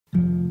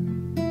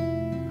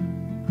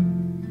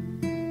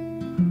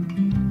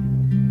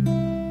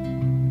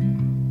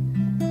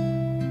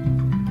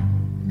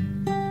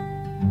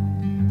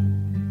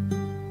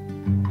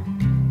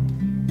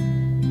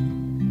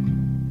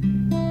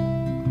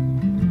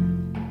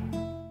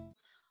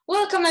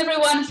Welcome,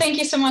 everyone. Thank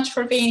you so much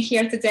for being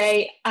here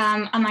today.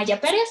 I'm Amaia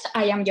Perez.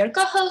 I am your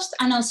co-host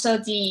and also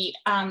the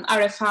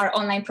RfR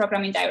Online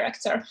Programming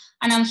Director.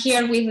 And I'm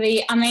here with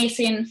the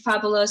amazing,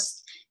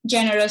 fabulous,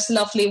 generous,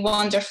 lovely,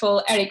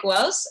 wonderful Eric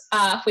Wells,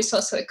 who is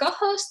also a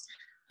co-host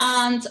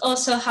and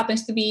also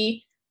happens to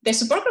be the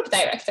support group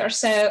director.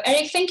 So,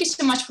 Eric, thank you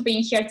so much for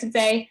being here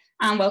today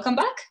and welcome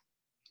back.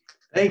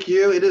 Thank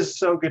you. It is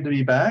so good to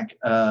be back.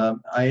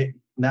 I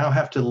now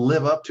have to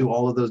live up to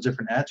all of those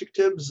different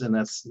adjectives, and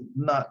that's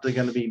not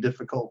going to be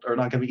difficult or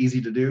not going to be easy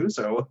to do.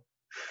 So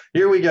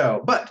here we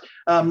go. But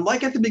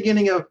like at the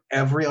beginning of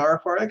every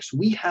RfRx,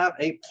 we have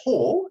a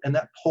poll, and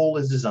that poll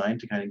is designed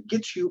to kind of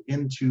get you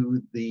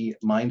into the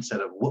mindset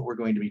of what we're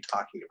going to be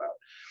talking about.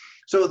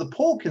 So the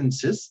poll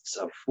consists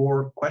of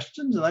 4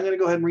 questions, and I'm going to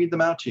go ahead and read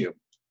them out to you.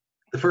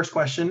 The first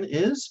question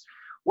is,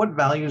 what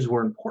values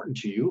were important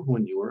to you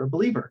when you were a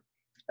believer?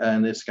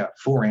 And it's got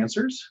 4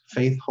 answers.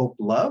 Faith, hope,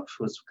 love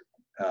was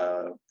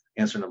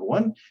answer number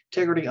 1.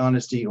 Integrity,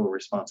 honesty, or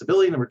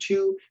responsibility. Number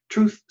 2,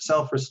 truth,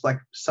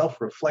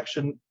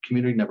 self-reflection.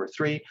 Community, number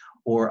 3.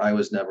 Or I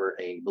was never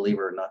a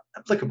believer, not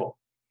applicable.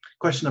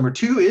 Question number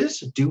 2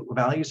 is, do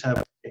values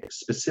have a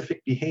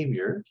specific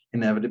behavior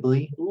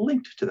inevitably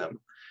linked to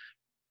them?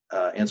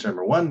 Answer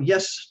number 1,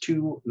 yes.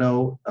 2,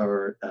 no.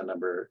 Or answer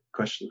number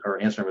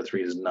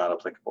 3 is not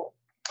applicable.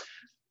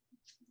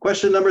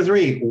 Question number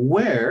 3,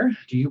 where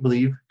do you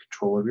believe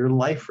control of your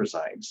life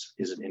resides?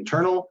 Is it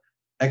internal,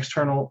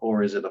 external,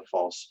 or is it a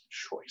false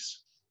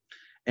choice?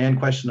 And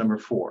question number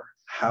 4,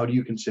 how do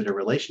you consider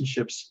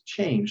relationships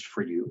changed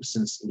for you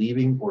since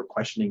leaving or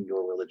questioning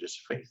your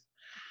religious faith?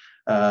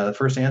 The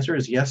first answer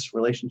is yes,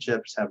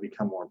 relationships have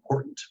become more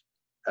important.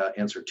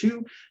 Answer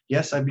 2,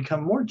 yes, I've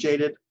become more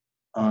jaded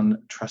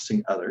on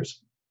trusting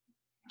others.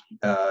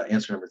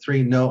 Answer number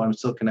 3, no, I'm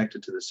still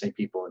connected to the same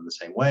people in the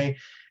same way.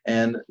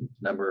 And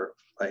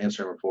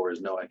answer number 4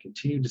 is no, I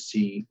continue to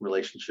see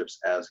relationships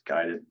as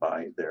guided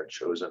by their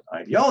chosen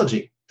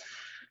ideology.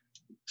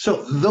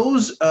 So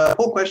those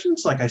poll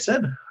questions, like I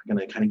said, are going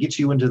to kind of get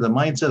you into the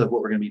mindset of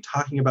what we're going to be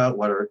talking about,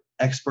 what our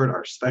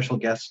special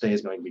guest today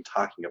is going to be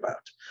talking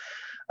about.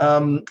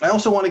 I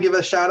also want to give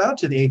a shout out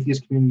to the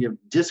atheist community of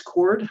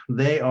Discord.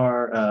 They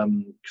are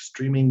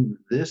streaming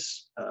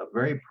this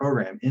very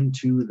program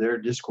into their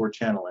Discord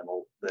channel, and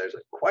there's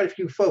quite a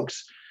few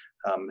folks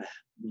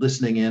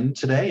listening in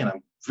today, and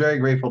I'm very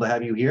grateful to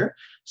have you here.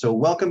 So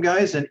welcome,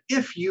 guys. And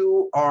if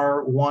you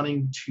are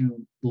wanting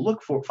to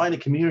find a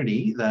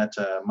community that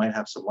might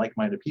have some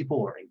like-minded people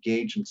or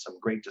engage in some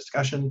great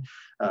discussion,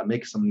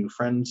 make some new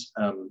friends,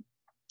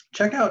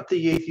 check out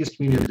the atheist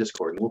community of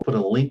Discord, and we'll put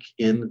a link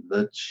in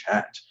the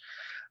chat.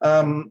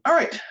 All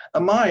right,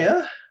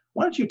 Amaia,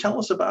 why don't you tell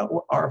us about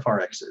what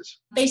RfRx is?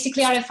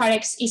 Basically,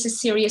 RfRx is a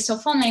series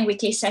of online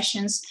weekly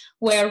sessions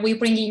where we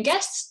bring in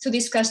guests to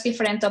discuss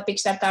different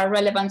topics that are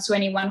relevant to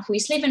anyone who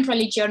is living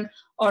religion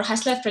or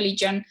has left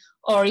religion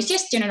or is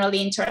just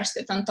generally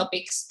interested on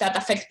topics that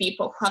affect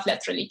people who have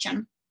left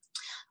religion.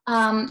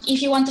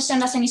 If you want to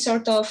send us any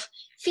sort of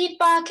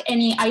feedback,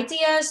 any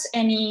ideas,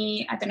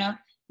 any,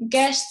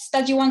 guests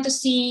that you want to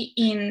see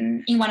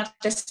in one of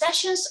the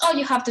sessions, all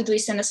you have to do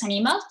is send us an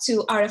email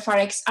to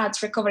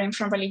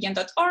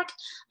rfrx@recoveringfromreligion.org.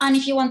 And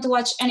if you want to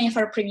watch any of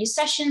our previous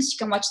sessions, you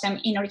can watch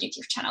them in our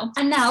YouTube channel.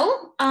 And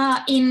now,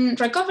 in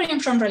Recovering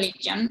from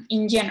Religion,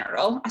 in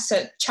general, as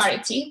a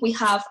charity, we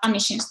have a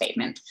mission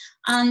statement.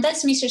 And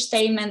that mission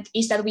statement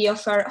is that we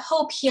offer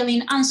hope,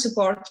 healing, and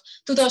support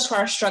to those who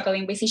are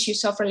struggling with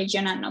issues of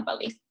religion and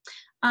non-belief.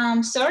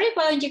 Sorry,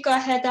 why don't you go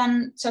ahead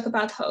and talk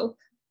about hope?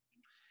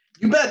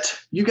 You bet.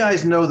 You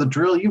guys know the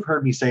drill. You've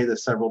heard me say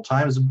this several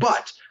times,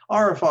 but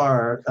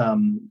RfR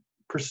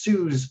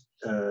pursues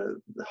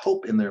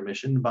hope in their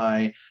mission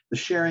by the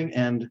sharing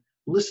and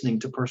listening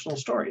to personal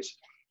stories.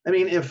 I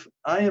mean, if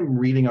I am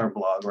reading our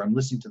blog or I'm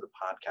listening to the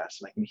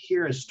podcast and I can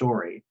hear a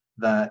story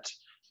that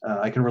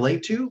I can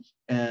relate to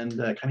and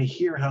kind of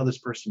hear how this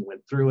person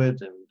went through it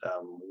and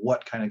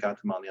what kind of got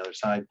them on the other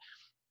side,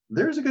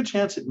 there's a good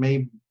chance it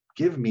may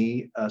give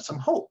me some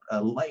hope,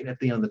 a light at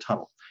the end of the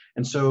tunnel.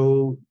 And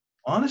so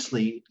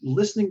honestly,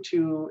 listening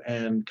to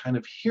and kind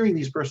of hearing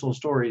these personal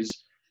stories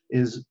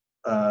is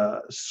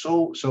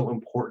so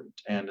important,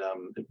 and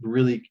it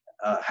really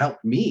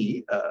helped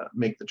me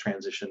make the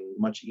transition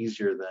much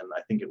easier than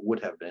I think it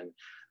would have been,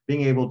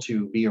 being able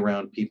to be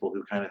around people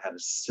who kind of had a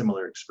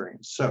similar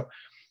experience. So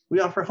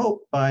we offer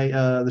hope by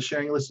the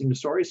sharing and listening to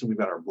stories, and we've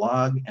got our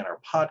blog and our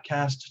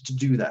podcast to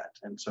do that.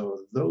 And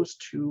so those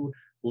 2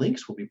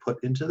 links will be put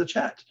into the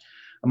chat.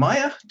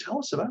 Amaia, tell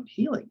us about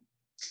healing.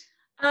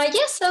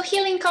 Yes, so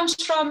healing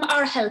comes from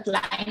our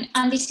helpline,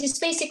 and this is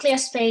basically a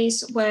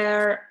space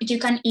where you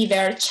can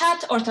either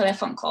chat or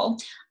telephone call.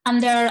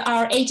 And there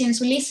are agents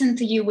who listen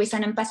to you with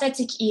an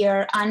empathetic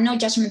ear and no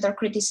judgment or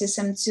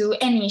criticism to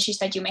any issues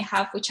that you may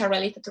have which are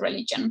related to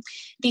religion.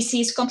 This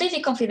is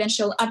completely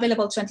confidential,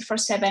 available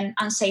 24/7,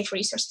 and safe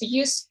resource to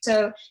use.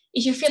 So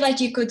if you feel like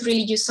you could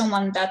really use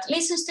someone that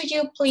listens to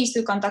you, please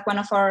do contact one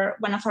of our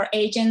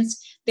agents.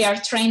 They are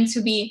trained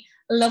to be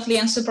lovely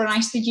and super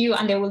nice to you,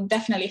 and they will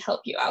definitely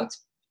help you out.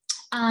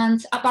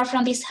 And apart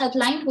from this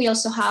helpline, we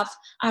also have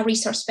a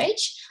resource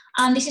page.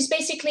 And this is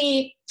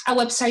basically a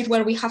website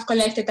where we have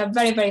collected a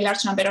very, very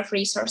large number of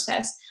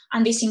resources.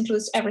 And this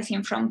includes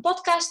everything from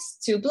podcasts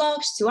to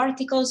blogs to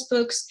articles,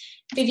 books,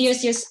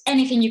 videos, just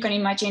anything you can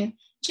imagine.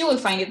 You will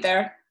find it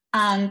there.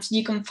 And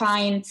you can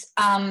find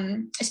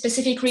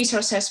specific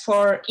resources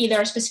for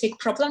either a specific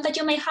problem that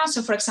you may have.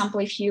 So for example,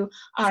 if you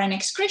are an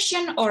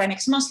ex-Christian or an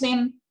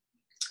ex-Muslim,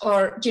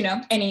 or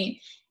any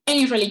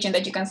religion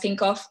that you can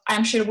think of,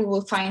 I'm sure we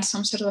will find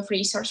some sort of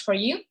resource for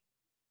you.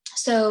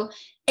 So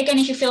again,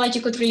 if you feel like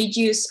you could really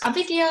use a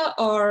video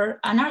or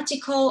an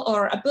article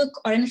or a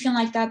book or anything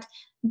like that,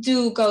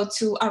 do go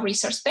to our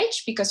resource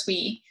page, because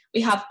we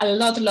have a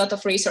lot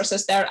of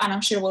resources there, and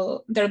I'm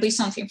sure there'll be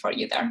something for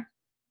you there.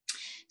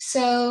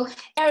 So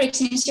Eric,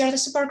 since you're the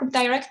support group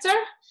director,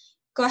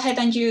 go ahead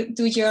and you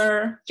do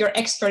your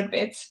expert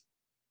bit.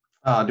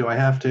 Do I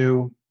have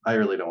to? I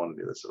really don't want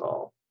to do this at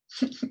all.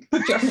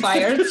 You're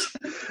fired.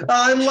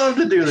 I love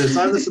to do this.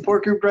 I'm the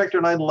support group director,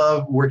 and I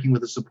love working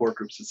with the support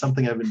groups. It's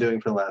something I've been doing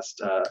for the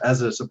last,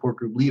 as a support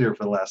group leader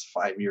for the last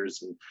 5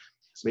 years, and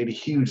it's made a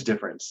huge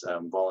difference,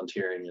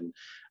 volunteering and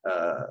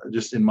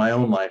just in my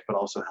own life, but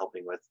also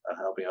helping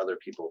other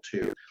people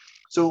too.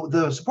 So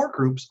the support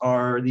groups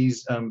are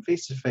these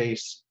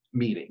face-to-face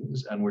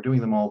meetings, and we're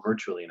doing them all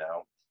virtually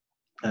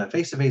now.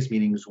 Face-to-face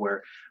meetings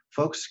where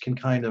folks can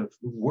kind of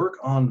work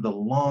on the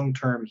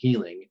long-term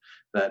healing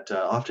that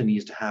often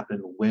needs to happen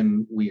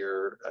when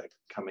we're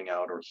coming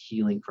out or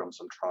healing from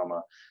some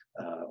trauma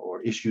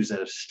or issues that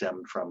have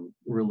stemmed from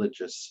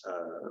religious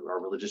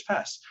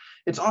past.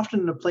 It's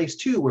often a place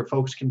too where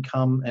folks can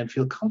come and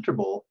feel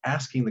comfortable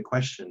asking the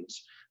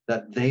questions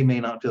that they may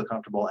not feel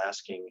comfortable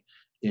asking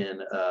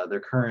in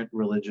their current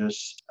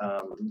religious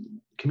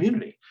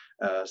community.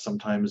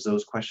 Sometimes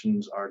those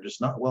questions are just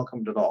not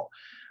welcomed at all.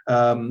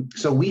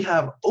 So we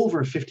have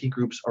over 50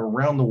 groups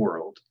around the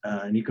world,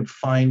 and you can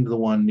find the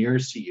one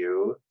nearest to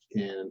you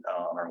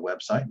on our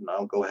website, and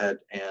I'll go ahead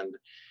and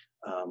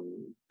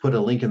put a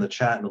link in the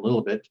chat in a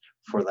little bit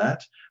for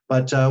that.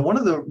 But one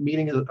of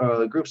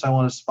the groups I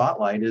want to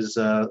spotlight is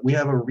we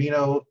have a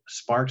Reno,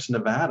 Sparks,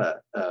 Nevada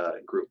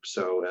group.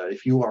 So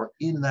if you are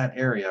in that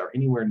area or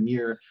anywhere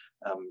near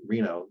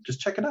Reno, just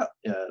check it out.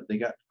 They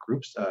got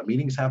groups,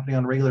 meetings happening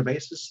on a regular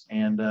basis,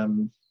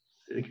 and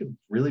it could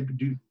really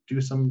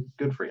do some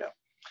good for you.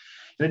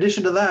 In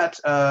addition to that,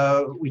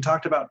 we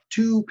talked about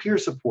 2 peer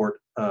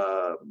support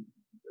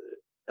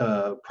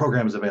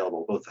programs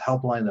available, both the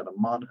helpline that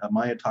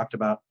Amaia talked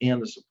about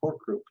and the support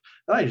group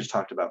that I just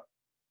talked about.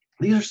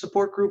 These are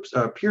support groups,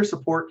 peer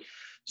support,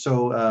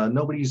 so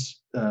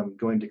nobody's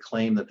going to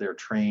claim that they're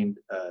trained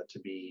to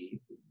be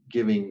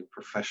giving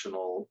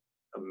professional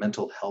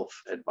mental health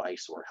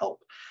advice or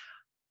help.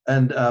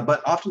 And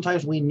but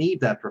oftentimes we need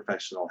that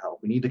professional help.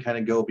 We need to kind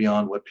of go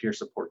beyond what peer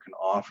support can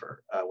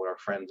offer, what our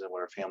friends and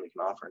what our family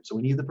can offer. And so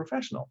we need the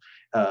professional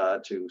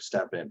to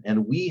step in.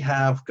 And we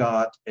have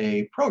got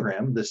a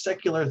program, the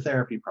Secular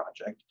Therapy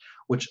Project,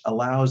 which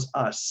allows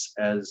us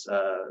as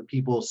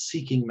people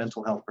seeking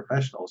mental health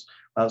professionals,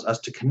 allows us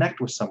to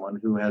connect with someone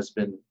who has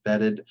been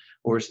vetted,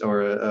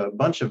 or a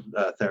bunch of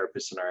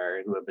therapists in our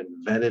area who have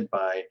been vetted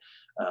by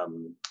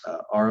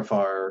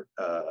RfR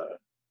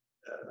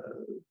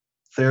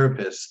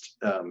therapist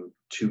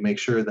to make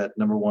sure that,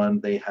 number one,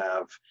 they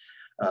have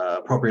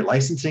appropriate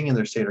licensing in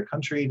their state or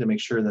country, to make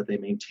sure that they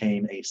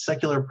maintain a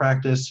secular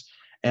practice,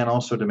 and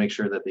also to make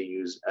sure that they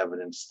use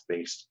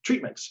evidence-based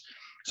treatments.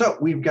 So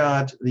we've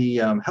got the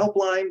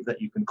helpline that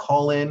you can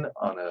call in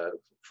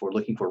for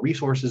looking for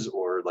resources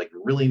or like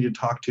really need to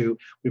talk to.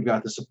 We've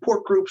got the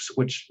support groups,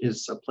 which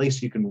is a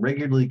place you can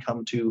regularly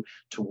come to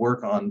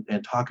work on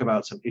and talk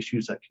about some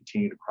issues that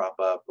continue to crop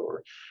up,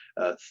 or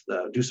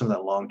do some of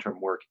that long-term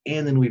work.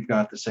 And then we've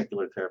got the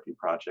Secular Therapy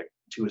Project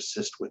to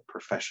assist with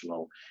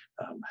professional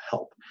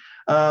help.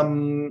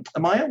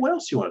 Amaia, what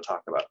else do you want to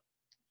talk about?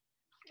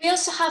 We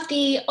also have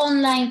the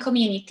online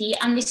community,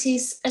 and this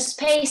is a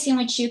space in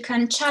which you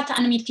can chat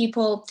and meet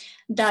people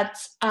that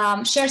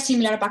share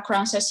similar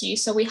backgrounds as you.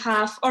 So we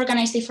have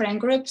organized different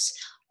groups.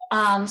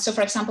 So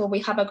for example, we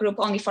have a group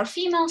only for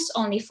females,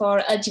 only for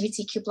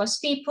LGBTQ plus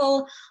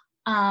people,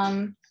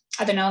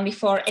 only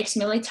for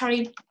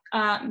ex-military,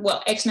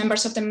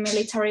 ex-members of the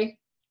military.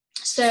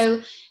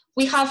 So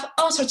we have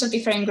all sorts of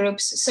different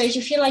groups. So if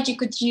you feel like you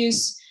could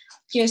use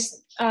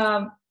just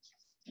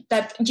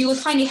that you will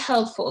find it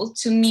helpful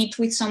to meet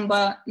with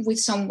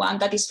someone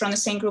that is from the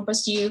same group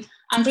as you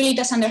and really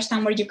does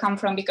understand where you come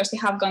from because they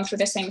have gone through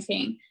the same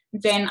thing,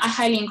 then I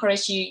highly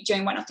encourage you to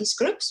join one of these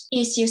groups.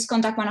 Is just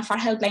contact one of our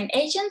helpline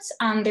agents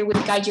and they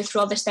will guide you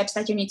through all the steps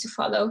that you need to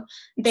follow.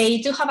 They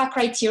do have a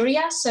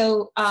criteria,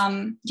 so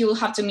you will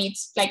have to meet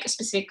like a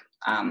specific,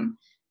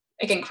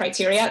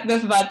 criteria,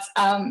 but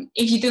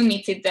if you do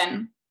meet it,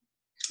 then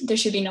there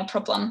should be no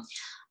problem.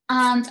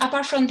 And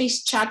apart from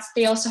these chats,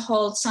 they also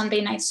hold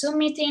Sunday night Zoom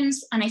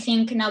meetings. And I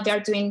think now they're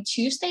doing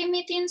Tuesday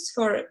meetings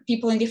for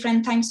people in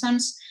different time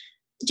zones.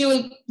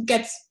 You'll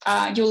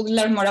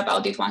learn more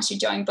about it once you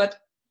join. But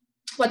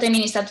What I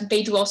mean is that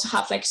they do also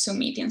have like Zoom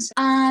meetings.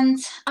 And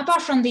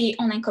apart from the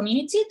online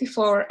community,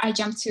 before I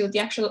jump to the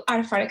actual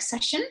RfRx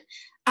session,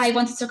 I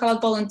want to talk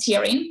about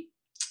volunteering,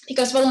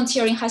 because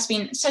volunteering has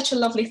been such a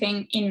lovely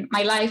thing in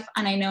my life,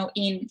 and I know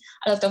in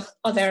a lot of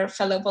other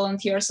fellow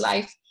volunteers'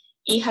 life.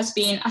 It has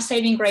been a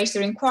saving grace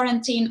during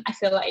quarantine. I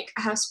feel like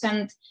I have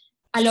spent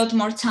a lot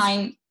more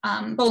time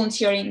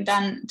volunteering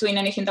than doing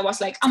anything that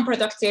was like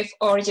unproductive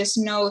or just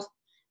not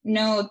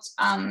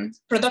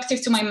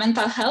productive to my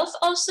mental health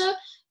also.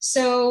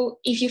 So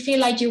if you feel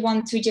like you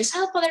want to just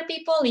help other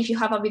people, if you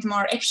have a bit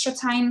more extra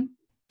time,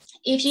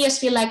 if you just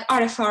feel like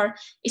RfR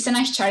is a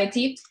nice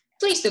charity,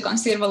 please do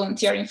consider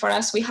volunteering for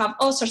us. We have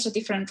all sorts of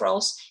different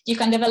roles. You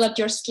can develop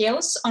your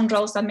skills on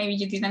roles that maybe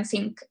you didn't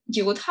think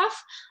you would have,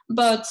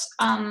 but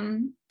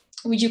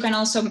you can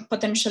also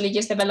potentially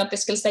just develop the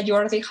skills that you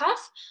already have.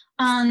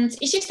 And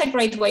it's just a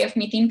great way of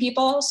meeting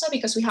people also,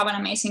 because we have an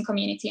amazing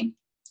community.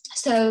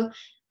 So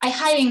I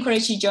highly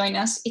encourage you to join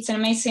us. It's an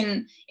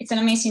amazing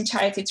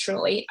charity,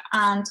 truly.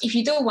 And if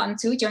you do want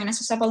to join us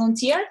as a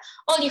volunteer,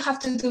 all you have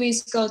to do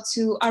is go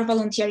to our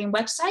volunteering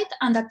website,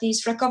 and that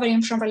is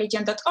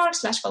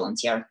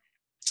recoveringfromreligion.org/volunteer.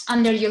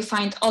 And there you'll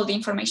find all the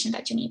information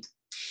that you need.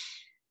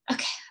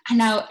 Okay, and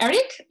now,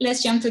 Eric,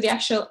 let's jump to the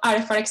actual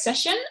RfRx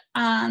session,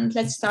 and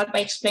let's start by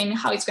explaining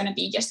how it's going to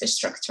be, just the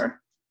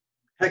structure.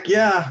 Heck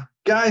yeah.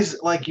 Guys,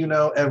 like you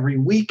know, every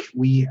week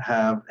we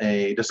have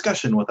a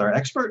discussion with our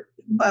expert.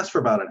 It lasts for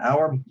about an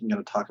hour. I'm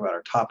going to talk about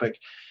our topic,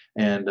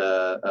 and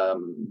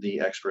the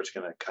expert's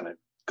going to kind of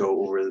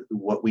go over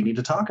what we need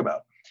to talk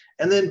about.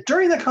 And then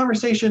during that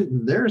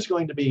conversation, there's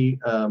going to be,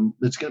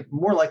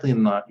 more likely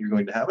than not, you're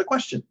going to have a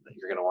question that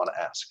you're going to want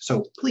to ask.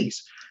 So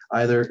please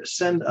either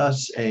send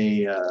us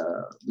a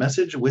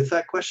message with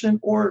that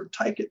question, or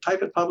type it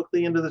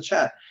publicly into the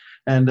chat.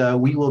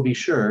 And we will be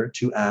sure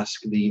to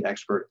ask the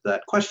expert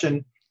that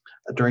question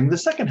during the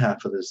second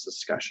half of this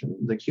discussion,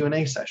 the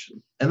Q&A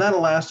session. And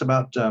that'll last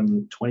about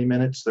 20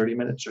 minutes, 30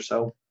 minutes or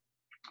so.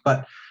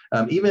 But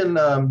even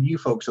you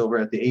folks over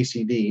at the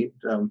ACD,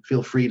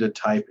 feel free to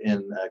type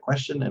in a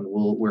question, and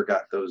we've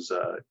got those,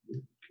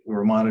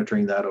 we're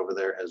monitoring that over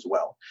there as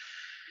well.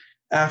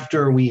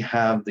 After we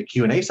have the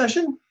Q&A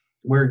session,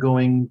 we're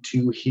going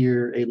to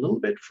hear a little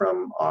bit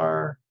from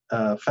our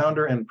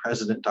founder and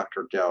president,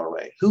 Dr. Darrel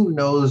Ray. Who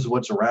knows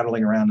what's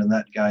rattling around in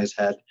that guy's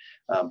head,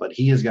 but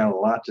he has got a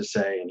lot to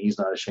say, and he's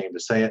not ashamed to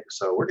say it.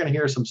 So we're going to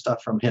hear some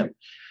stuff from him.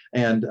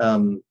 And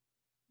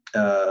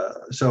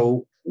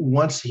so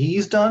once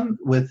he's done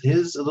with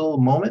his little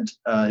moment,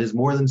 his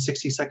more than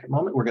 60-second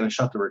moment, we're going to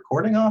shut the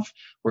recording off.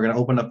 We're going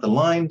to open up the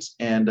lines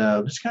and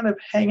just kind of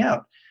hang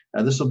out.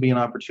 This will be an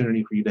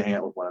opportunity for you to hang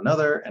out with one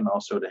another, and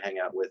also to hang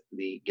out with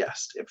the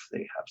guest if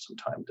they have some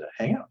time to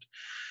hang out.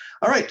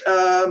 All right.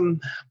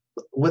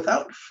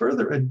 Without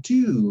further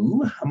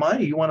ado,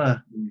 Amaia, you want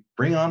to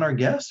bring on our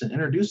guests and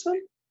introduce them?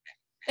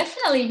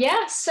 Definitely,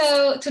 yeah.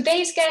 So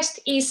today's guest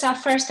is a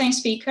first-time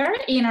speaker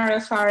in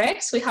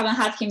RfRx. We haven't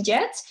had him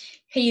yet.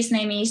 His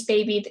name is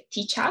David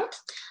Teachout.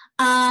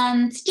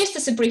 And just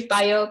as a brief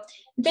bio,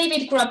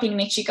 David grew up in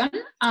Michigan,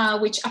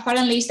 which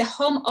apparently is the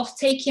home of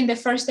taking the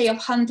first day of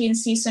hunting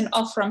season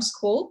off from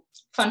school.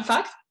 Fun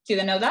fact,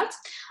 didn't know that.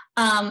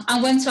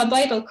 And went to a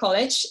Bible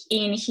college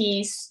in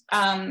his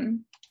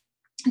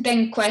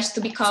then quest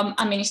to become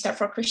a minister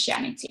for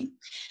Christianity.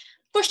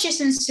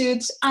 Pushes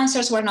ensued,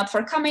 answers were not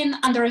forthcoming,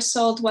 and the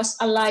result was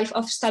a life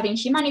of studying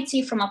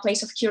humanity from a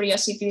place of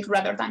curiosity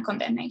rather than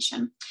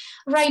condemnation.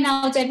 Right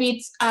now,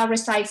 David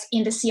resides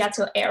in the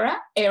Seattle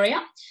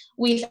area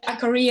with a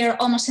career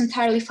almost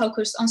entirely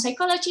focused on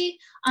psychology,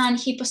 and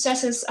he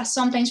possesses a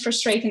sometimes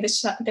frustrating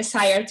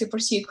desire to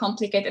pursue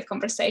complicated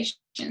conversations.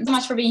 Thank you so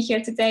much for being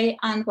here today,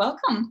 and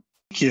welcome.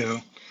 Thank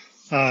you.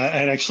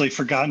 I'd actually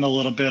forgotten a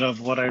little bit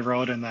of what I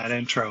wrote in that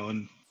intro,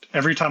 and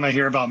every time I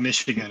hear about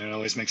Michigan, it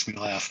always makes me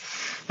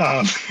laugh.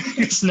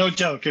 It's no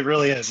joke. It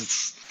really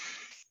is.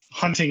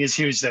 Hunting is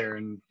huge there,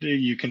 and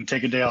you can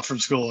take a day off from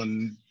school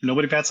and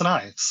nobody bats an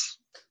eye. It's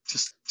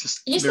just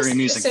very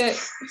amusing.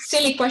 It's a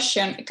silly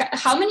question.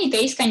 How many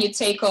days can you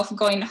take off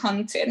going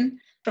hunting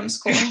from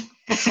school?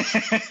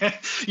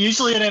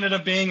 Usually it ended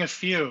up being a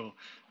few.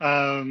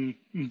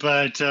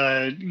 But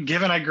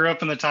given I grew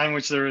up in the time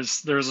which there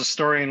was a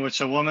story in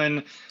which a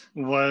woman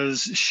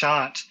was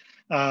shot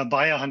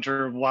by a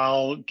hunter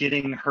while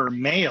getting her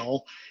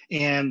mail,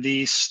 and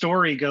the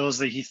story goes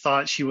that he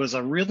thought she was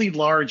a really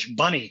large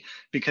bunny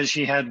because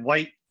she had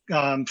white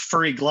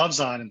furry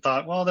gloves on, and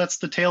thought, well, that's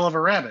the tail of a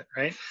rabbit,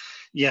 right?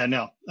 Yeah,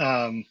 no.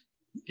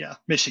 Yeah,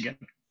 Michigan,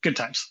 good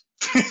times.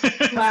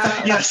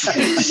 Wow. Yes.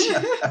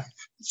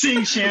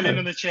 Seeing Shannon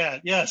in the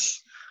chat.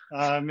 Yes.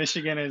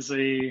 Michigan is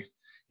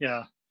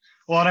yeah.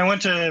 Well, and I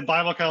went to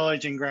Bible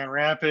college in Grand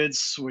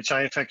Rapids, which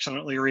I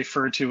affectionately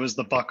refer to as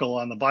the buckle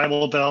on the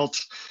Bible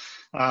Belt.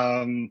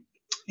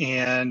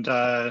 And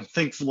I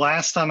think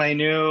last time I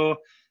knew,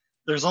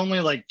 there's only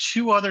like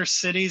 2 other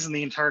cities in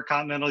the entire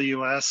continental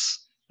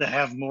US that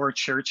have more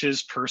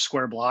churches per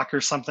square block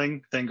or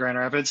something than Grand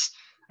Rapids.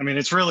 I mean,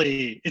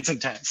 it's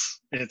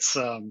intense. It's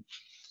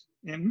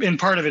and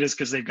part of it is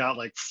because they've got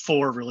like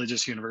 4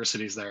 religious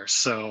universities there.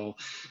 So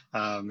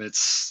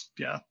it's,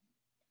 yeah,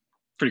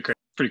 pretty crazy.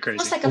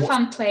 It's like a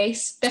fun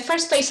place. The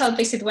first place I'll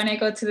visit when I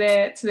go to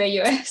the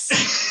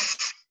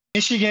US.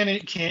 Michigan,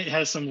 it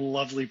has some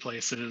lovely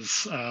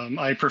places.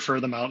 I prefer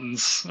the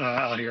mountains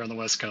out here on the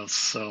West Coast.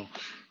 So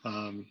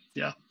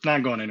yeah,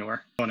 not going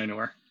anywhere.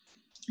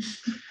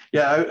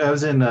 Yeah, I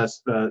was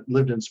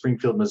lived in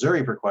Springfield,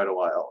 Missouri for quite a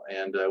while,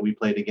 and we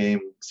played a game,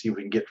 see if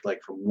we can get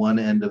like from one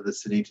end of the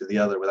city to the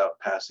other without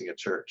passing a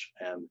church,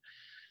 and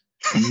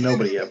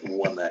nobody ever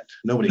won that.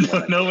 Nobody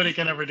won that. Nobody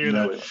can ever do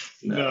that.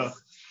 No.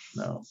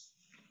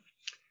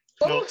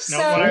 Oh,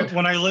 no.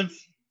 When I lived.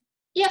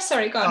 Yeah,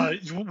 sorry, go on.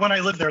 When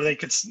I lived there, they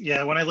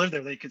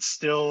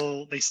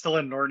still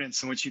had an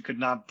ordinance in which you could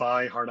not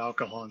buy hard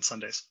alcohol on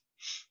Sundays.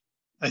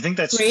 I think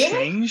that's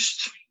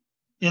changed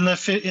in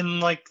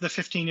like the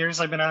 15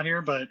 years I've been out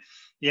here, but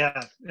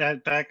yeah,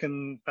 back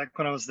when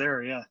I was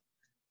there, yeah.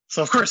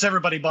 So of course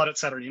everybody bought it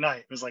Saturday night.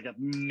 It was like a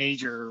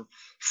major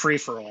free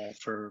for all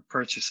for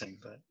purchasing,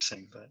 but.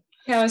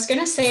 Yeah, I was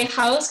gonna say,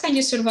 how else can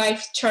you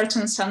survive church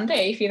on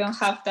Sunday if you don't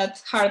have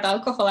that hard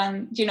alcohol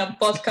and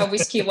vodka,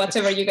 whiskey,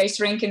 whatever you guys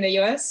drink in the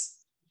US?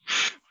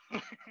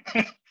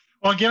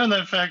 Well, given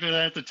the fact that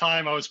at the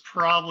time I was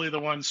probably the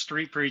one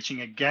street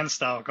preaching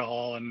against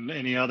alcohol and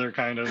any other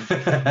kind of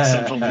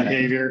sinful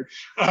behavior,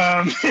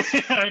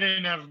 I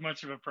didn't have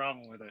much of a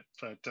problem with it.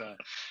 But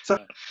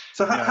so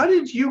how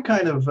did you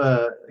kind of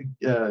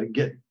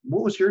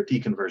what was your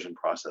deconversion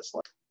process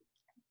like?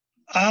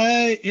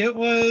 It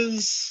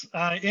was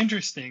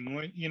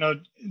interesting.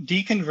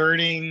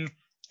 Deconverting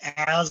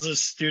as a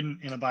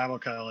student in a Bible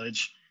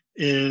college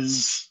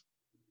is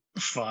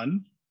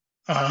fun.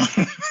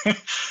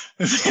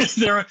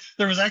 There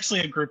was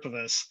actually a group of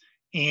us,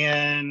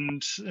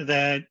 and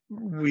that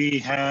we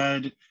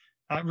had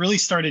really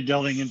started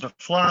delving into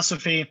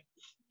philosophy.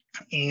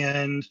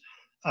 And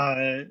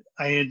I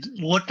had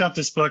looked up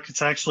this book.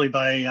 It's actually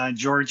by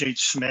George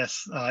H.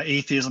 Smith,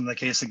 Atheism, the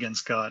Case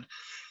Against God.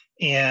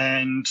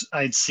 And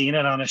I'd seen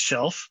it on a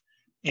shelf,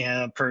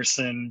 and a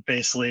person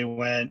basically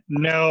went,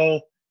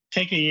 no,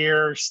 take a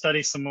year,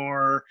 study some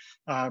more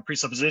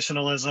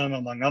presuppositionalism,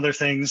 among other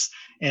things,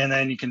 and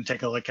then you can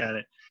take a look at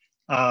it.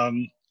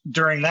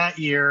 During that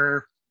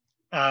year,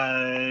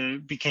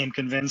 became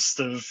convinced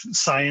of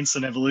science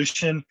and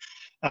evolution,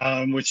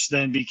 which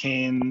then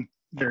became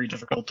very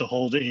difficult to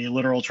hold a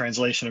literal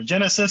translation of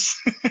Genesis.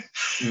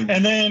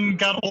 And then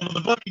got hold of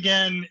the book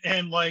again,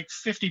 and like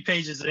 50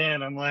 pages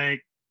in, I'm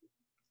like,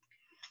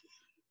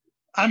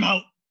 I'm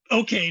out.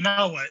 Okay,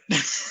 now what?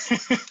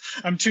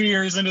 I'm 2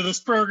 years into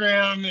this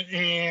program,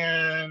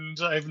 and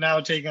I've now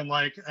taken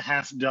like a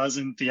half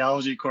dozen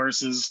theology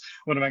courses.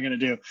 What am I going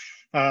to do?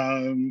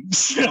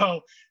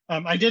 So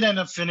I did end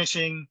up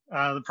finishing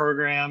the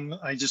program.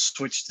 I just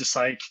switched to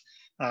psych.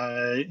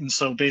 And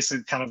so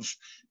basically kind of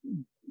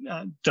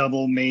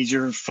double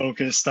major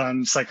focused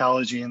on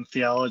psychology and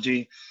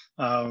theology.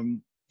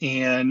 And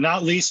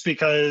not least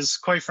because,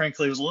 quite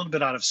frankly, it was a little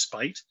bit out of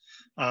spite.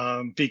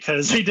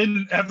 Because they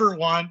didn't ever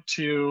want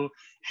to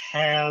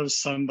have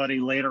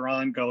somebody later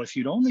on go, if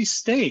you'd only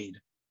stayed,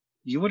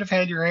 you would have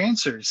had your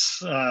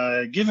answers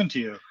given to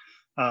you.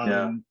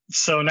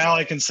 So now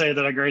I can say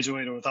that I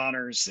graduated with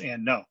honors,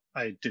 and no,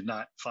 I did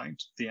not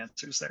find the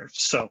answers there.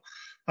 So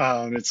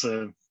it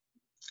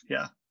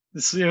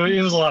was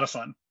a lot of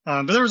fun.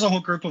 But there was a whole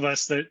group of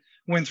us that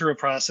went through a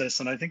process,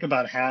 and I think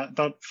about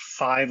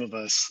 5 of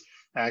us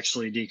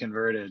actually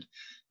deconverted.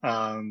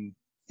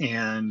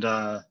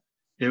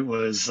 It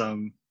was,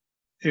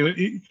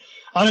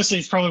 honestly,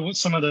 it's probably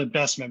some of the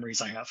best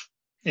memories I have.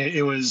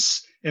 It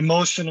was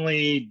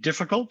emotionally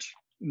difficult,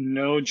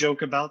 no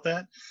joke about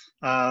that.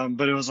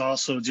 But it was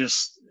also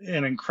just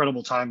an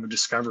incredible time of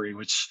discovery,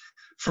 which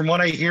from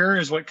what I hear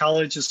is what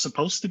college is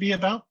supposed to be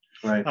about.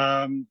 Right.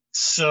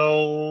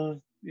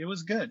 So it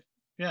was good.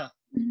 Yeah.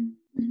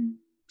 Mm-hmm.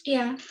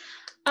 Yeah.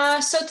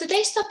 So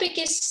today's topic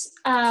is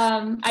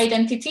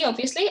identity,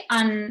 obviously,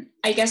 and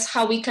I guess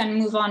how we can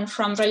move on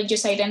from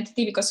religious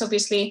identity, because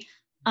obviously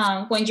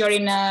when you're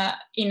in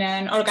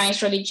an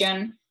organized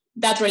religion,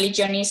 that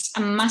religion is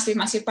a massive,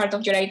 massive part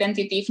of your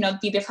identity, if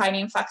not the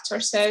defining factor.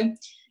 So,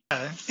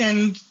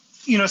 and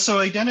so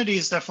identity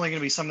is definitely going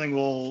to be something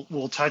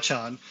we'll touch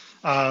on,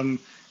 and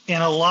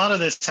a lot of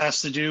this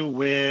has to do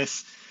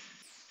with.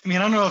 I mean,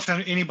 I don't know if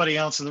anybody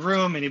else in the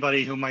room,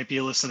 anybody who might be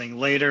listening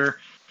later.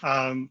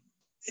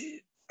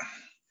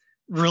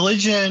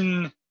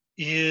 Religion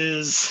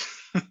is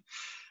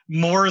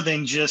more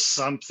than just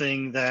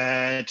something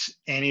that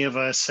any of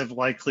us have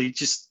likely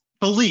just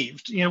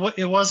believed.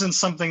 It wasn't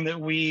something that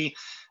we,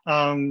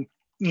 to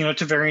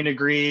varying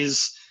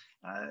degrees,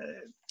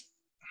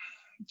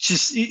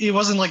 it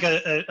wasn't like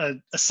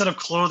a set of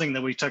clothing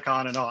that we took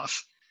on and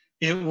off.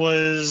 It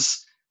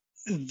was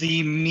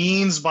the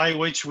means by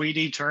which we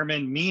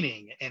determine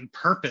meaning and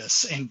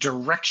purpose and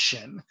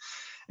direction.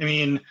 I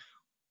mean,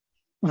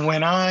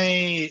 when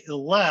I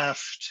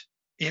left,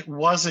 it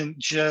wasn't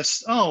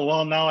just, oh,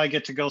 well, now I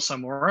get to go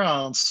somewhere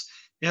else.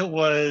 It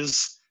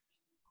was,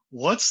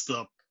 what's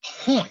the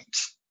point?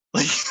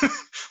 Like,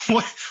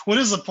 what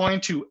is the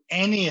point to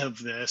any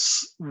of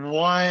this?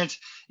 What,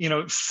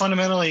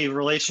 fundamentally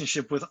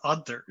relationship with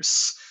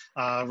others,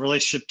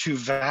 relationship to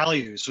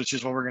values, which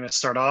is what we're going to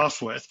start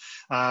off with,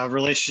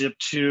 relationship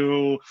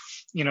to,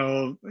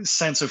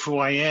 sense of who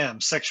I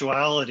am,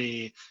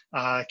 sexuality,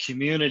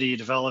 community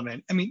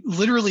development. I mean,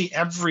 literally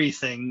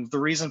everything. The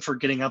reason for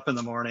getting up in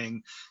the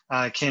morning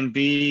can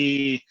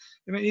be,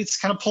 it's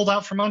kind of pulled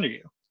out from under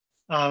you.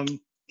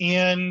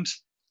 And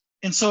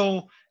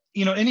so,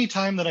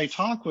 anytime that I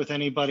talk with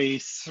anybody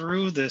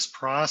through this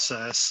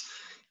process,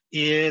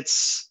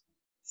 it's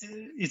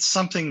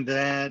something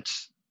that,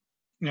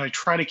 I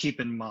try to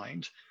keep in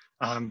mind,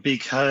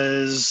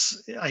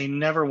 because I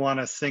never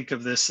want to think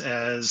of this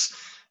as,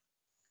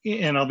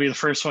 and I'll be the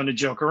first one to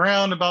joke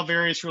around about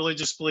various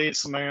religious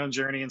beliefs and my own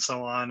journey and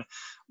so on,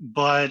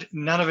 but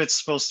none of it's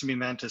supposed to be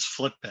meant as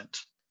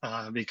flippant,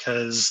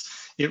 because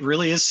it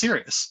really is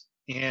serious.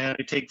 And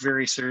I take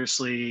very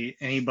seriously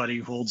anybody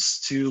who holds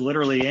to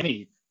literally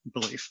any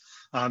belief,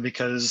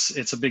 because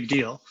it's a big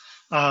deal.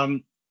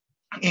 And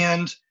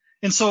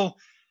so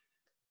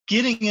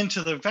getting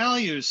into the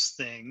values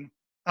thing,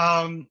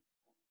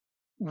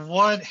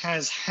 what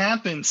has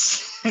happened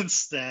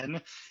since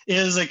then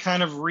is a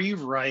kind of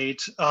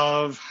rewrite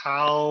of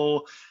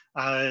how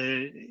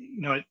I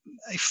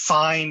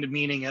find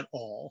meaning at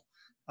all,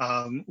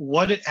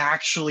 what it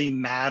actually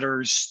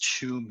matters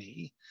to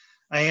me.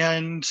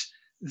 And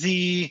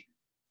there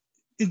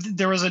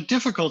was a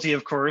difficulty,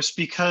 of course,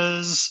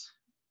 because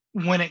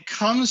when it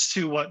comes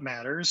to what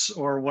matters,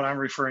 or what I'm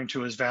referring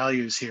to as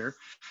values here,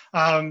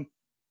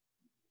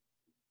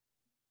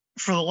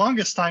 for the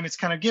longest time, it's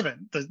kind of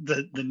given.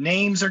 The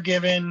names are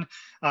given,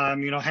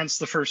 hence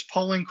the first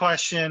polling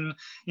question.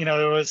 It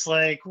was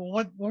like,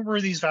 well, what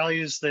were these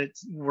values that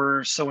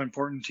were so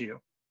important to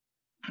you?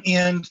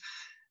 And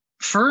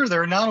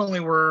further, not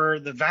only were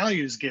the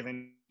values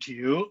given to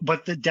you,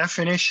 but the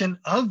definition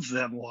of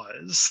them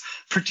was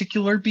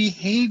particular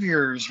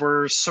behaviors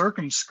were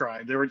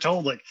circumscribed. They were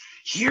told, like,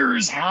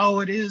 here's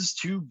how it is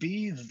to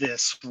be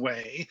this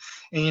way.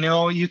 And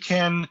you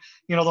can,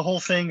 the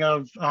whole thing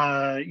of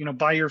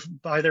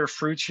by their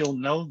fruits you'll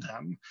know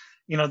them.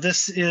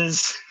 This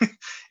is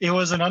it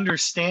was an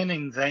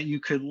understanding that you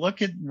could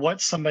look at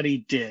what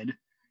somebody did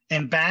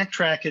and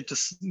backtrack it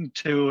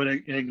to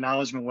an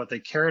acknowledgement of what they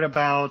cared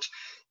about,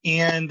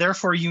 and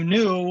therefore you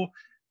knew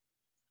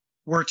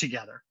we're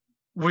together.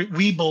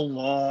 We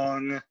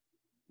belong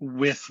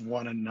with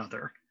one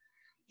another.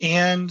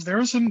 And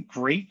there's some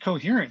great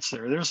coherence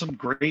there. There's some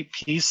great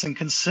peace and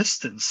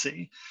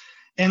consistency.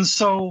 And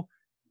so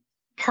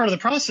part of the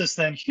process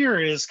then here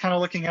is kind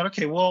of looking at,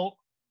 okay, well,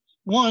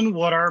 one,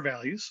 what are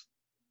values?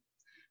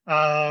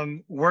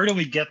 Where do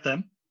we get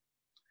them?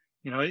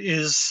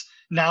 Is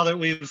now that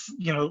we've,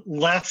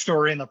 left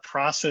or in the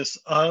process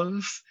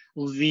of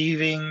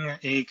leaving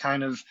a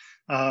kind of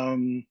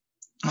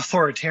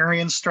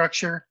authoritarian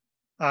structure,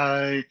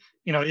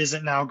 is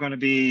it now going to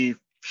be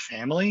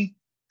family?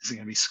 Is it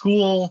going to be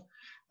school?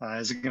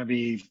 Is it going to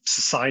be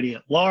society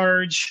at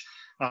large?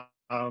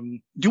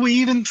 Do we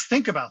even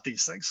think about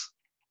these things?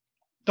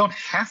 Don't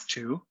have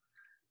to.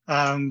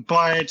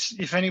 But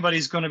if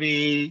anybody's going to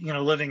be,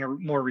 living a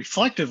more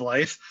reflective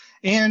life,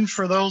 and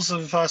for those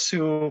of us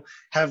who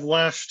have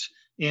left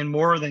in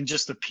more than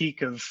just a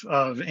peak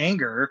of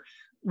anger,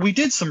 we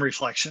did some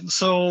reflection.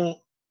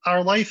 So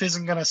our life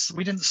isn't going to,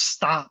 we didn't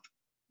stop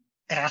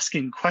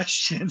asking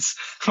questions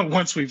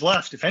once we've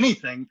left. If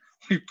anything,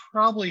 we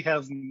probably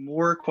have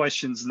more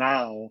questions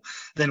now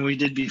than we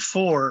did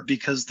before,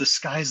 because the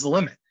sky's the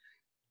limit.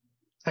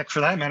 Heck,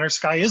 for that matter,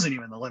 sky isn't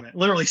even the limit.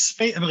 Literally,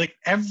 space.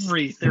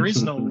 There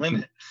is no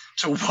limit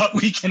to what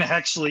we can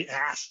actually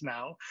ask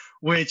now.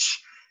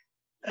 Which,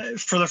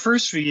 for the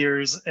first few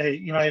years,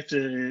 I have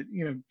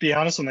to, be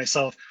honest with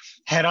myself.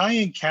 Had I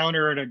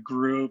encountered a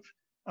group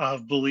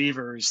of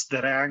believers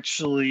that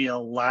actually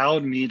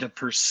allowed me to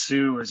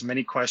pursue as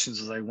many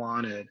questions as I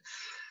wanted,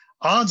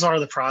 odds are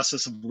the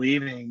process of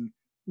leaving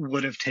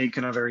would have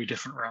taken a very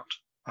different route.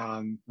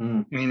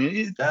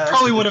 It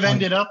probably would have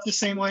ended up the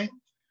same way.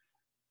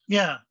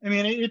 Yeah,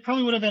 it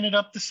probably would have ended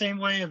up the same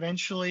way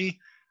eventually,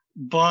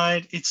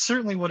 but it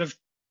certainly would have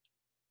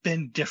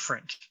been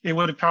different. It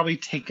would have probably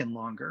taken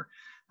longer,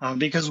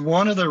 because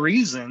one of the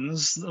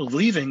reasons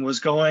leaving was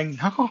going,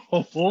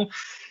 no,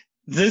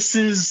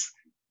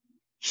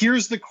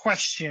 here's the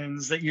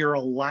questions that you're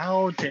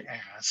allowed to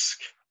ask,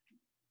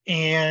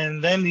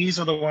 and then these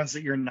are the ones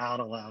that you're not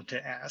allowed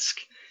to ask.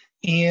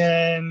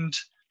 And,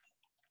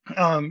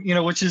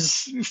 which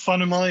is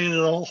fundamentally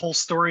the whole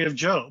story of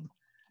Job.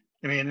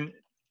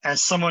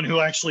 As someone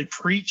who actually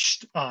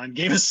preached on,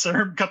 gave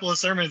a couple of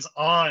sermons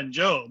on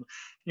Job,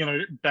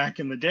 back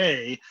in the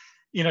day,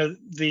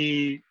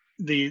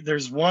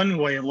 there's one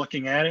way of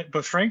looking at it,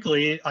 but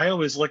frankly, I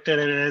always looked at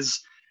it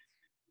as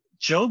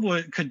Job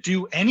could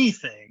do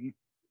anything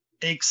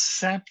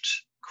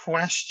except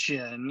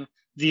question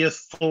the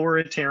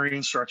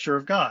authoritarian structure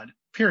of God,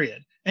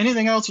 period.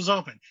 Anything else was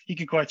open. He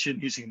could question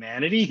his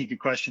humanity, he could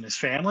question his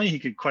family, he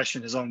could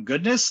question his own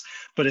goodness,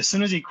 but as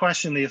soon as he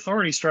questioned the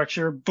authority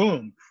structure,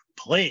 boom,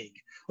 plague.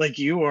 Like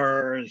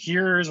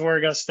here's where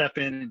I got to step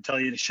in and tell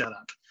you to shut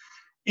up.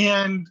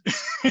 And,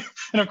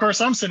 and of course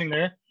I'm sitting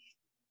there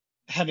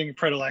having a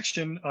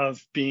predilection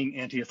of being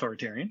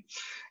anti-authoritarian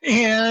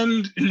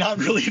and not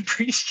really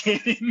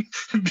appreciating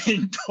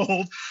being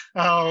told,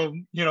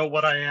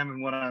 what I am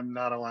and what I'm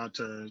not allowed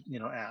to,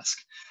 ask.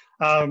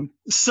 But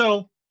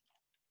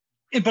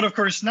of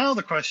course, now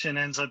the question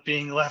ends up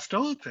being left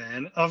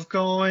open of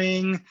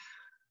going,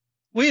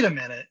 wait a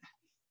minute.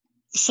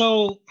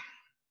 So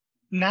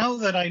now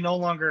that I no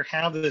longer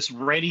have this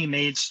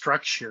ready-made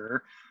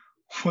structure,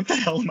 what the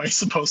hell am I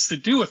supposed to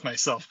do with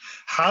myself?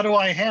 How do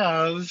I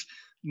have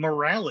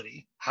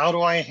morality? How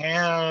do I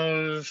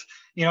have,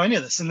 any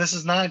of this? And this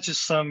is not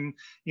just some,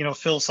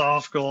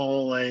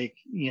 philosophical,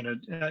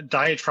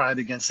 diatribe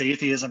against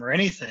atheism or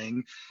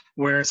anything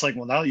where it's like,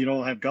 well, now you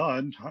don't have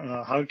God.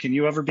 How can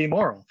you ever be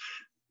moral?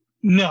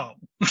 No,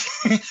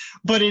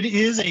 but it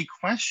is a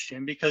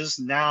question because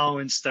now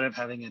instead of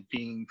having it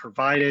being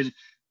provided,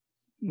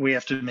 we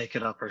have to make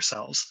it up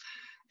ourselves.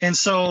 And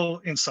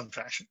so in some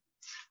fashion.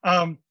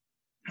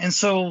 And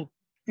so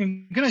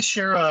I'm going to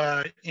share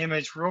an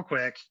image real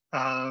quick.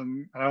 I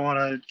don't want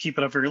to keep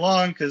it up very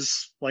long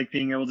because I like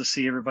being able to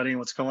see everybody and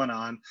what's going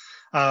on.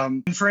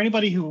 And for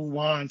anybody who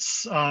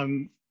wants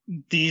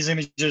these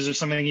images or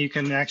something, you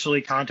can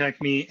actually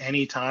contact me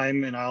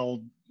anytime and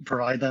I'll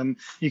provide them.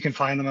 You can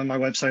find them on my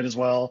website as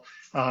well.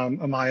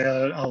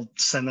 Amaia, I'll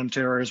send them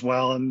to her as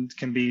well and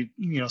can be,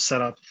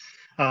 set up.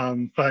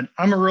 But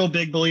I'm a real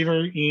big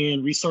believer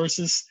in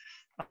resources.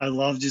 I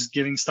love just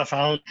giving stuff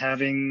out,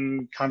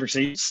 having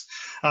conversations.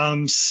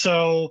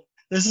 So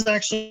this is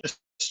actually a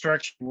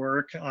structured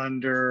work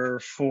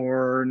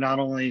for not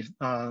only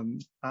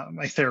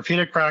my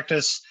therapeutic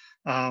practice,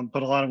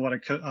 but a lot of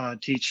what I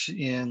teach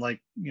in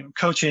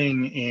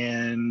coaching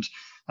and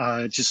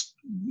just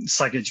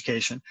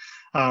psychoeducation.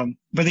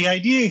 But the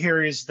idea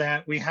here is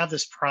that we have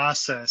this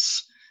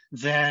process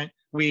that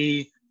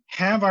we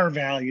have our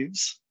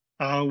values,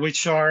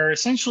 which are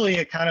essentially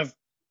a kind of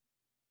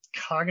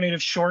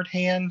cognitive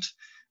shorthand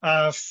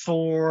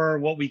for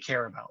what we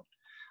care about.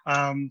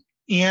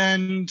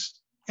 And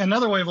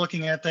another way of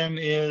looking at them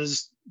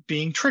is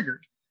being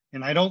triggered.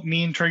 And I don't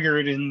mean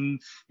triggered in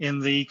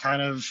the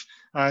kind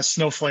of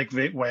snowflake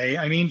way.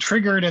 I mean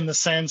triggered in the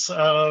sense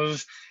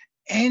of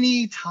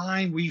any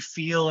time we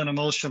feel an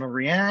emotional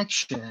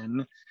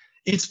reaction,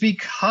 it's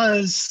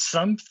because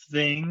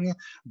something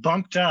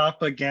bumped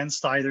up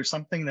against either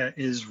something that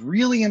is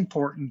really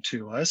important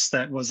to us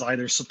that was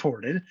either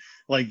supported,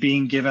 like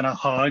being given a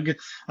hug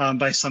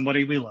by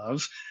somebody we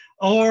love,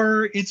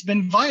 or it's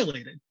been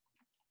violated,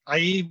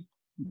 i.e.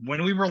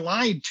 when we were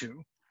lied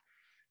to,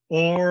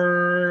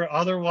 or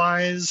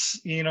otherwise,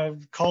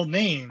 called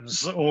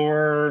names,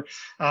 or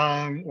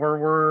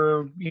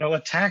were,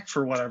 attacked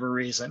for whatever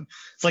reason.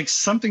 It's like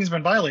something's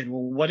been violated.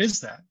 Well, what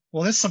is that?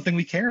 Well, that's something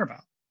we care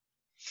about.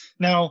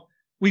 Now,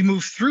 we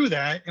move through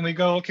that and we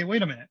go, okay,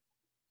 wait a minute.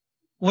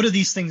 What do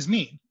these things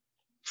mean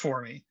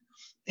for me?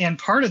 And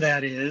part of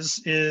that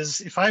is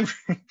if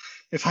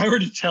I were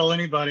to tell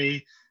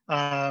anybody,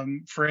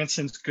 for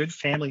instance, good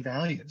family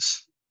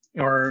values,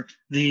 or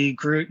the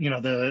group,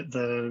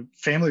 the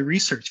Family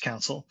Research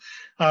Council,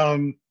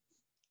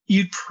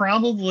 you'd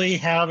probably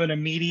have an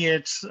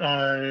immediate,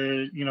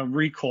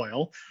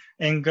 recoil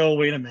and go,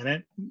 wait a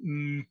minute,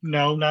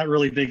 no, not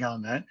really big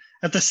on that.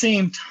 At the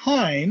same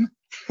time,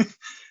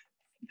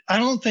 I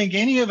don't think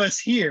any of us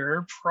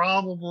here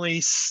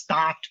probably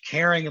stopped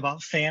caring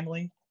about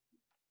family,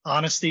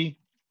 honesty,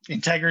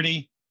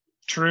 integrity,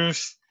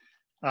 truth,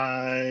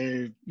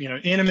 intimacy,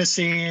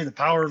 the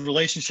power of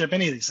relationship,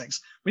 any of these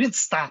things. We didn't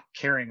stop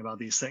caring about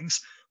these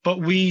things, but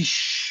we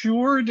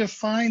sure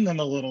define them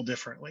a little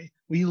differently.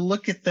 We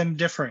look at them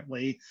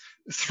differently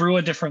through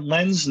a different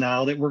lens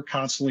now that we're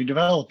constantly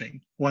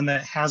developing, one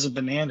that hasn't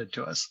been handed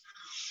to us.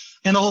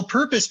 And the whole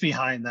purpose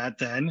behind that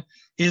then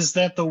is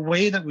that the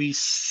way that we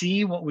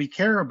see what we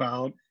care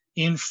about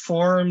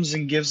informs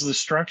and gives the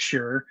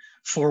structure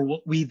for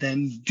what we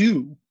then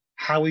do,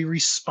 how we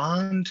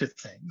respond to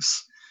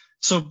things.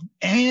 So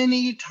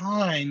any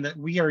time that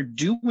we are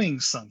doing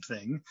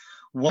something,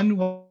 one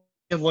way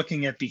of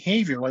looking at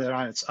behavior, whether or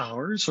not it's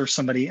ours or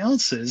somebody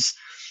else's,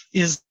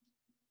 is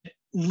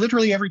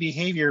literally every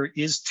behavior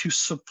is to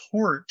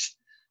support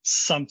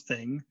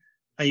something,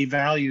 a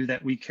value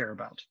that we care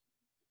about.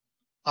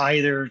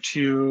 Either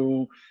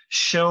to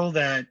show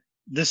that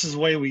this is the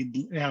way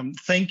we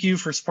thank you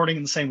for supporting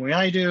in the same way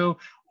I do,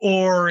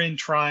 or in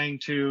trying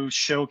to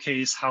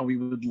showcase how we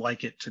would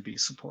like it to be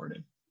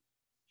supported.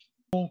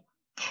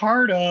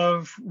 Part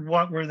of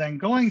what we're then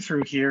going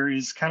through here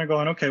is kind of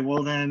going, okay,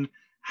 well then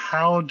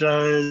how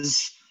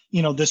does,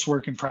 this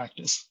work in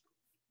practice?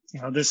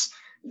 Because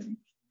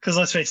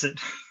let's face it,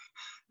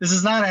 this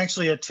is not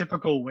actually a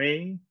typical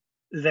way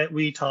that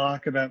we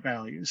talk about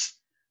values.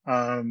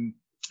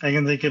 I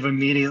can think of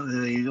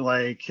immediately,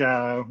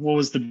 what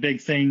was the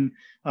big thing,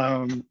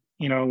 when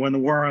the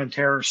war on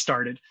terror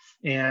started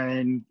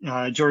and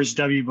George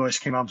W. Bush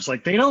came up, it's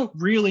like, they don't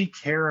really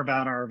care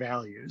about our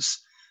values.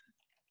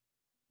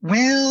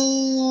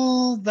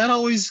 Well, that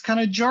always kind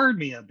of jarred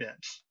me a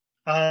bit.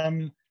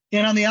 And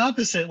on the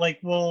opposite, like,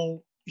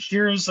 well,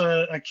 here's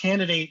a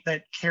candidate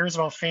that cares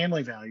about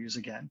family values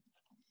again.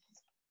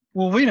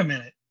 Well, wait a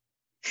minute.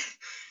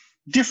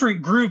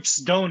 Different groups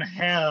don't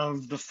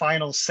have the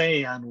final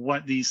say on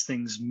what these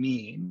things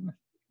mean.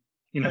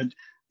 You know,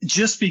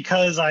 just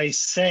because I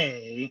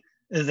say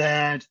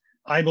that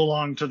I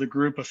belong to the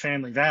group of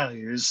family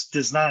values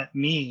does not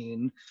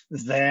mean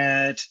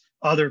that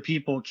other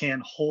people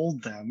can't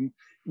hold them.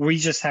 We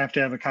just have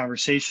to have a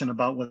conversation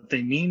about what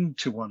they mean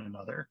to one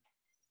another.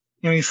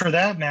 I mean, for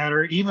that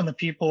matter, even the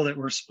people that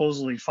we're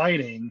supposedly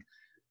fighting,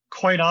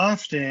 quite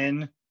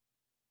often,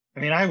 I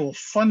mean, I will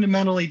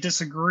fundamentally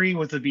disagree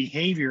with the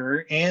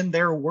behavior and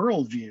their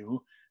worldview,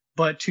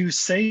 but to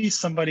say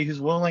somebody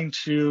who's willing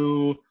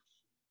to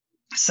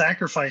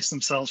sacrifice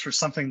themselves for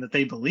something that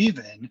they believe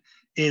in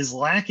is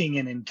lacking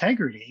in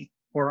integrity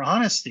or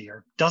honesty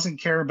or doesn't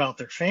care about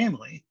their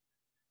family.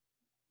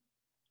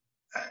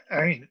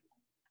 I mean,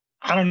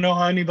 I don't know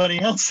how anybody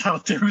else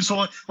out there who's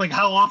like,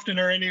 how often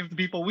are any of the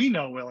people we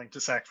know willing to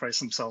sacrifice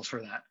themselves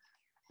for that?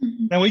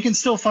 Mm-hmm. Now, we can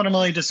still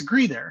fundamentally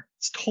disagree there.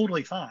 It's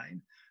totally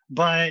fine.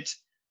 But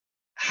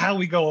how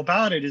we go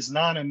about it is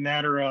not a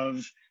matter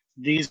of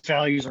these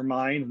values are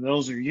mine and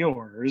those are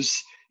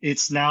yours.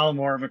 It's now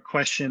more of a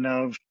question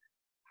of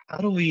how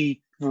do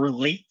we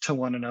relate to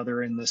one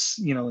another in this,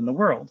 you know, in the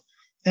world?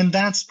 And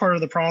that's part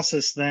of the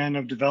process then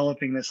of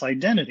developing this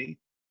identity,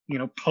 you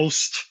know,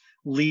 post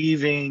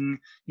leaving,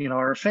 you know,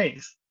 our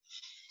faith.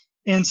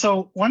 And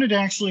so wanted to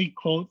actually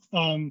quote,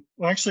 well,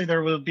 actually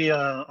there will be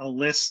a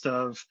list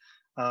of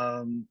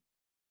some,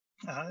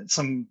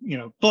 you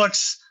know,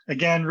 books,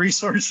 again,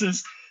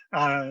 resources.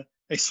 I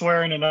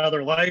swear in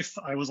another life,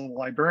 I was a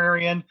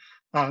librarian.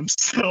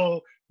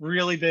 So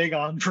really big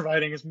on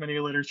providing as many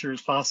literature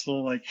as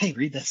possible. Like, hey,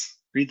 read this,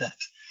 read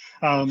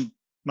that.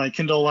 My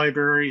Kindle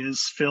library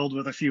is filled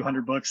with a few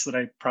hundred books that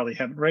I probably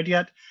haven't read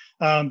yet,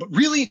 but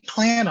really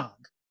plan on.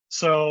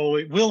 So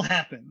it will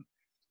happen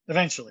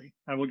eventually.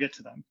 I will get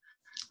to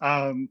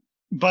them.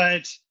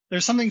 But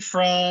there's something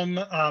from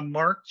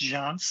Mark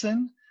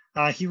Johnson.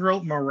 He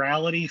wrote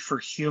Morality for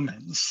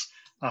Humans,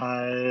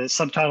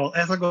 subtitle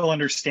Ethical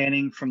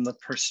Understanding from the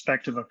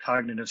Perspective of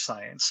Cognitive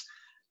Science.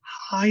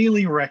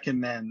 Highly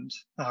recommend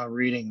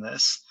reading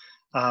this.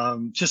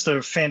 Just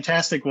a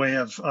fantastic way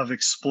of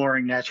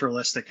exploring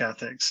naturalistic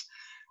ethics.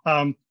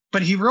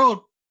 But he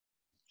wrote,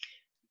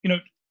 you know,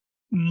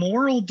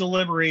 moral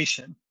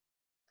deliberation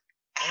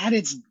at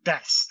its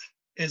best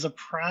is a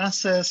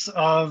process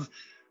of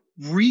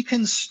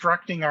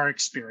reconstructing our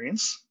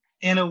experience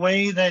in a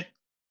way that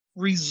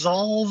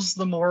resolves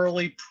the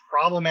morally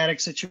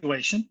problematic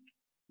situation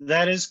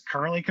that is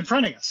currently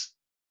confronting us.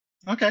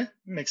 Okay,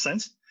 makes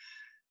sense.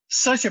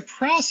 Such a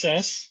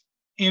process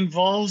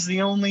involves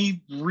the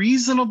only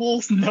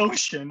reasonable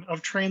notion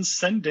of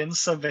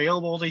transcendence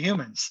available to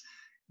humans,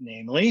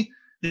 namely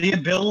the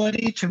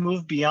ability to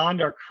move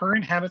beyond our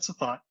current habits of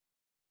thought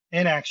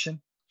and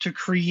action to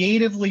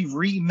creatively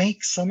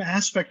remake some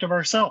aspect of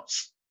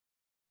ourselves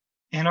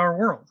and our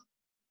world.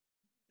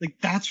 Like,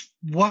 that's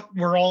what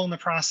we're all in the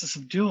process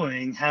of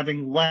doing,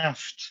 having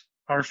left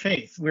our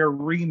faith. We're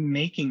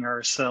remaking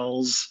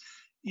ourselves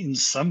in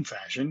some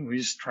fashion. We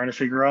just try to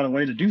figure out a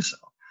way to do so.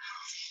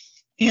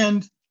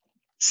 And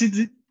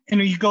see,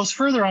 and he goes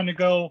further on to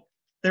go,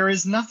 there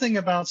is nothing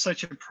about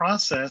such a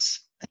process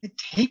that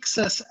takes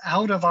us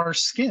out of our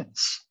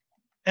skins,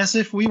 as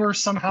if we were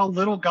somehow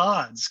little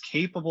gods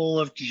capable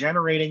of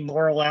generating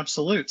moral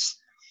absolutes.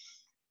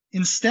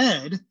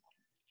 Instead,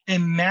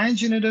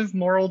 imaginative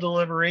moral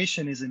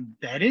deliberation is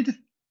embedded,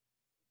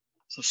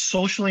 so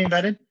socially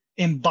embedded,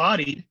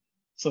 embodied,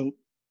 so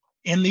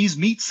in these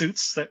meat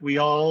suits that we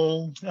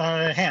all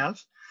have,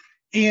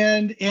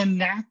 and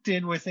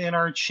enacted within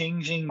our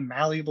changing,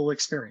 malleable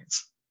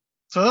experience.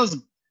 So that was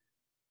a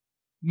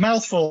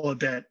mouthful a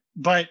bit,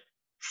 but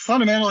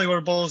fundamentally what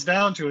it boils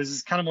down to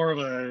is kind of more of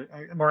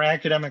a more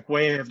academic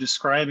way of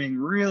describing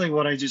really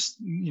what I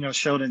just, you know,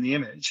 showed in the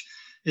image,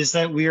 is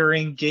that we are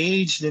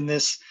engaged in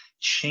this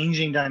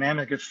changing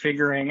dynamic of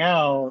figuring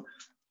out,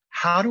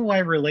 how do I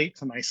relate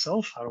to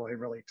myself? How do I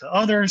relate to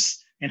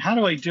others? And how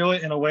do I do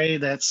it in a way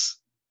that's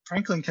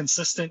frankly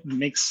consistent and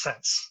makes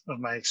sense of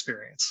my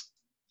experience?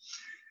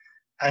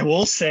 I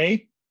will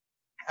say,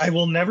 I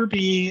will never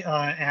be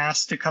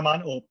asked to come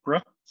on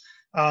Oprah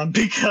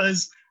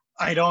because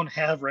I don't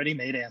have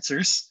ready-made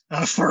answers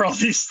for all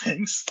these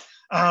things.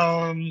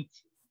 And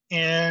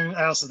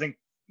I also think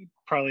you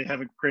probably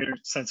have a greater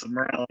sense of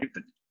morality,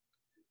 but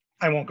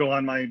I won't go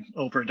on my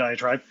Oprah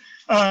diatribe.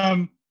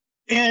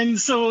 And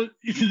so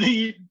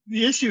the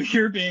issue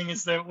here being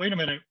is that, wait a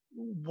minute,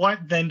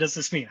 what then does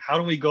this mean? How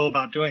do we go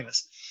about doing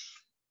this?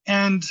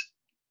 And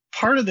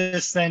part of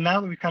this then,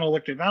 now that we've kind of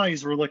looked at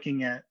values, we're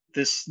looking at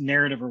this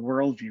narrative or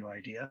worldview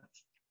idea.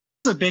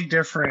 There's a big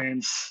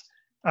difference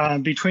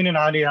between an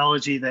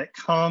ideology that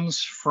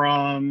comes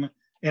from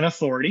an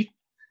authority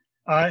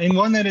and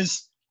one that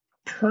is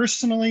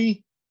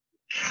personally,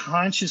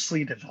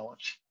 consciously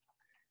developed.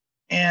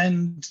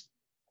 And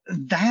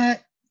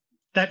that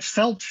that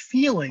felt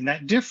feeling,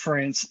 that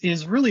difference,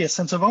 is really a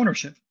sense of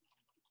ownership,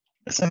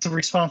 a sense of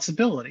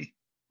responsibility,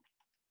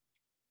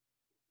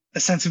 a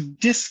sense of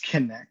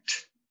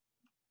disconnect.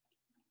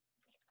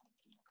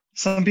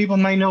 Some people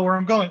might know where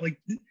I'm going. Like,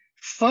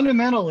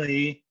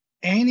 fundamentally,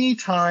 any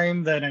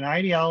time that an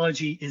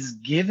ideology is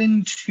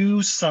given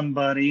to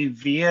somebody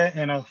via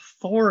an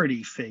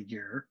authority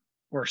figure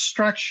or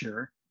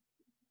structure,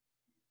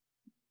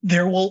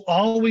 there will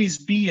always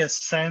be a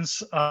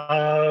sense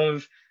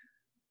of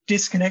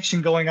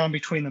disconnection going on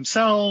between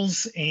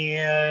themselves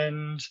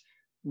and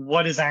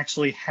what is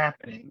actually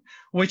happening,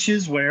 which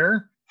is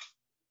where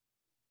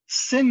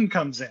sin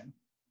comes in.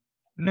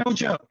 No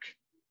joke.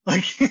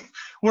 Like,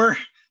 we're,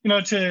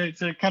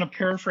 to kind of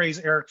paraphrase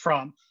Eric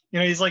Fromm,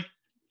 he's like,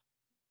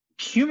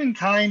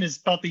 humankind is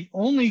about the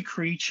only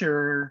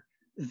creature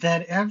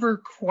that ever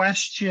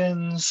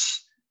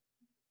questions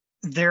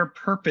their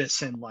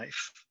purpose in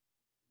life.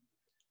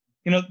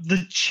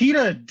 The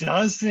cheetah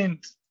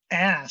doesn't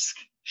ask,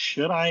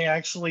 should I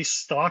actually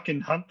stalk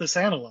and hunt this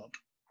antelope?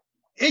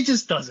 It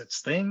just does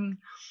its thing.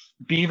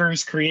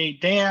 Beavers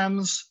create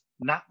dams,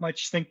 not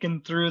much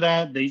thinking through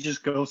that. They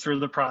just go through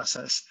the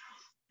process.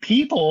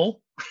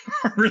 People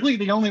are really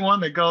the only one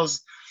that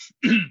goes,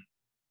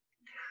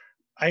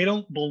 I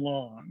don't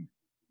belong.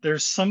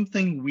 There's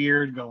something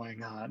weird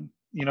going on.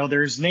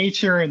 There's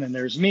nature and then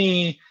there's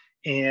me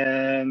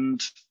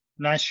and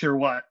not sure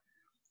what,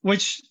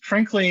 which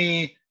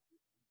frankly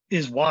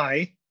is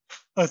why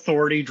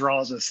authority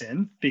draws us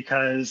in,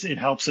 because it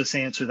helps us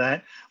answer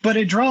that. But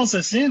it draws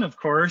us in, of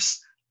course,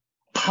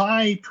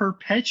 by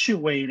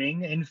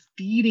perpetuating and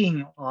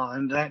feeding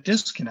on that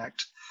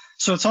disconnect.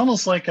 So it's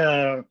almost like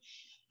it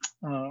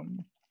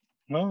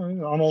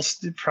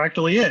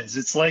practically is.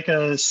 It's like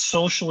a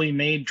socially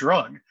made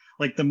drug.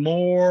 Like, the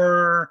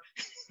more,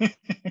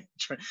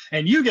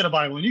 and you get a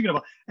Bible and you get a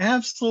Bible.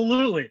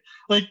 Absolutely.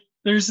 Like,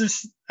 there's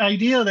this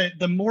idea that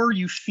the more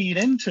you feed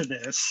into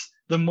this,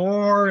 the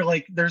more,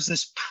 like, there's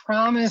this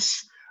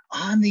promise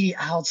on the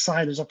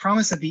outside. There's a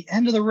promise at the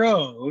end of the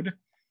road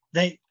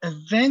that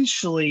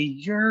eventually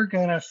you're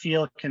going to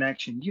feel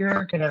connection.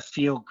 You're going to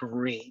feel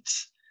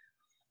great.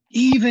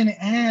 Even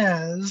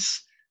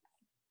as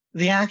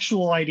the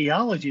actual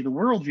ideology, the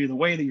worldview, the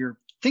way that you're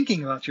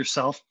thinking about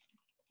yourself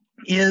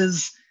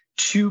is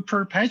to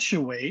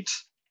perpetuate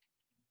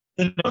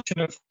the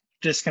notion of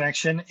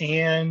disconnection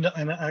and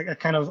a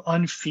kind of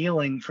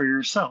unfeeling for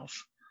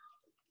yourself,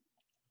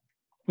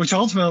 which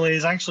ultimately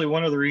is actually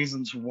one of the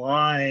reasons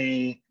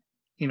why,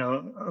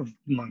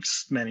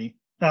 amongst many,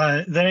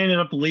 that I ended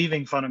up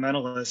leaving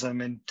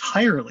fundamentalism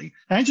entirely.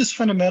 Not just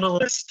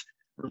fundamentalist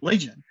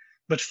religion,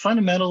 but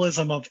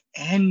fundamentalism of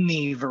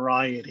any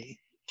variety,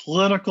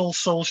 political,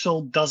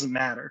 social, doesn't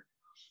matter,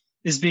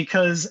 is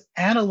because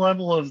at a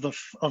level of a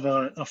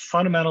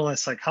fundamentalist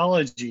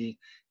psychology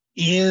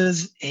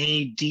is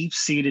a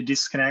deep-seated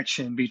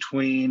disconnection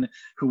between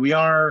who we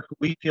are, who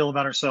we feel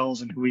about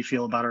ourselves, and who we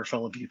feel about our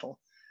fellow people.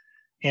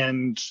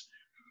 And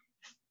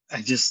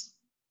I just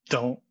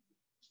don't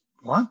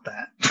want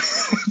that,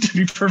 to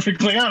be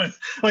perfectly honest.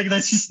 Like,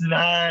 that's just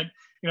not,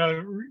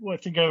 I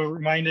think I was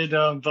reminded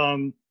of,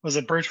 was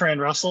it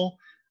Bertrand Russell,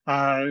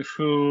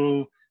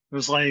 who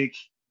was like,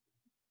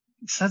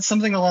 said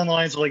something along the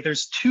lines of, like,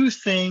 there's two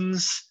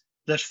things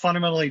that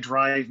fundamentally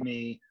drive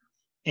me,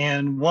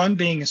 and one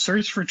being a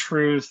search for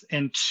truth,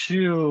 and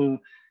two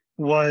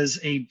was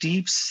a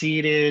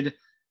deep-seated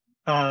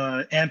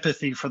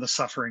empathy for the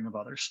suffering of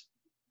others.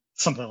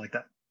 Something like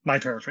that. My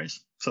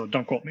paraphrase, so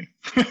don't quote me.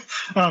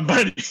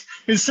 But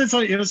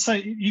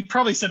you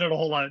probably said it a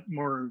whole lot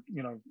more,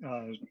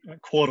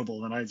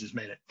 quotable than I just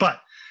made it.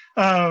 But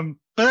that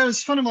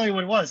was fundamentally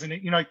what it was, and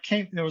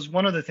it was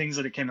one of the things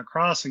that it came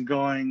across and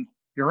going,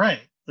 you're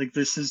right. Like,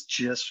 this is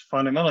just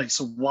fundamentally.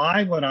 So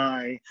why would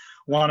I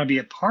want to be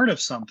a part of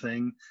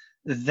something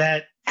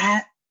that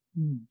at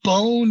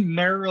bone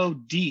marrow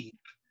deep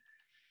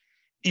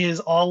is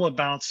all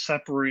about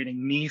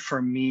separating me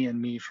from me and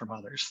me from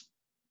others?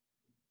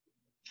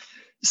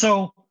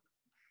 So,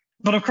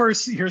 but of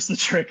course, here's the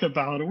trick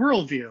about a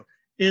worldview,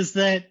 is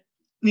that,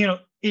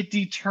 it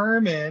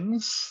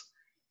determines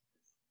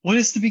what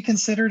is to be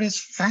considered as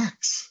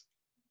facts.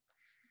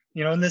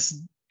 In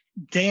this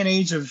day and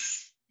age of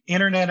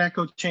internet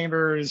echo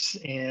chambers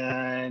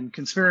and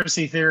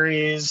conspiracy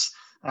theories,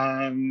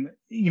 the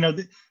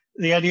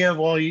idea of,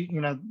 well,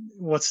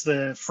 what's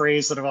the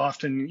phrase that I've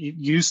often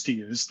used to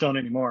use, don't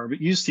anymore,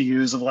 but used to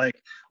use, of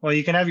like, well,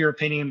 you can have your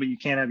opinion, but you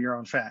can't have your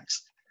own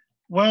facts.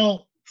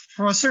 Well,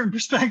 from a certain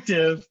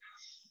perspective,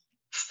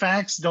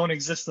 facts don't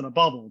exist in a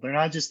bubble. They're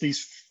not just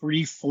these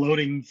free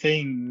floating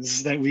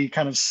things that we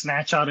kind of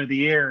snatch out of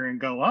the air and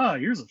go,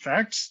 here's a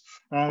fact.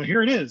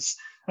 Here it is.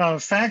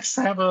 Facts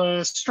have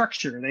a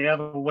structure. They have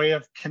a way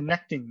of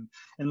connecting,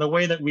 and the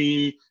way that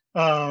we,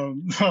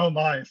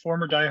 my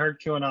former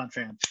diehard QAnon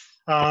fan.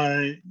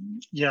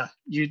 Yeah,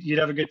 you'd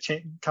have a good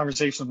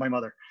conversation with my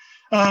mother.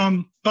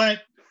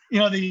 But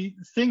the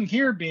thing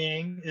here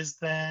being is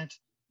that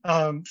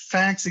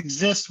facts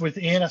exist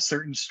within a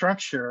certain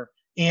structure,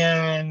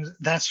 And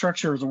that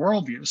structure is a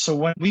worldview. So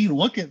when we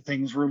look at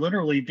things, we're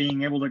literally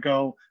being able to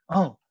go,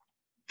 oh,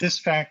 this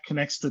fact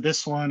connects to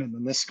this one, and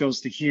then this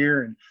goes to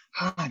here, and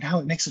now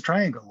it makes a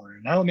triangle, or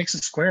now it makes a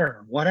square,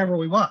 or whatever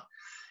we want.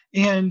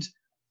 And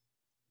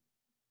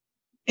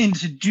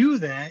to do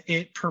that,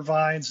 it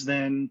provides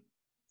then,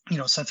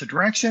 a sense of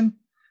direction.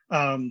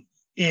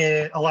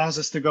 It allows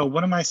us to go,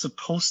 what am I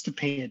supposed to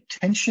pay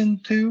attention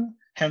to?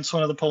 Hence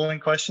one of the polling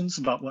questions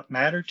about what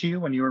mattered to you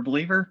when you were a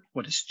believer.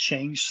 What has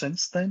changed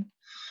since then?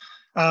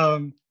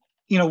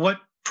 What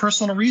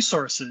personal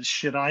resources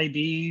should I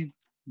be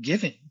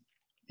giving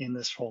in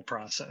this whole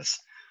process?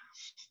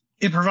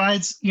 It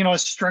provides, a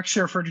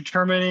structure for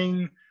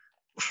determining,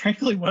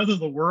 frankly, whether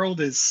the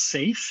world is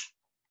safe,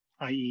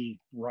 i.e.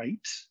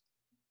 right,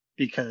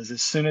 because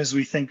as soon as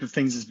we think of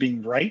things as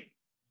being right,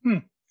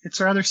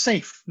 it's rather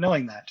safe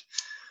knowing that,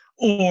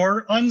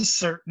 or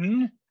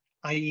uncertain,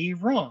 i.e.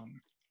 wrong.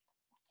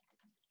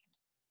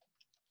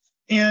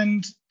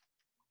 And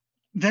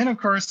then, of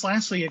course,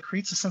 lastly, it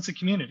creates a sense of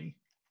community.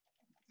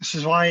 This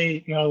is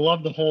why, I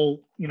love the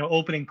whole,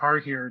 opening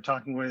part here,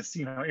 talking with,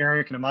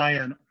 Eric and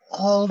Amaia, and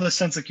all the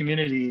sense of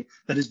community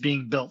that is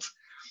being built,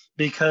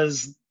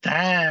 because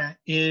that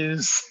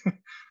is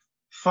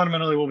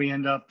fundamentally what we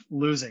end up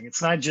losing.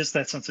 It's not just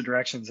that sense of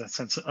direction, it's that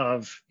sense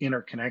of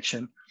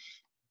interconnection.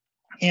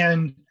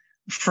 And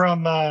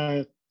from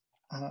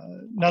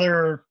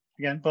another,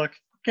 book,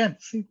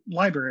 see,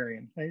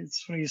 librarian,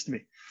 it's what I used to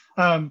be,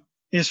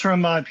 is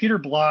from Peter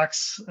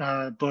Block's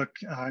book,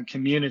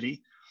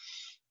 Community.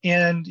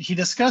 And he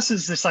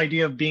discusses this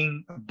idea of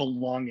being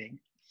belonging.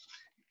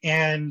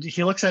 And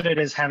he looks at it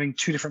as having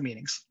two different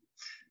meanings.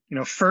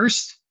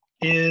 First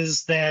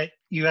is that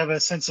you have a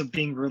sense of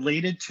being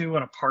related to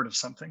and a part of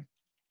something.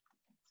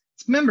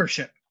 It's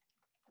membership,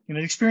 the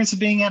experience of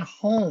being at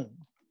home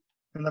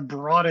in the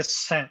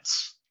broadest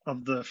sense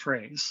of the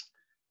phrase.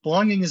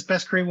 Belonging is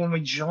best created when we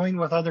join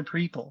with other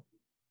people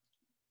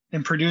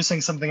in producing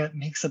something that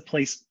makes a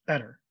place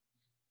better.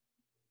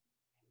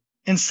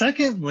 And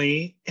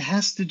secondly, it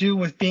has to do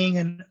with being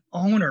an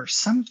owner.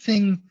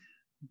 Something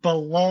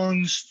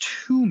belongs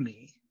to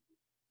me.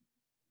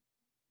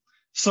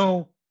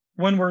 So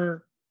when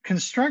we're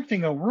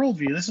constructing a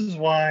worldview, this is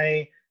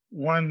why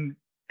one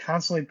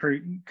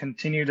constantly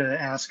continue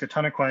to ask a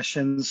ton of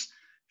questions,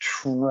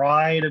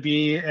 try to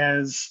be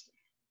as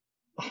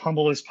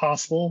humble as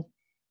possible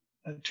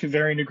to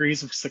varying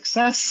degrees of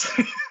success,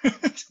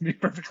 to be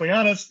perfectly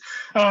honest,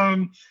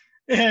 and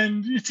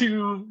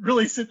to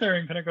really sit there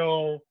and kind of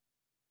go,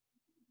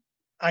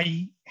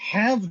 I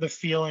have the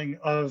feeling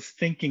of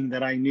thinking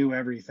that I knew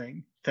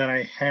everything, that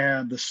I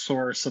had the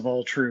source of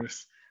all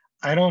truth.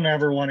 I don't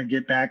ever want to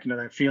get back into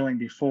that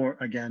feeling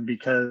again,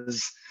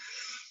 because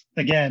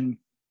again,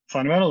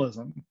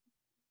 fundamentalism,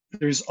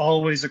 there's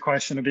always a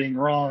question of being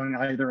wrong,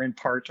 either in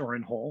part or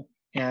in whole.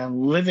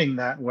 And living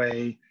that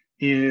way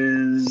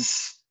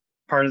is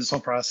part of this whole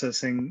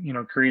processing,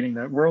 creating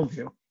that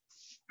worldview.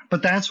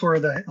 But that's where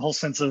the whole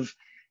sense of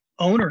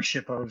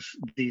ownership of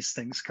these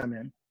things come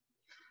in.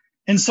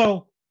 And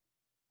so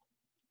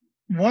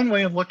one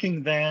way of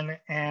looking then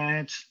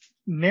at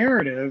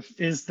narrative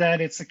is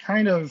that it's a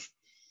kind of,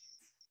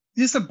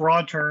 it's a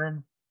broad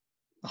term,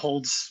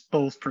 holds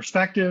both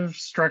perspective,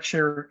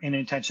 structure, and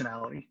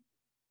intentionality.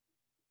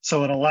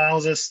 So it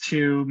allows us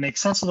to make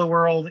sense of the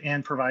world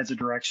and provides a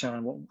direction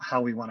on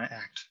how we want to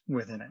act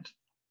within it.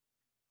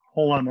 A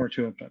whole lot more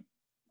to it, but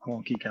I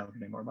won't keep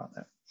talking anymore about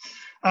that.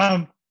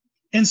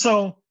 And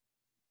so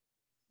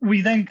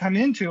we then come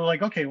into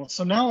like, okay, well,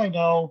 so now I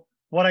know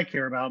what I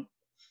care about.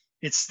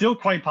 It's still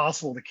quite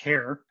possible to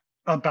care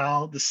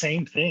about the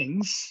same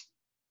things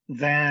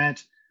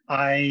that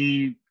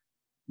I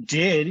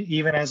did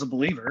even as a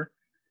believer.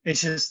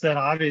 It's just that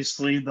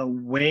obviously the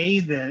way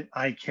that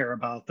I care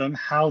about them,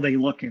 how they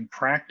look in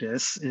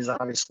practice, is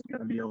obviously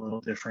going to be a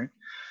little different.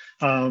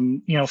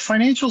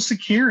 Financial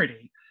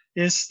security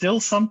is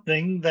still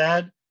something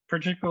that,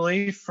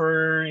 particularly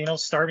for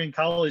starving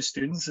college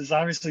students, is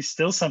obviously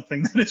still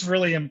something that is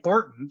really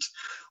important.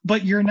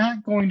 But you're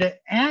not going to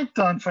act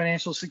on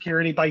financial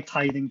security by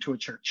tithing to a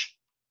church.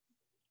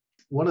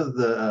 One of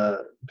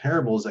the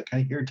parables that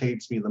kind of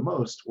irritates me the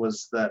most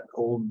was the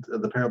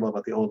parable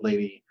about the old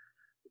lady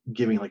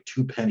giving like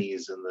 2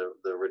 pennies and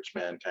the rich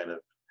man kind of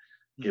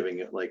giving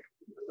it like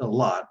a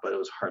lot, but it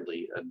was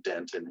hardly a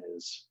dent in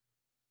his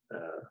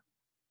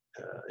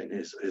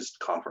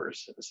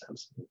coffers in a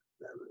sense.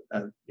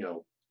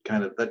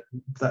 Kind of that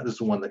is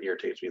the one that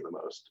irritates me the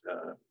most,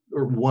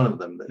 or one of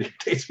them that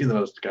irritates me the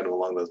most, kind of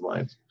along those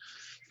lines.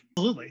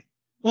 Absolutely.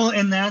 Well,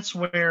 and that's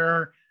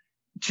where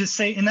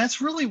and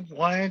that's really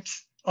what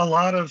a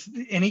lot of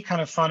any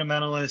kind of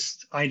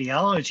fundamentalist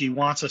ideology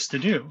wants us to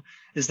do,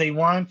 is they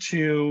want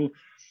to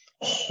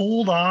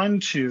hold on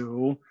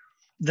to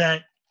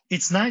that.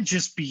 It's not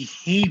just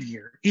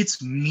behavior,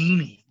 it's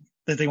meaning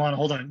that they want to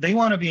hold on. They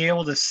want to be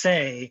able to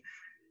say,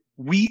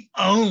 we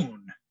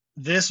own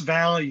this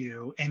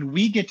value, and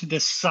we get to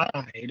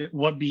decide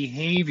what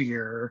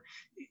behavior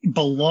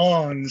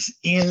belongs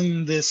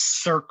in this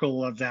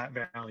circle of that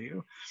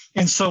value.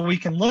 And so we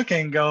can look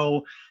and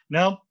go,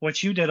 nope,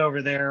 what you did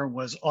over there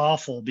was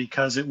awful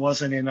because it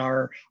wasn't in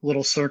our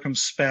little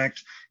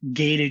circumspect,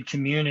 gated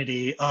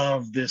community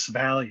of this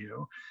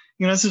value.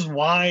 You know, this is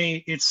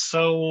why it's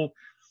so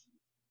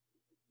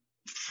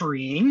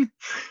freeing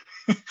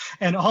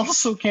and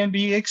also can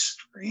be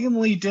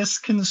extremely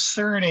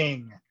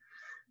disconcerting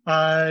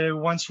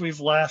once we've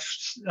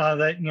left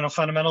that, you know,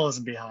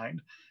 fundamentalism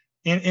behind.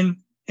 And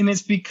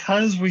it's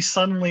because we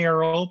suddenly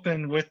are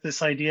open with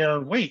this idea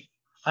of, wait,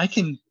 I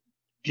can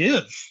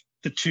give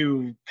the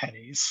 2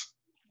 pennies,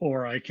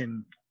 or I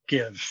can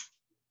give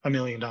 $1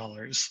 million.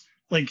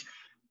 Like,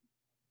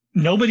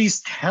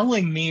 nobody's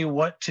telling me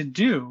what to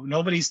do.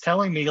 Nobody's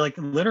telling me, like,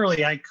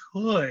 literally I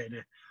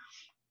could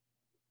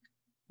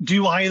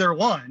do either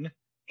one,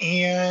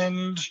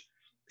 and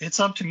it's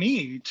up to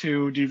me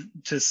to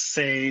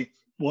say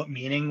what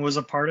meaning was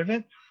a part of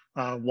it,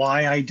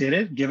 why I did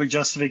it, give a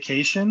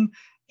justification,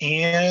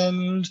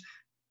 and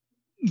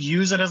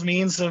use it as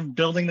means of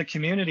building the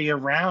community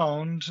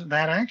around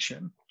that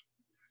action.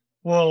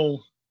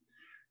 Well,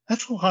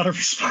 that's a lot of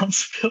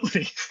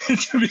responsibility,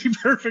 to be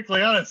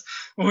perfectly honest,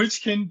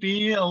 which can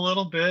be a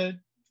little bit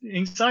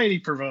anxiety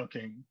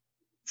provoking.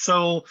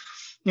 So,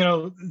 you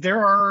know,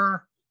 there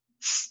are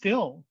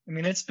still, I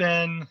mean, it's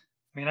been,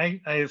 I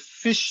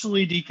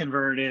officially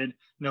deconverted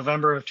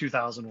November of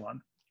 2001.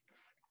 In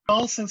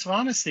all sense of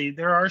honesty,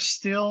 there are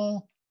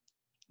still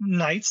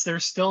nights,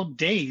 there's still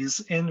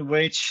days in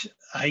which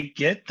I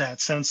get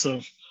that sense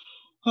of,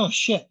 oh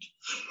shit,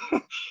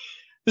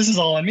 this is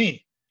all on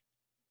me.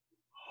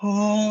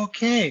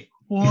 Okay,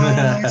 what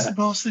am I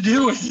supposed to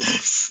do with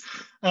this?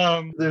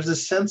 There's a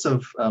sense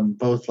of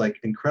both like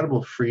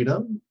incredible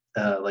freedom,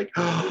 like,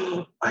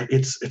 oh,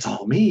 it's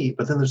all me,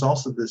 but then there's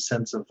also this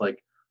sense of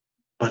like,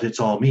 but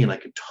it's all me and I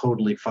could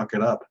totally fuck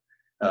it up.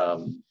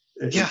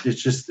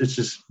 It's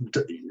just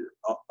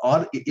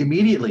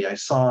immediately I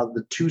saw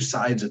the 2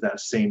 sides of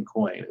that same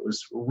coin. It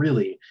was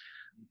really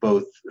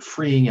both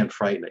freeing and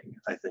frightening,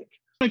 I think.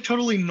 I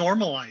totally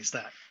normalize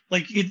that.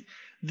 Like,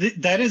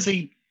 that is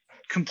a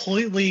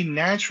completely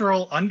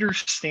natural,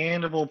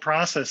 understandable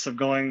process of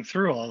going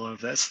through all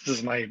of this. This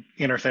is my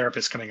inner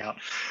therapist coming out.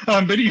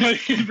 But you know,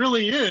 it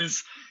really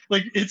is.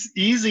 Like, it's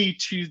easy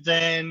to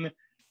then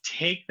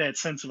take that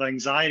sense of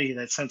anxiety,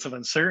 that sense of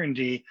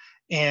uncertainty,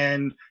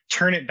 and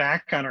turn it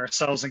back on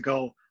ourselves and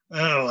go,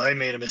 oh, I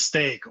made a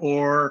mistake,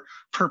 or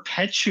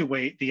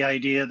perpetuate the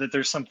idea that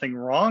there's something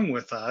wrong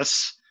with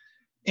us.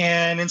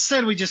 And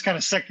instead we just kind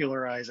of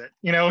secularize it.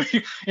 You know,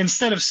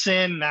 instead of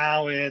sin,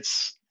 now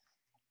it's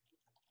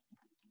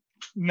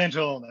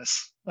mental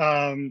illness.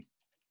 I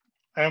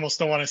almost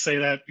don't want to say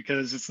that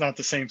because it's not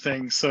the same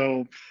thing.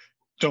 So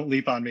don't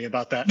leap on me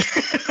about that.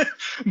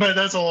 But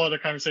that's a whole other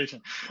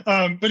conversation.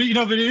 But you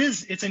know,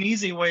 it's an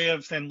easy way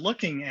of then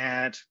looking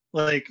at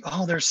like,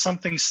 oh, there's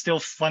something still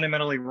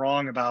fundamentally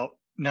wrong about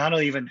not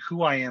even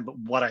who I am, but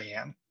what I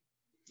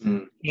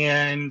am.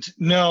 And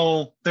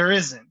no, there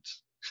isn't.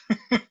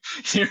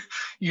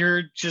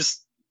 you're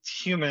just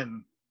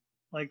human,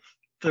 like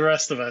the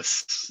rest of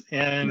us,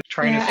 and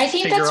trying to. I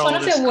think that's one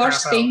of the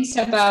worst things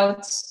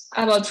about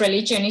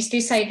religion is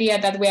this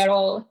idea that we are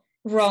all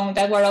wrong,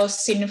 that we're all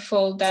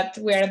sinful, that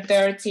we're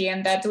dirty,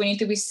 and that we need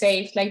to be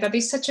saved. Like, that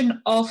is such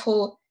an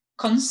awful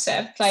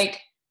concept.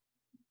 Like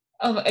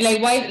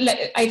why?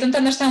 Like, I don't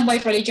understand why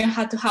religion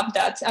had to have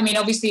that. I mean,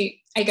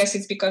 obviously, I guess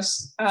it's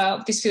because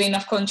this feeling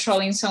of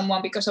controlling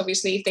someone. Because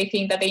obviously, if they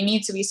think that they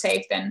need to be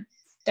saved, then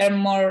they're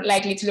more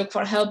likely to look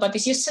for help. But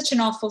it's just such an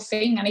awful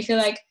thing, and I feel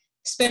like,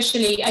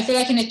 especially, I feel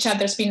like in the chat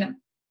there's been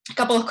a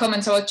couple of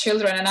comments about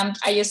children, and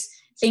I just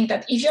think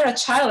that if you're a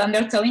child and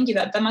they're telling you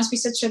that must be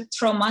such a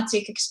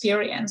traumatic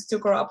experience to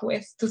grow up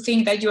with, to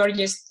think that you are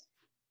just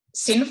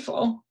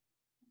sinful.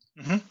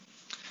 Mm-hmm.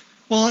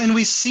 Well, and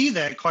we see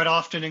that quite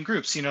often in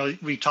groups. You know,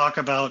 we talk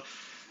about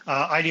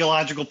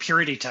ideological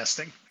purity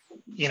testing.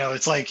 You know,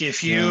 it's like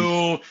if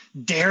you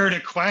dare to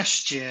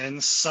question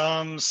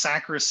some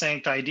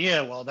sacrosanct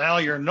idea, well, now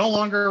you're no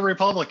longer a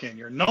Republican,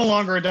 you're no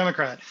longer a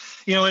Democrat.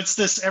 You know, it's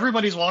this,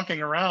 everybody's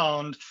walking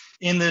around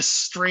in this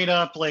straight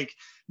up, like,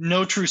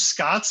 no true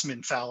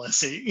Scotsman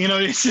fallacy. You know,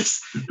 it's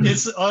just,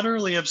 it's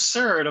utterly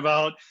absurd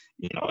about,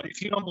 you know,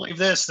 if you don't believe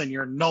this, then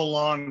you're no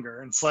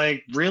longer. It's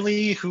like,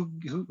 really, who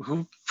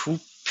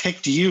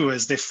picked you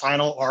as the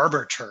final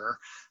arbiter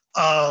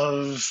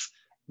of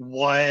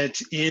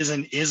what is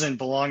and isn't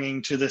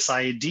belonging to this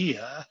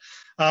idea?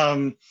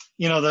 You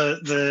know,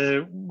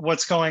 the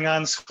what's going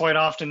on quite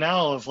often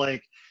now of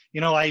like,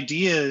 you know,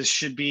 ideas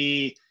should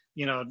be,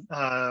 you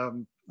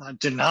know,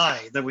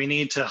 denied, that we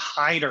need to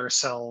hide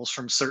ourselves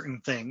from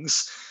certain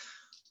things.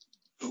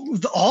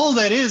 All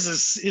that is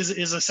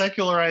a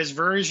secularized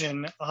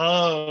version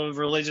of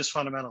religious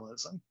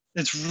fundamentalism.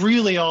 It's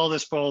really all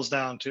this boils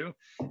down to.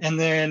 And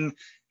then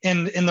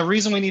And the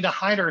reason we need to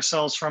hide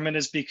ourselves from it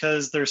is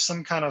because there's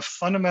some kind of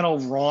fundamental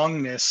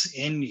wrongness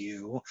in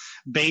you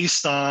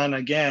based on,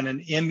 again,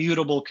 an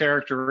immutable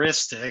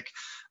characteristic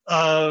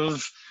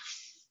of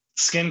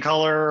skin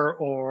color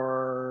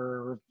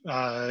or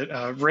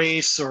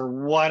race or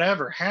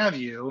whatever have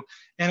you.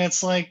 And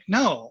it's like,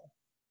 no,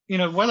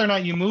 whether or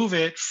not you move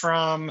it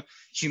from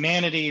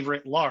humanity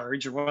writ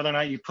large or whether or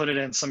not you put it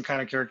in some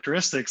kind of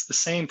characteristics, the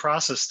same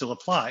process still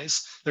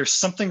applies. There's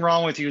something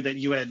wrong with you that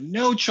you had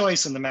no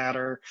choice in the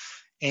matter.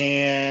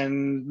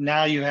 And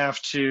now you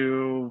have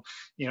to,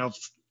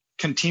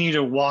 continue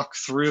to walk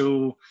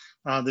through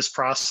this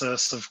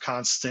process of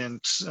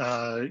constant,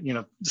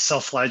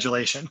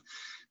 self-flagellation.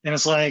 And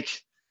it's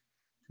like,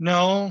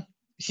 no,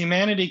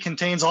 humanity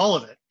contains all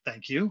of it.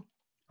 Thank you.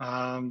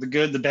 The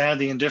good, the bad,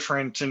 the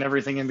indifferent, and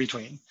everything in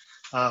between.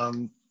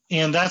 And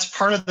that's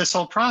part of this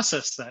whole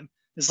process then.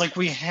 It's like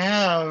we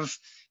have,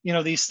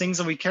 these things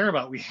that we care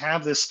about. We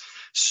have this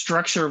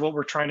structure of what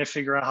we're trying to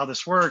figure out how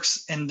this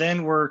works. And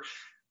then we're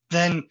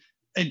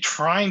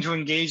trying to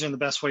engage in the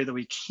best way that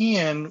we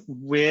can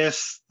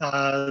with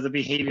the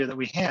behavior that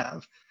we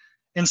have.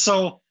 And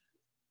so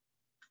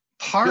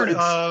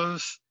I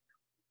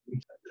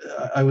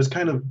was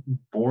kind of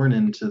born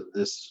into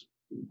this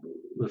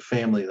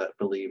family that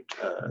believed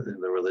in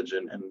the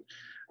religion, and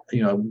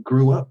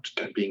grew up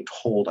being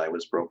told I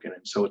was broken,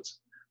 and so it's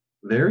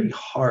very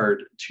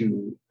hard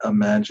to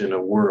imagine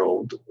a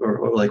world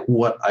or like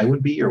what I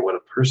would be or what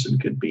a person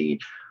could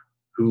be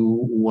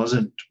who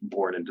wasn't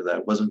born into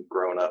that, wasn't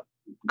growing up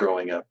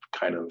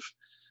kind of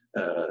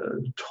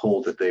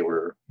told that they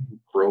were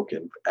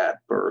broken at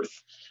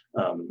birth,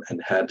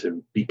 and had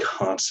to be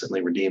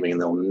constantly redeeming,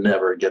 and they'll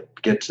never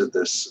get to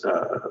this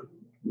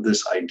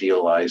this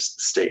idealized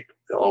state.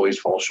 They'll always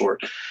fall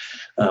short.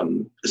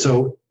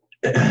 So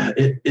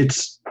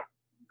it's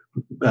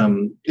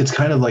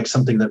kind of like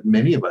something that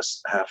many of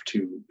us have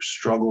to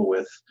struggle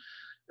with,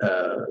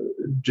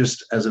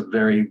 just as a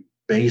very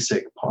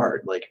basic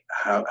part. Like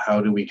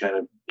how do we kind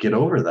of get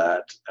over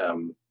that?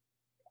 And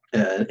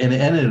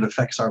it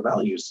affects our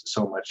values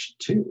so much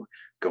too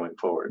going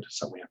forward.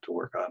 Something we have to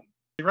work on.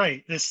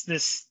 Right.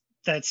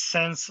 That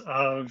sense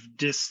of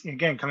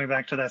again, coming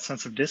back to that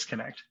sense of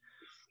disconnect.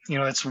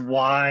 It's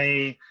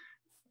why,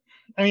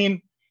 I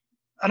mean,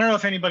 I don't know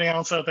if anybody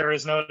else out there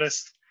has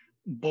noticed,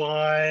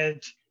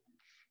 but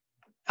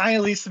I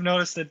at least have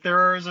noticed that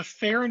there is a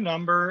fair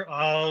number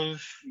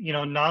of,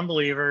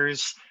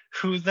 non-believers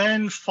who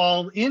then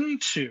fall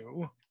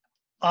into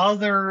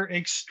other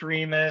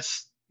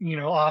extremist,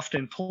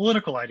 often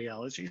political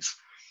ideologies.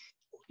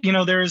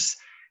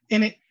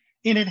 And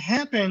it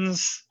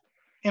happens,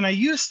 and I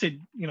used to,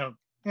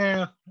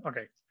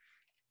 okay.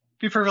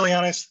 Be perfectly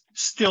honest,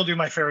 still do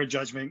my fair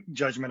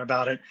judgment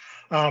about it.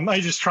 I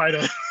just try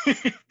to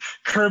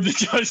curb the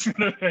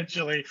judgment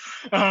eventually.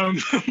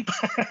 Don't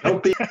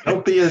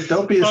be a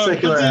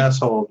secular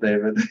asshole,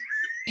 David.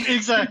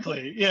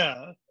 Exactly,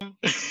 yeah.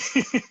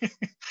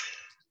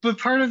 But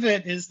part of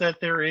it is that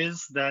there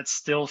is that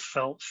still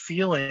felt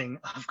feeling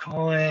of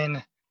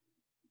going,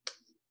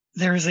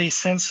 there's a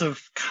sense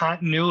of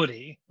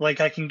continuity. Like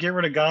I can get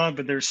rid of God,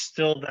 but there's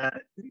still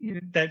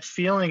that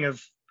feeling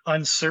of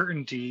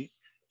uncertainty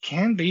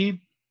can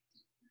be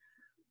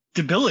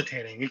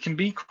debilitating. It can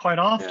be quite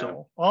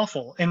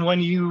awful. And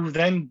when you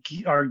then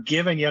are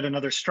given yet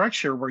another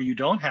structure where you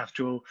don't have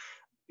to,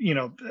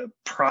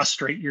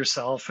 prostrate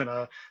yourself in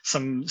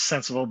some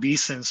sense of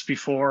obeisance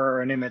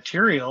before an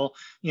immaterial,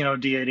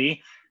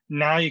 deity,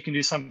 now you can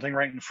do something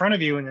right in front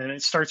of you, and then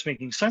it starts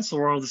making sense of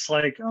the world. It's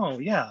like, oh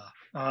yeah,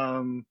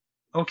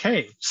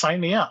 okay, sign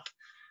me up.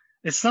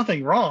 It's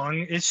nothing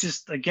wrong. It's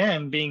just,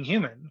 again, being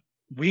human.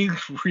 We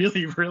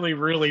really, really,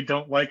 really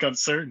don't like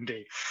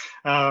uncertainty.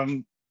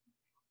 We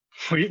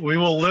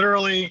will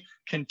literally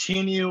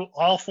continue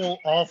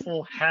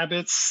awful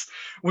habits.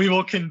 We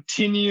will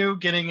continue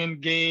getting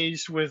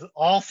engaged with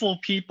awful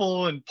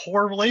people and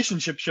poor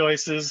relationship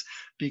choices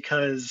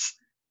because,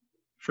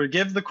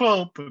 forgive the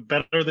quote, but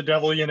better the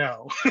devil you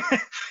know.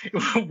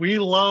 We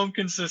love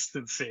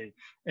consistency.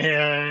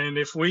 And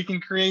if we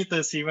can create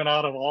this even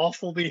out of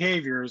awful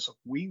behaviors,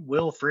 we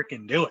will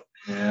freaking do it.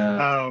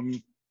 Yeah.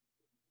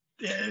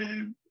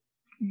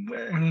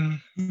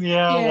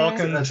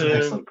 Welcome That's to an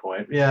excellent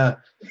point. Yeah.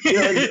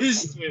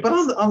 But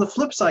on the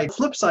flip side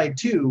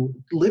too,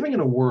 living in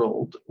a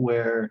world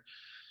where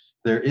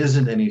there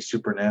isn't any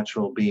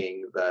supernatural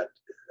being that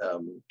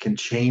can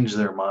change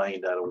their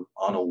mind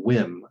on a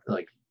whim,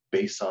 like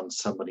based on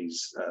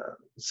somebody's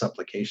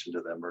supplication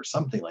to them or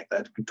something like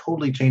that, can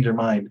totally change their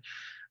mind.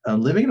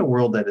 Living in a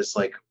world that is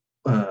like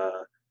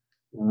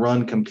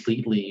run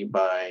completely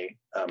by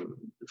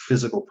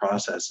physical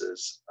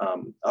processes.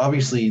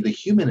 Obviously, the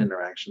human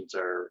interactions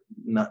are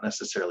not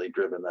necessarily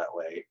driven that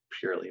way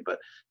purely, but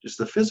just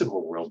the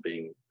physical world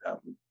being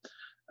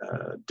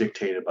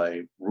dictated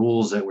by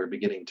rules that we're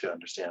beginning to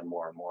understand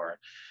more and more.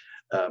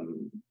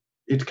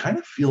 It kind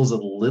of feels a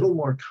little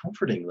more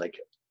comforting. Like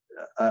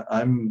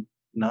I'm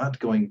not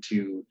going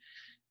to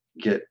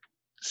get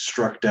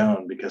struck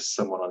down because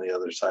someone on the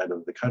other side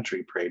of the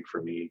country prayed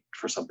for me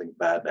for something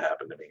bad to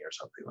happen to me or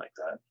something like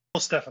that.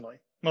 Most definitely.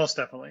 Most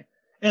definitely.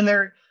 And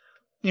there,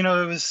 it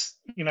was,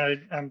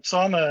 so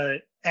I'm a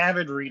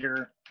avid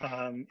reader,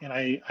 and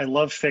I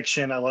love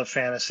fiction. I love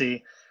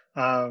fantasy.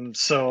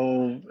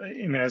 So,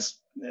 I was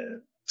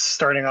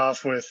starting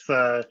off with,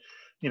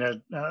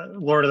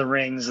 Lord of the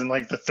Rings in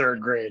like the 3rd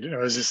grade. It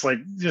was just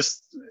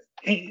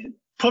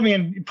put me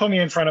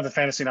in front of a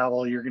fantasy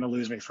novel, you're going to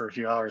lose me for a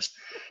few hours.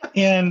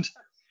 And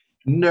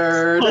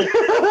nerd.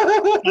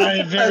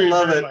 I love very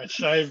it.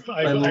 Much. I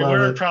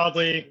wear it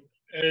proudly.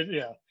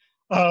 Yeah.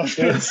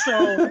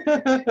 So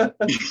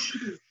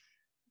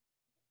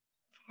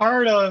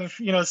part of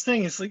this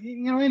thing is like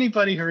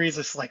anybody who reads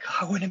this like,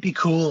 oh, wouldn't it be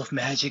cool if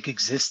magic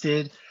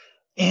existed?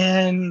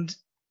 And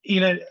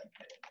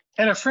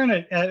and a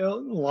friend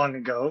long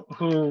ago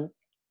who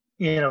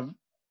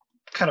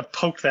kind of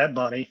poked that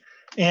bunny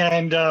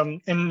and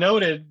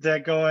noted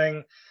that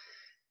going,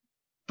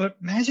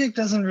 but magic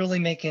doesn't really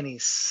make any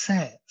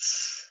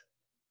sense.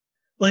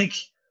 Like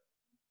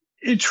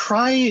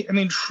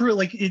true,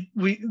 like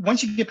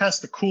once you get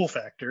past the cool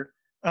factor,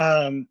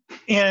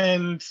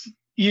 and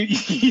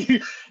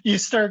you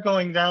start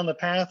going down the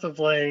path of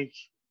like,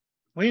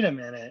 wait a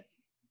minute,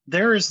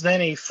 there is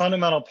then a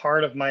fundamental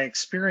part of my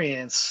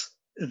experience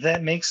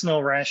that makes no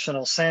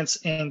rational sense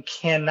and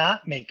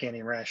cannot make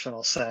any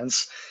rational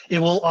sense. It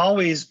will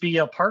always be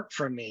apart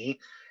from me.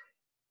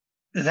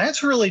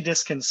 That's really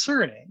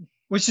disconcerting,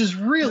 which is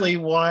really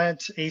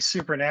what a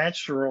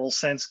supernatural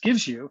sense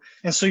gives you.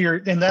 And so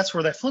and that's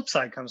where that flip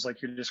side comes,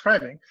 like you're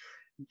describing.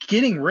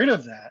 Getting rid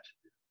of that,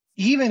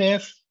 even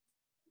if,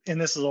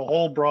 and this is a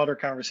whole broader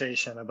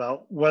conversation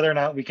about whether or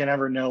not we can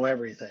ever know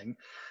everything,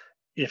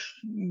 if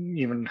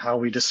even how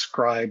we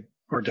describe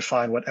or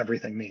define what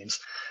everything means,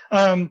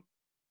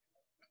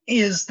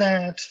 is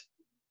that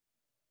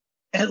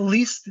at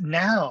least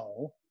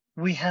now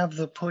we have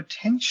the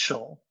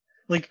potential.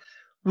 Like,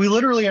 we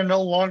literally are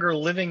no longer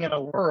living in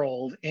a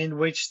world in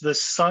which the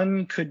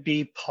sun could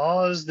be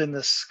paused in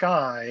the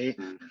sky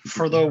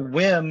for the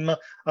whim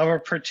of a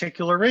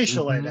particular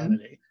racial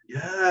identity.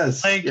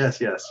 Yes,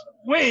 yes.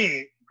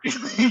 Wait,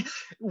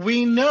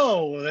 we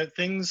know that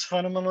things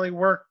fundamentally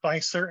work by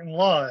certain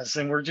laws,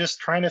 and we're just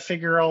trying to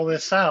figure all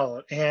this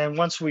out. And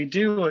once we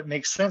do, it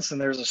makes sense, and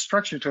there's a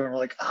structure to it. And we're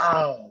like,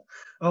 oh,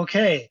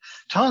 okay.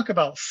 Talk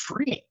about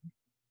freeing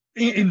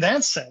in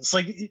that sense.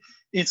 Like,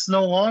 it's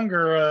no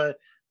longer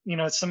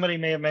somebody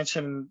may have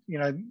mentioned,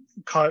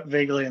 caught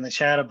vaguely in the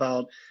chat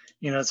about,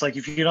 it's like,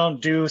 if you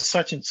don't do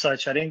such and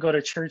such, I didn't go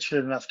to church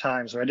enough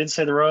times, or I didn't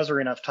say the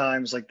rosary enough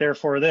times, like,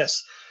 therefore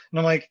this. And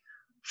I'm like,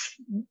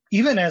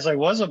 even as I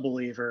was a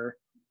believer,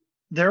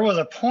 there was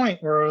a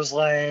point where it was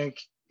like,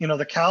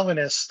 the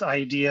Calvinist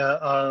idea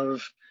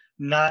of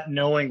not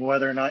knowing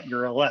whether or not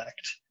you're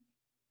elect.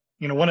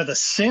 One of the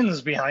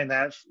sins behind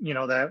that,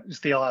 that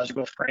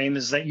theological frame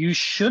is that you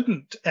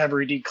shouldn't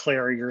ever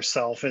declare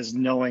yourself as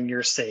knowing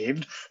you're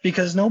saved,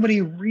 because nobody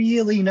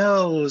really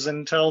knows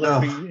until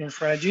they're in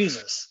front of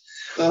Jesus.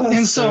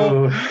 And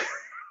so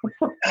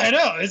I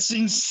know, it's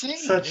insane.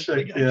 Such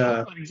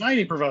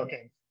anxiety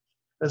provoking.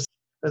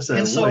 That's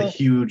a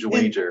huge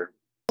wager.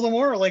 The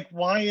more like,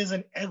 why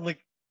isn't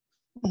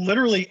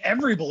literally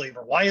every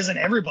believer, why isn't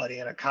everybody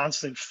in a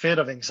constant fit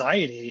of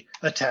anxiety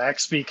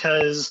attacks?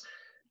 Because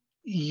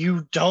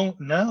you don't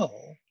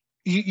know.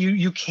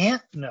 You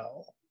can't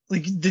know.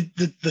 Like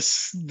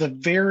the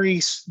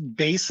very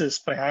basis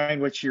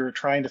behind which you're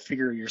trying to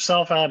figure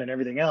yourself out and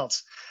everything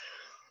else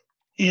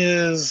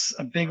is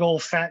a big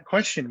old fat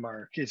question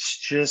mark. It's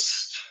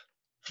just,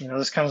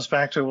 this comes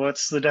back to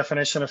what's the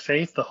definition of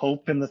faith, the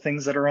hope in the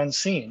things that are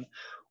unseen.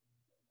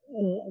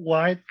 Well,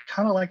 I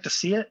kind of like to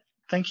see it.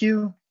 Thank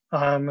you.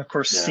 Of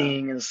course,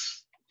 seeing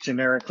is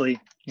generically,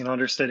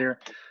 understood here.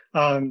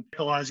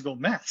 Ecological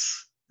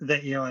mess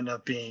that you end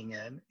up being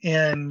in.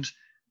 And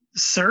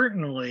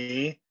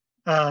certainly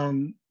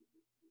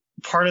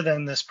part of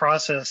then this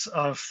process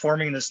of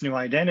forming this new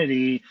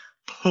identity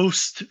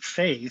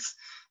post-faith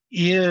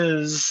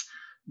is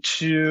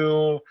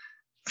to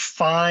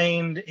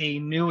find a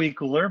new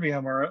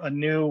equilibrium or a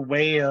new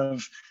way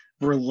of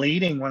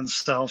relating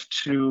oneself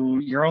to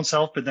your own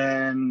self, but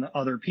then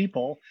other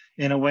people,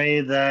 in a way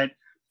that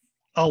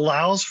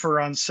allows for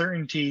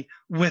uncertainty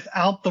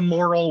without the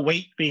moral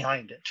weight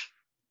behind it.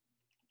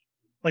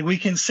 Like, we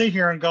can sit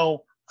here and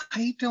go,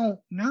 I don't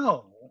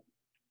know,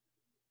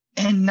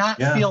 and not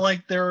feel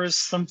like there is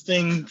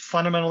something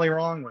fundamentally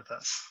wrong with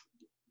us.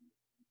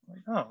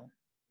 Like, oh,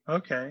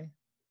 okay,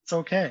 it's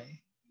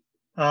okay.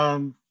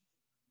 And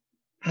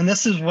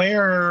this is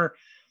where,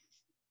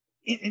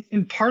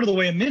 in part of the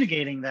way of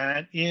mitigating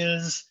that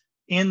is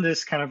in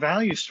this kind of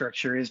value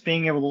structure, is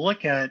being able to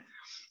look at.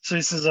 So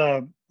this is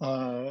something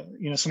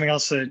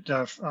else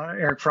that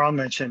Eric Fromm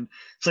mentioned.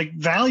 It's like,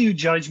 value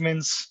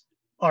judgments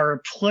are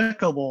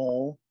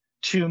applicable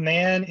to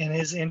man and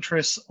his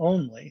interests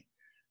only.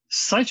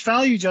 Such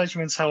value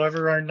judgments,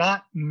 however, are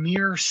not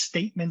mere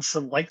statements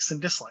of likes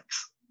and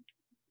dislikes.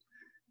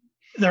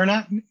 They're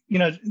not,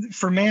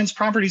 for man's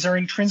properties are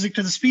intrinsic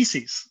to the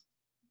species.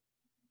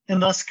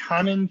 and thus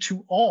common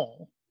to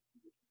all.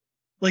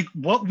 Like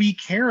what we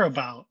care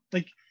about.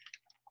 Like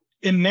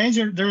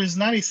imagine there is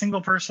not a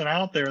single person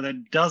out there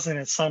that doesn't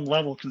at some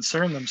level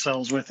concern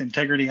themselves with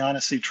integrity,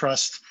 honesty,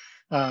 trust,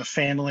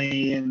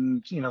 family,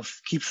 and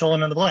keep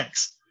filling in the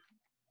blanks.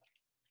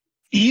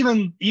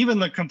 Even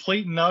the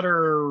complete and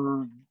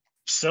utter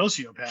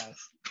sociopath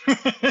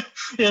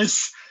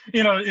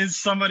is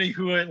somebody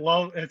who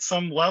at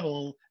some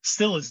level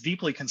still is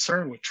deeply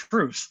concerned with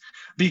truth,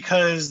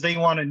 because they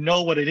want to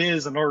know what it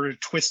is in order to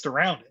twist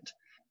around it.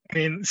 I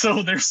mean,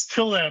 so there's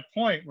still that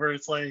point where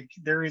it's like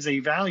there is a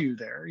value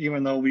there,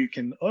 even though we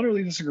can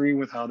utterly disagree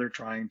with how they're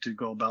trying to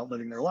go about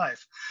living their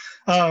life.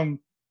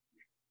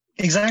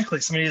 Exactly.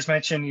 Somebody just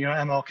mentioned,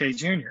 MLK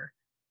Jr.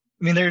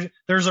 I mean,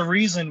 there's a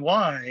reason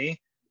why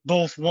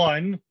both,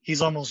 one,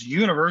 he's almost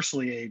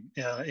universally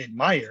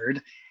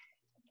admired,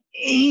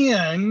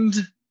 and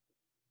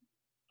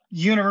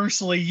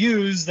universally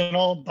used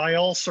by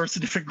all sorts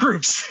of different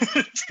groups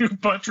to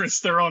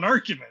buttress their own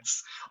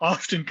arguments,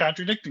 often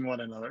contradicting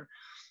one another,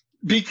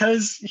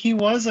 because he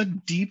was a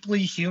deeply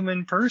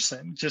human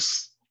person.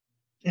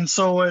 And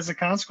so as a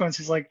consequence,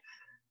 he's like,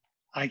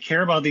 I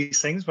care about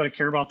these things, but I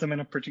care about them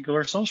in a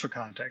particular social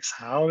context.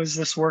 How does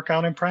this work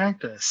out in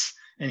practice?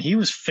 And he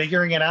was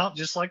figuring it out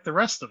just like the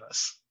rest of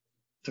us,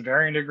 to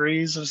varying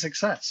degrees of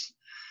success.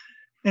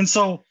 And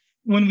so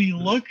when we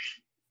look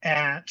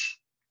at,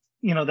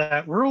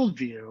 that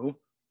worldview,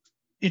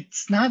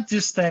 it's not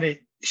just that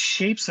it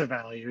shapes the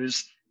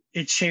values,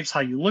 it shapes how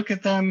you look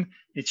at them.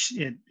 It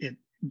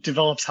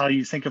develops how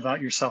you think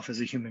about yourself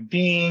as a human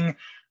being.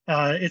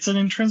 It's an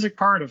intrinsic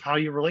part of how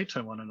you relate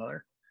to one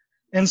another.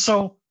 And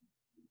so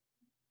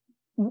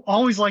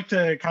always like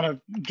to kind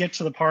of get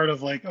to the part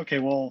of like, okay,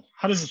 well,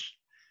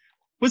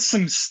 what's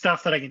some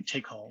stuff that I can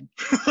take home?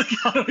 Like,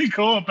 how do we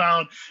go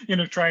about,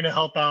 trying to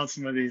help out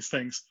some of these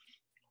things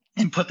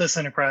and put this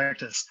into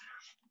practice?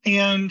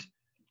 And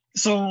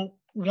so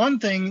one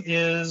thing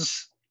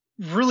is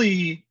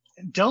really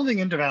delving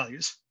into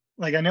values.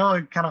 Like, I know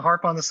I kind of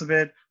harp on this a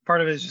bit. Part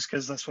of it is just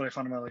because that's what I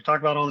fundamentally talk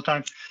about all the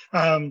time.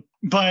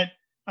 But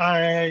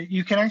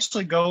you can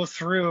actually go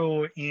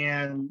through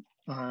and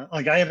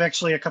like, I have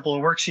actually a couple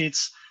of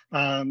worksheets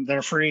that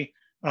are free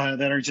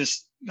that are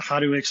just how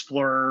to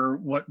explore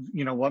what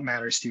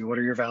matters to you. What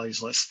are your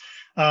values lists?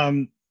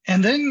 And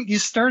then you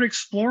start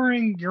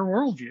exploring your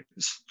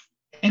worldviews.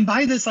 And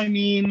by this, I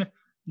mean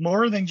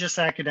more than just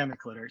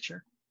academic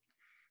literature.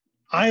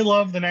 I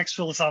love the next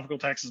philosophical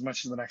text as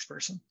much as the next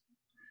person.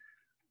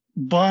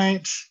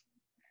 But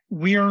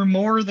we are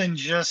more than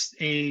just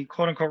a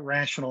quote unquote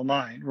rational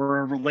mind.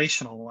 We're a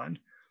relational one.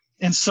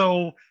 And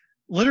so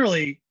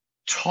literally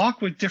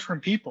talk with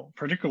different people,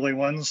 particularly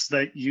ones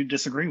that you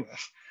disagree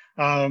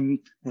with.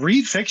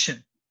 Read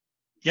fiction.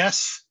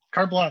 Yes,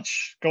 carte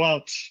blanche. Go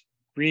out,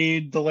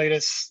 read the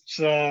latest.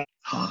 I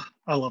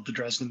love the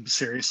Dresden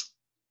series.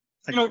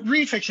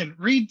 Read fiction.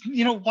 Read,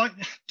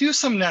 do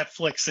some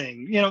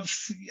Netflixing.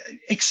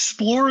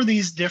 Explore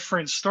these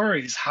different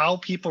stories, how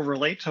people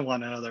relate to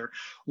one another.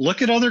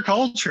 Look at other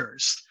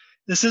cultures.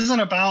 This isn't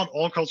about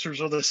all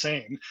cultures are the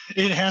same.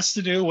 It has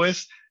to do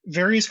with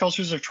various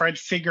cultures have tried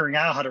figuring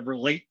out how to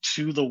relate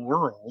to the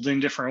world in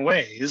different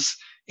ways.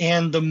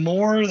 And the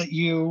more that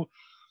you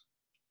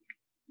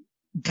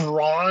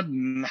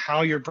broaden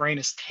how your brain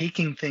is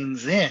taking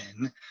things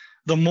in,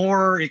 the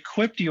more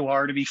equipped you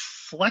are to be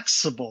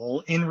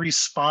flexible in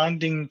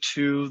responding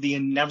to the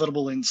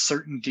inevitable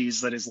uncertainties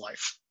that is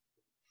life.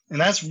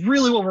 And that's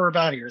really what we're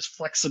about here, is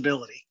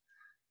flexibility,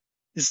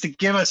 is to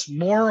give us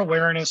more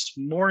awareness,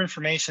 more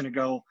information to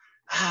go,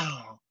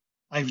 oh,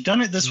 I've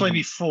done it this way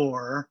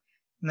before,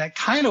 and that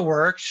kind of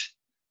worked,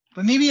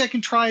 but maybe I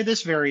can try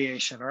this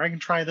variation, or I can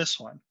try this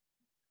one.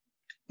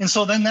 And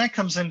so then that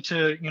comes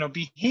into,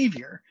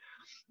 behavior.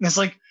 And it's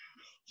like,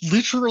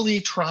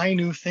 literally try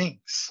new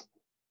things.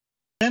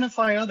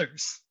 Identify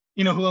others,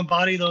 who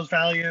embody those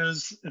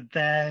values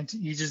that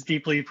you just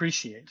deeply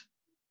appreciate.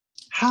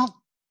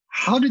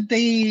 What did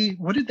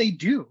they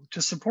do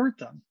to support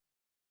them?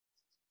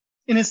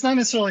 And it's not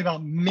necessarily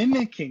about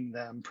mimicking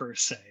them per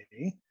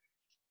se,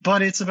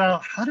 but it's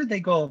about how did they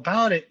go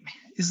about it?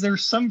 Is there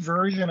some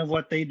version of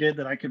what they did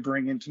that I could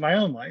bring into my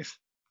own life?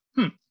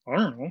 I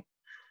don't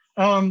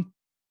know.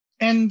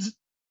 And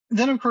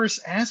then, of course,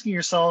 asking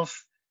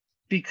yourself,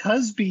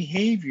 because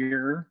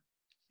behavior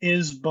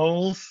is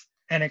both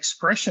an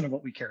expression of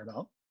what we care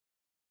about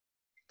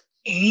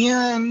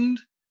and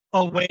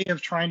a way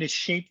of trying to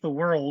shape the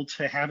world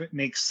to have it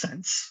make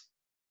sense,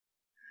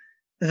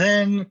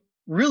 then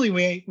really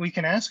we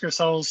can ask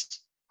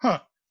ourselves,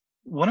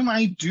 what am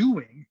I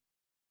doing?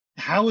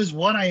 How is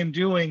what I am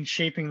doing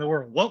shaping the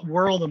world? What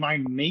world am I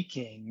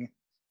making,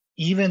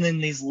 even in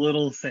these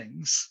little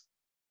things?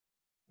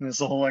 And it's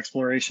the whole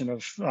exploration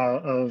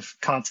of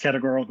Kant's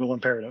categorical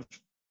imperative,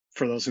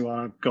 for those who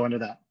want to go into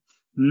that.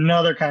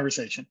 Another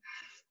conversation.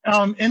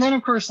 And then,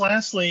 of course,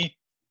 lastly,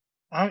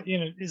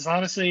 is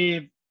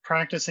honestly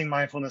practicing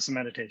mindfulness and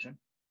meditation.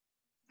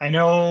 I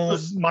know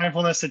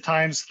mindfulness at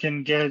times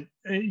can get,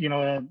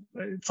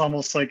 it's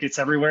almost like it's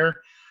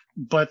everywhere.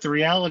 But the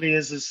reality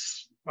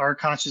is our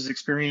conscious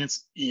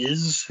experience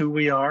is who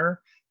we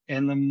are,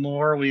 and the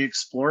more we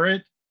explore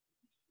it,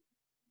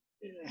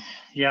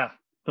 yeah,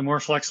 the more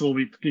flexible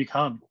we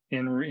become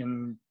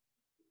in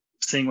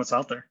seeing what's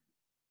out there.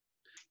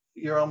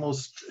 You're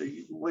almost,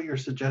 what you're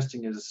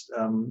suggesting is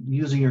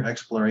using your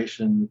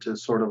exploration to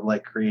sort of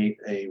like create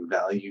a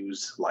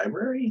values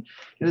library,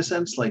 in a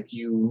sense. Like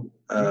you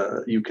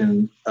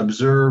can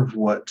observe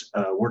what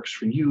works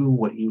for you,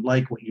 what you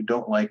like, what you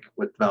don't like,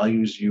 what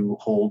values you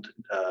hold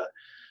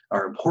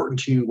are important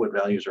to you, what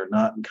values are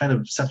not, and kind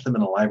of set them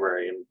in a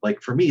library. And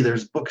like for me,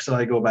 there's books that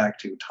I go back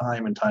to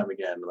time and time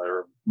again that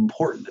are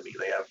important to me.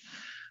 They have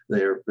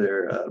their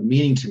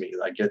meaning to me.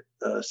 I get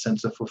a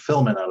sense of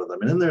fulfillment out of them.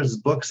 And then there's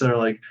books that are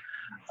like,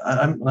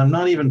 I'm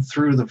not even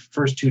through the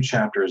first 2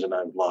 chapters and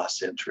I've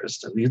lost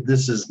interest. And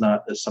this is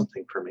not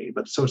something for me.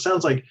 But so it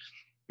sounds like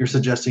you're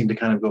suggesting to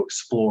kind of go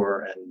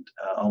explore and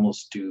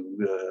almost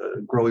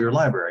to grow your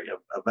library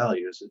of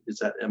values. Is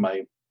that, am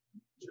I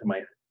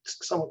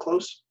somewhat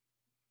close?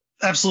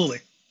 Absolutely.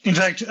 In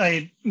fact,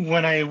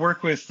 when I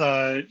work with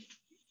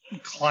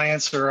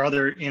clients or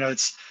other,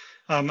 it's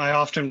I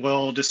often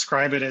will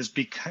describe it as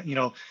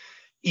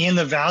in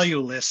the value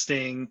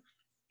listing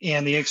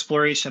and the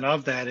exploration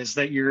of that is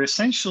that you're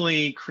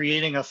essentially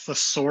creating a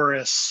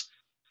thesaurus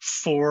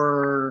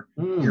for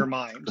your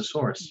mind.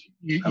 Thesaurus.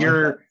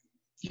 You're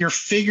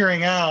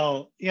figuring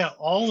out,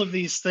 all of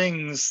these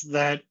things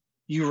that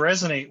you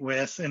resonate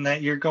with, and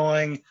that you're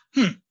going,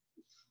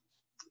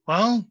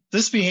 well,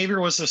 this behavior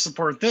was to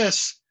support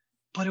this,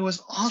 but it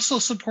was also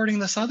supporting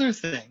this other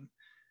thing.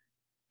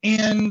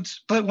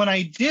 But when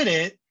I did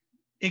it,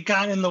 it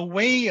got in the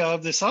way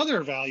of this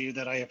other value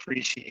that I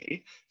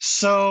appreciate.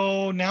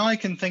 So now I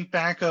can think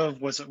back of,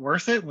 was it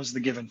worth it? Was the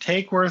give and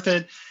take worth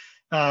it?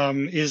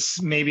 Is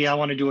maybe I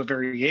want to do a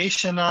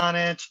variation on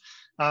it,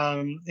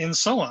 and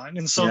so on.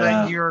 And so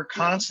that you're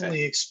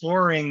constantly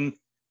exploring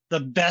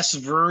the best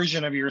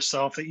version of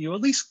yourself that you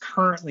at least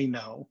currently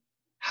know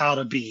how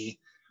to be.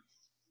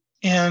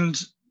 And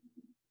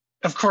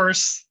of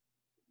course,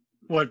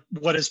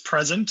 what is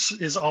present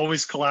is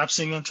always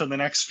collapsing into the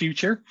next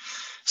future.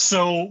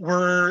 So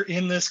we're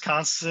in this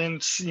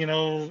constant,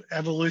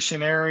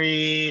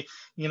 evolutionary,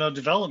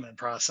 development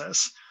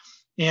process.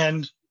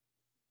 And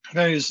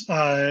I was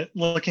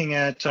looking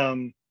at,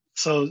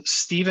 so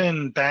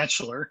Stephen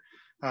Batchelor,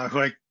 who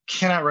I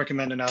cannot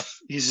recommend enough.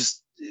 He's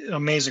just an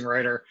amazing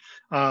writer.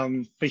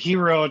 But he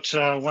wrote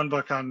one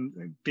book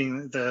on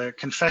being the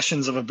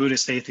Confessions of a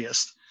Buddhist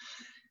Atheist.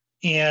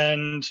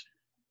 And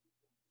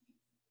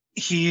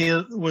he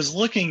was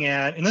looking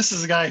at, and this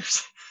is a guy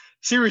who's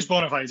serious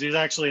bona fides. He's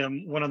actually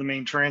one of the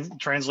main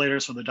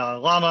translators for the Dalai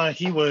Lama.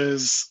 He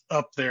was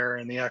up there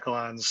in the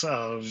echelons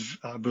of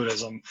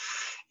Buddhism.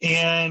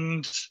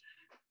 And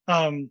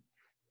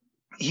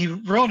he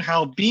wrote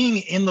how being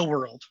in the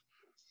world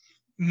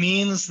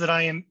means that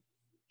I am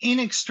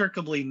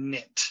inextricably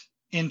knit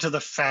into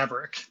the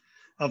fabric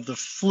of the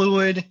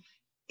fluid,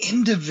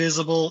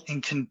 indivisible,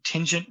 and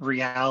contingent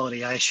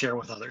reality I share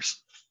with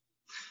others.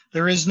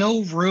 There is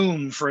no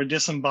room for a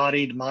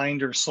disembodied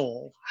mind or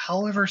soul,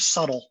 however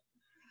subtle,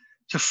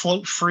 to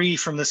float free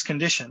from this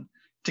condition,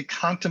 to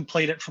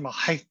contemplate it from a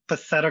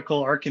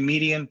hypothetical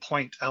Archimedean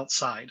point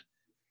outside.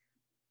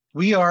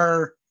 We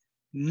are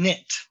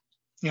knit.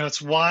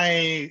 It's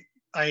why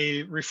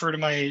I refer to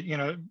my,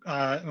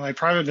 my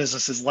private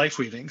business as Life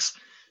Weavings,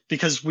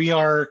 because we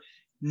are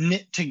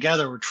knit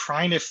together. We're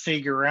trying to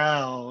figure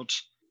out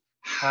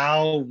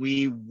how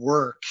we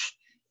work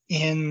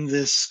in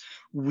this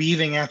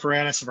weaving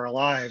apparatus of our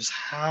lives.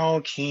 How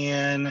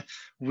can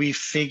we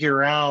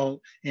figure out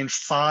and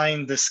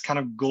find this kind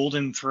of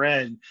golden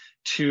thread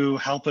to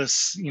help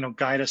us,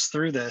 guide us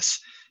through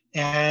this?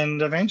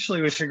 And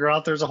eventually we figure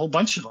out there's a whole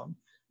bunch of them.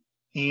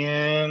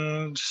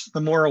 And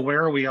the more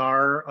aware we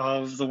are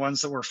of the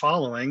ones that we're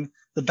following,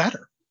 the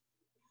better.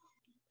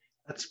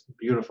 That's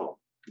beautiful.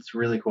 It's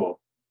really cool.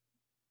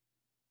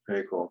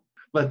 Very cool.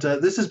 But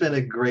this has been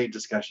a great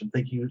discussion.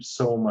 Thank you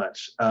so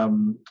much.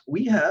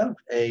 We have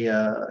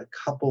a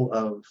couple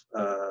of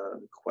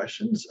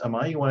questions.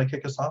 Amaia, you want to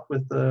kick us off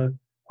with the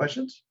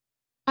questions?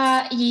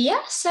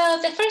 Yeah, so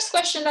the first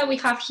question that we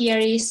have here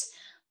is,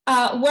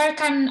 where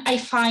can I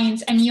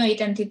find a new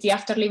identity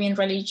after leaving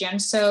religion?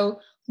 So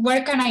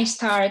where can I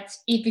start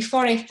if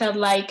before I felt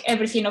like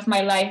everything of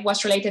my life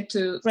was related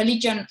to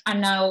religion,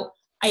 and now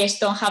I just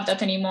don't have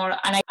that anymore,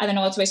 and I don't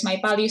know what to base my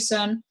values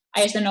on.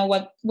 I just don't know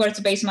where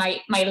to base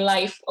my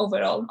life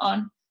overall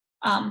on.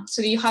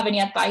 So do you have any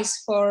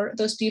advice for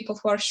those people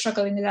who are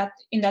struggling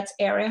in that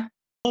area?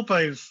 I hope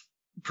I've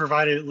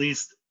provided at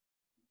least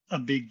a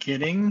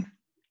beginning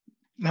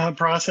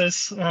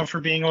process for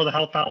being able to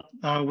help out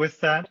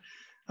with that.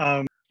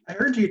 I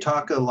heard you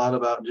talk a lot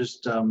about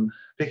just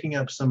picking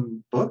up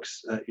some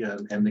books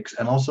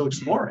and also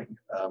exploring,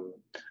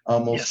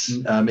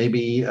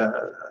 maybe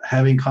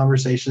having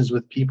conversations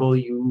with people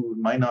you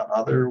might not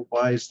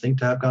otherwise think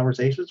to have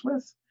conversations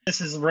with. This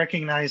is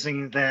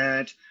recognizing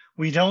that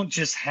we don't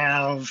just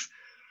have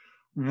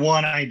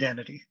one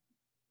identity.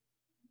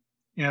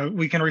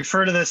 We can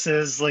refer to this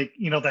as like,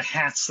 the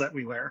hats that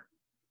we wear.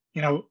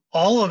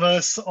 all of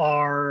us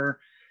are,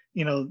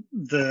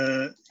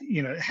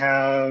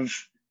 have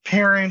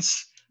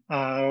parents,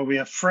 we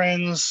have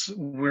friends,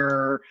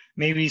 we're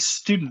maybe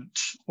student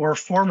or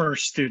former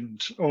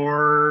student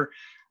or,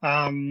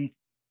 a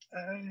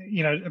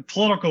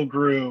political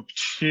group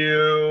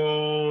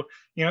to,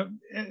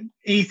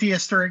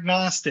 atheist or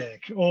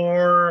agnostic,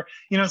 or,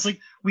 it's like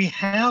we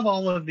have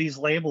all of these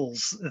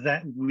labels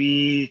that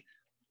we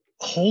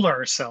hold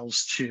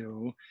ourselves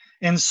to.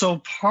 And so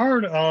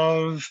part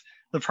of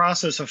the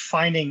process of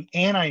finding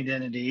an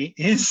identity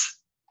is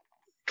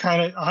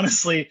kind of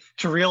honestly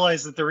to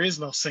realize that there is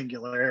no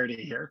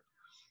singularity here,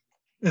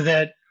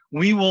 that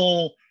we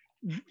will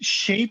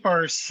shape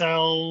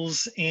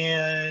ourselves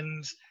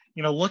and,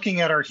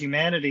 looking at our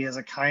humanity as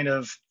a kind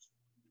of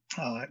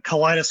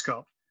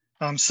kaleidoscope.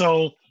 I'm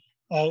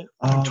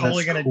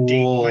totally going to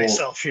date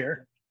myself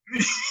here.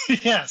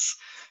 Yes.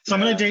 So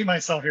I'm going to date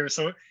myself here.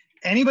 So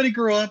anybody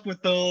grew up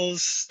with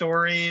those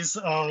stories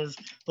of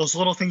those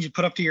little things you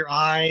put up to your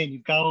eye and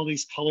you've got all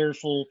these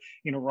colorful,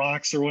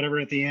 rocks or whatever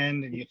at the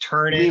end and you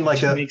turn it? You mean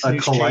like a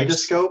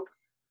kaleidoscope?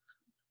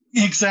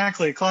 Shapes?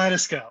 Exactly. A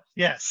kaleidoscope.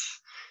 Yes.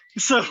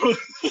 So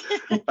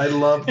I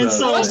love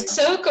those. I was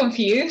so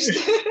confused.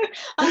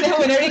 And then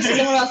when Eric said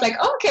it, I was like,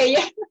 okay,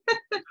 yeah.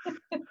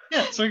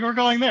 Yeah, so we're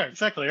going there.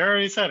 Exactly. I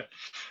already said it.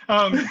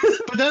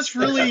 But that's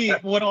really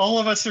what all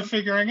of us are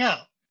figuring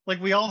out.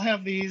 Like we all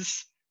have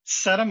these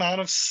set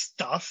amount of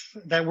stuff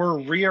that we're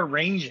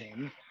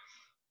rearranging.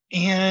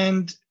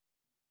 And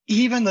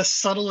even the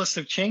subtlest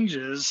of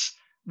changes,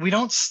 we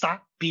don't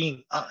stop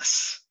being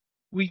us.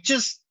 We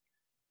just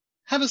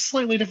have a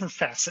slightly different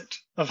facet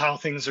of how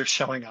things are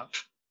showing up.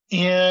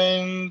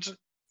 And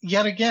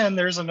yet again,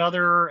 there's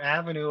another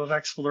avenue of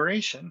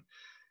exploration.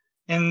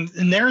 And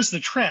there's the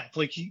trap,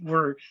 like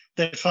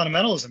that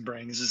fundamentalism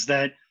brings, is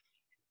that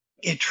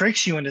it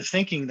tricks you into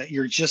thinking that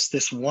you're just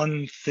this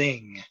one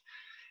thing.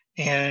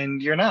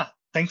 And you're not,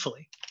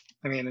 thankfully.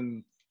 I mean,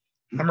 and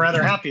I'm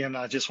rather happy I'm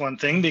not just one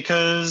thing,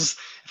 because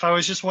if I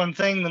was just one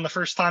thing, then the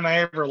first time I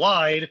ever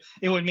lied,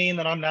 it would mean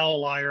that I'm now a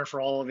liar for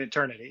all of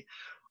eternity.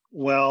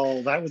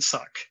 Well, that would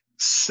suck.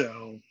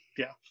 So,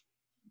 yeah.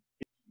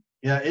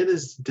 Yeah, it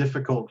is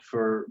difficult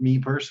for me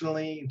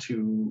personally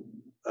to,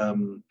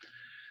 how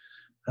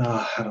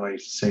do I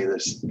say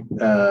this?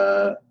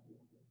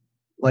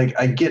 Like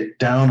I get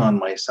down on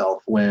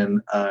myself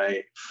when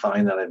I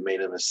find that I've made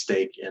a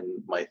mistake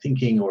in my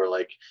thinking, or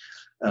like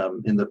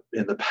in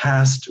the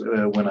past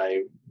when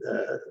I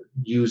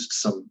used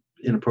some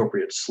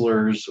inappropriate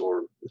slurs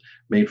or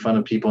made fun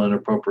of people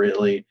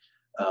inappropriately.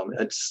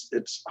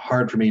 It's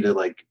hard for me to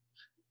like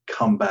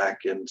come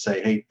back and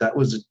say, hey, that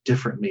was a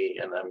different me,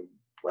 and I'm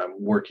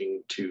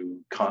working to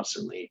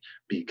constantly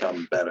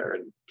become better.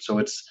 And so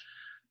it's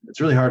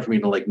really hard for me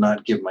to like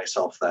not give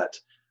myself that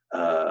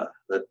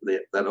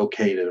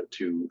okay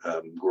to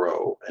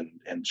grow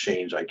and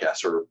change, I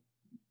guess, or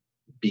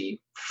be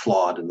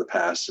flawed in the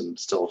past and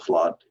still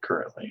flawed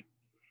currently.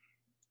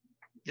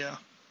 Yeah.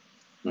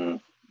 I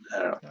don't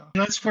know. Yeah.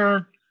 That's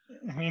where,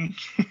 I mean,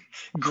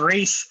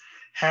 grace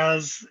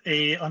has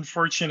a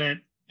unfortunate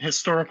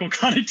historical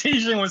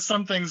connotation with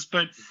some things,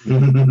 but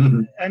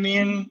I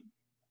mean,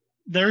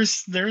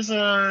 there's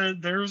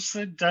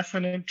a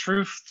definite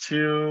truth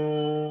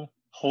to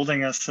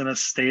holding us in a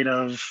state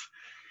of,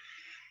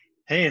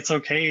 hey, it's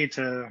okay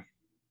to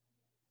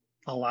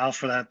allow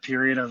for that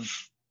period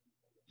of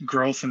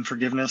growth and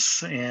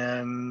forgiveness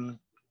and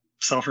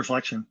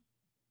self-reflection.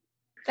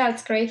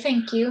 That's great,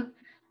 thank you.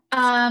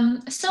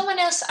 Someone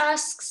else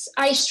asks,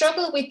 I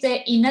struggle with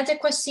the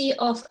inadequacy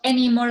of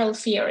any moral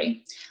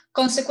theory.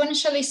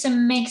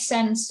 Consequentialism makes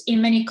sense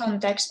in many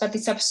contexts, but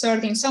it's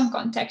absurd in some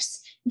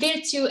contexts.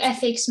 Virtue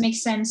ethics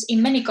makes sense in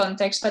many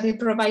contexts, but it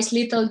provides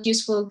little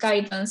useful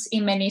guidance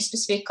in many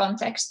specific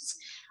contexts.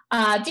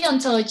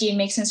 Deontology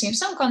makes sense in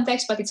some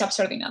contexts, but it's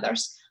absurd in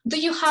others. Do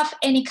you have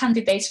any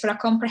candidates for a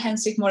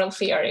comprehensive moral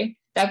theory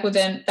that would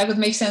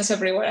make sense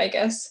everywhere, I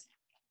guess?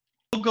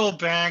 We'll go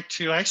back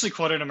to, I actually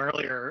quoted him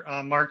earlier,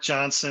 Mark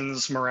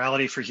Johnson's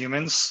Morality for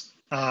Humans.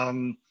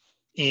 And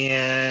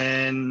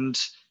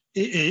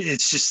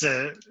it's just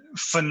a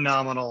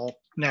phenomenal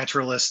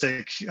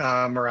naturalistic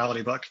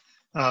morality book.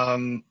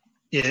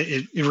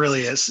 It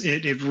really is.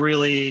 It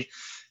really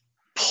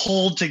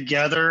pulled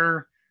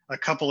together a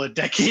couple of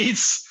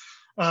decades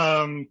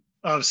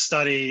of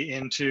study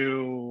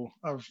into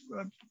a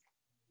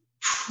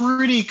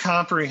pretty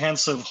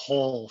comprehensive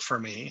whole for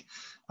me.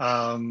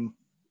 And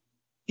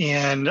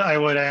I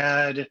would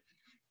add,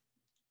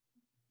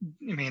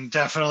 I mean,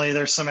 definitely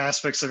there's some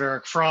aspects of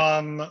Erich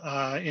Fromm.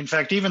 In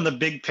fact, even The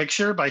Big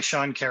Picture by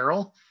Sean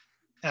Carroll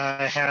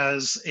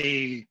has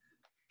a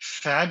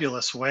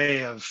fabulous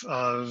way of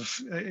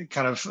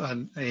kind of how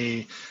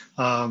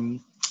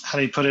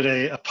do you put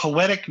it, a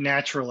poetic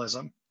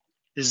naturalism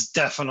is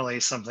definitely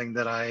something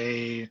that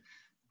I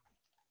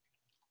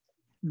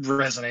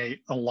resonate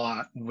a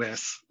lot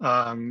with.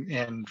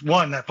 And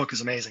one, that book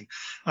is amazing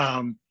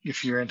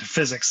if you're into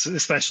physics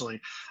especially,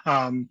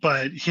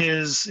 but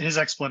his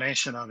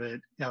explanation of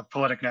it,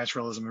 poetic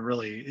naturalism,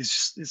 really is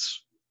just,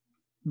 it's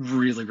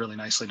really, really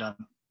nicely done.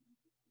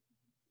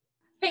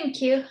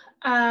 Thank you.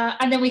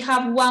 And then we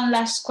have one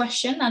last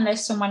question,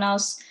 unless someone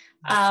else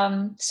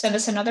send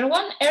us another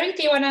one. Eric,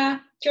 do you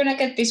wanna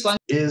get this one?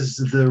 Is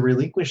the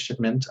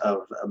relinquishment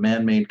of a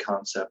man-made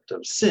concept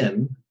of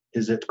sin,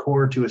 is it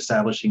core to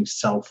establishing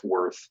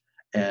self-worth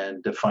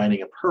and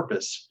defining a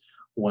purpose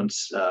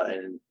once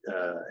an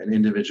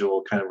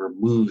individual kind of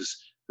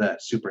removes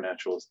that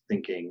supernatural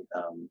thinking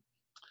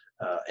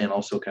and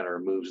also kind of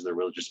removes the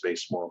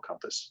religious-based moral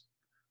compass?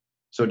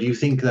 So do you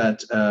think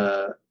that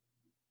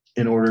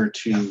in order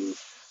to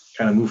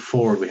kind of move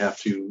forward, we have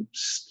to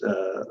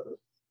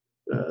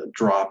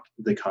drop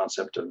the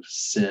concept of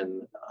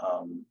sin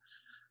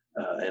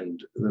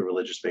and the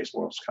religious-based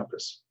morals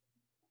compass?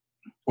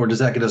 Or does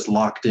that get us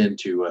locked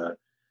into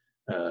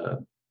a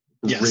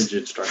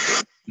rigid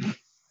structure?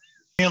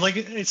 Yeah,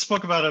 like I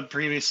spoke about it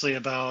previously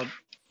about,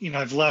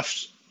 I've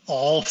left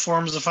all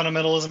forms of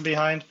fundamentalism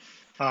behind.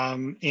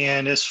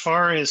 And as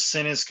far as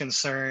sin is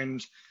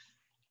concerned,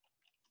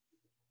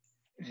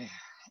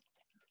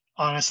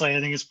 honestly, I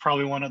think it's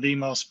probably one of the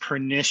most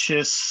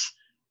pernicious,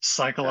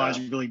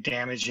 psychologically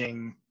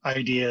damaging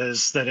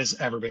ideas that has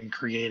ever been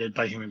created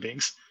by human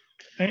beings.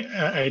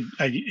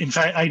 In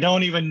fact, I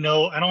don't even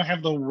know, I don't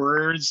have the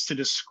words to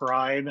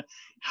describe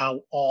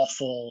how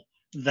awful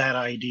that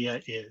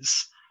idea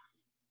is.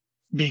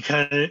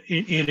 Because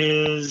it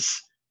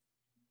is,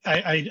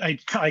 I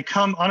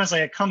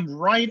come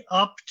right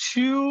up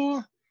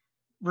to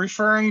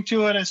referring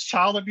to it as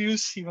child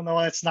abuse, even though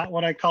that's not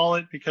what I call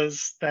it,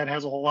 because that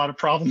has a whole lot of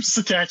problems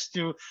attached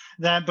to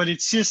that. But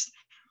it's just,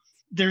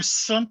 there's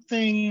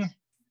something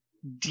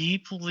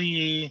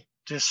deeply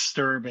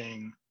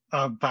disturbing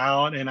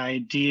about an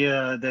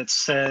idea that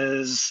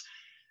says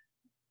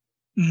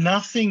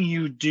nothing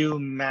you do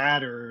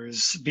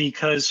matters,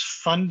 because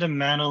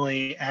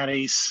fundamentally at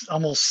a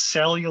almost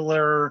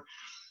cellular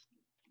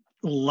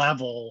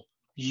level,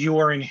 you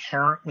are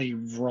inherently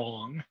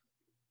wrong.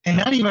 And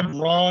not even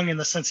wrong in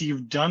the sense that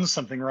you've done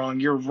something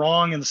wrong. You're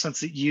wrong in the sense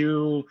that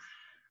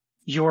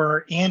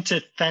you're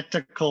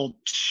antithetical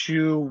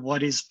to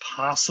what is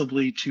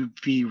possibly to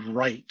be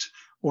right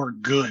or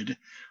good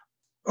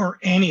or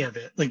any of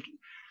it. Like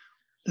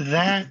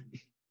that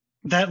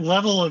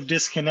level of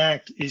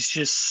disconnect is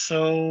just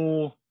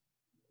so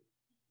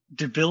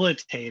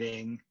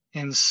debilitating,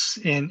 and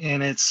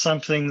it's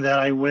something that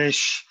I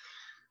wish,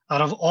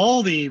 out of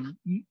all the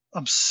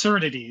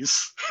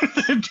absurdities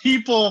that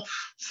people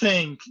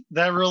think,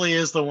 that really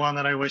is the one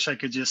that I wish I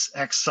could just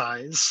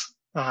excise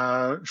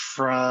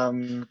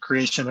from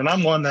creation. And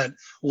I'm one that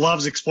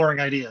loves exploring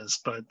ideas,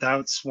 but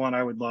that's one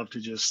I would love to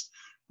just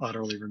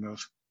utterly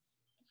remove.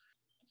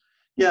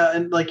 Yeah,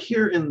 and like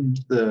here in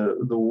the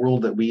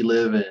world that we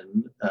live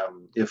in,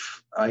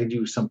 if I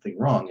do something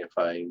wrong, if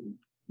I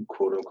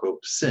quote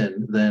unquote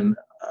sin, then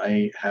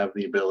I have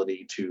the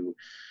ability to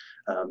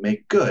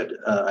make good,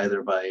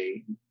 either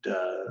by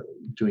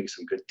doing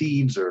some good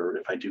deeds, or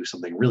if I do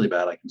something really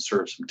bad, I can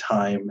serve some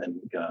time and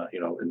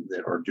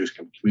or do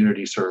some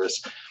community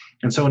service.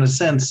 And so in a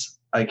sense,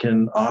 I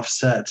can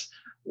offset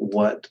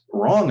what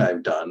wrong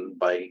I've done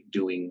by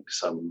doing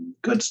some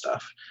good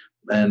stuff.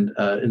 And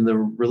in the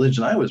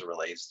religion I was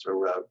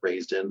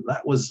raised in,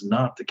 that was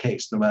not the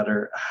case. No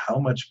matter how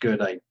much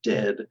good I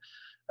did,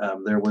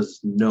 there was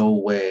no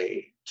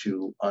way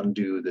to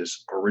undo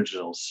this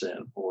original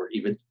sin, or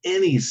even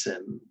any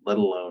sin, let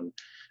alone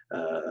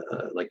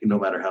like no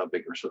matter how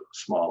big or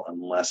small,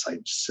 unless I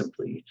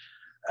simply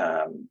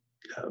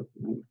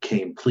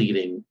came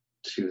pleading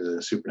to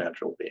the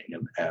supernatural being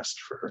and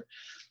asked for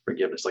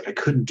forgiveness. Like I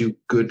couldn't do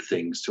good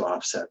things to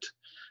offset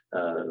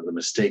the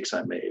mistakes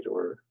I made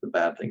or the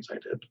bad things I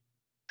did.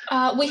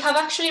 We have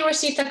actually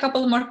received a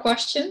couple more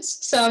questions,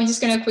 so I'm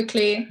just going to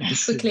quickly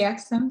ask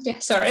them. Yeah,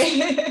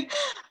 sorry.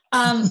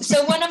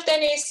 So one of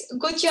them is,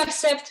 would you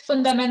accept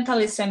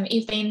fundamentalism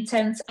if the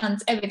intent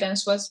and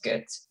evidence was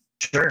good?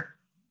 Sure.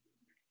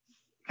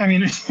 I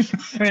mean,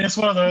 it's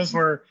one of those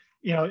where,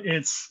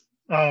 it's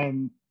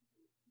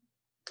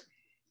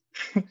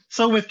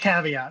so with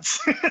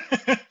caveats.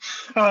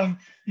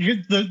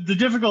 The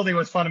difficulty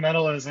with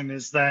fundamentalism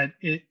is that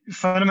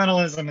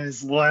fundamentalism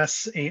is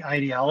less a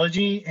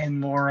ideology and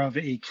more of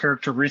a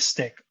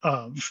characteristic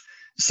of.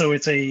 So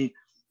it is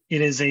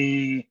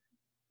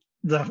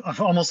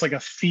almost like a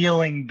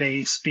feeling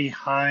base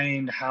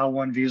behind how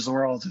one views the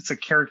world. It's a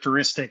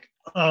characteristic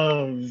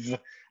of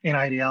an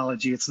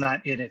ideology. It's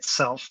not it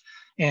itself.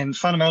 And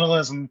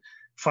fundamentalism,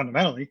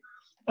 fundamentally,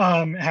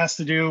 has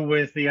to do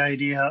with the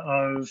idea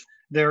of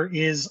there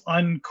is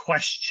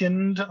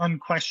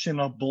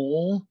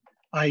unquestionable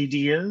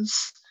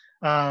ideas,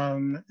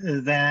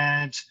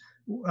 that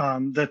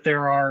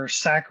there are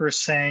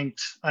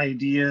sacrosanct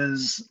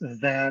ideas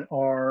that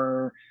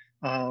are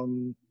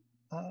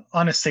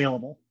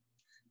unassailable,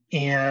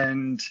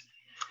 and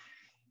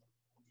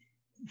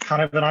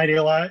kind of an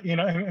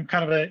I'm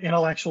kind of an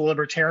intellectual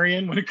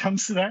libertarian when it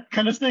comes to that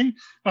kind of thing.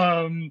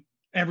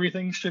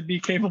 Everything should be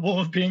capable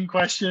of being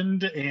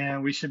questioned,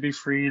 and we should be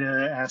free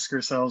to ask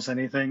ourselves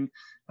anything.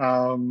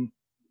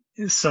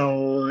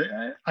 So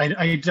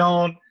I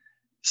don't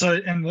So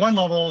in one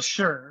level,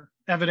 sure,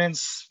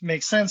 evidence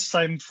makes sense.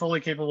 I'm fully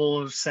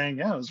capable of saying,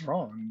 yeah, I was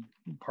wrong,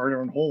 part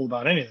or whole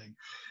about anything.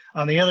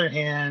 On the other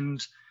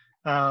hand,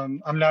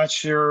 I'm not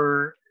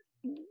sure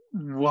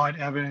what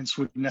evidence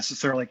would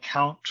necessarily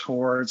count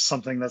towards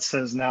something that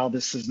says now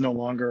this is no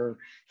longer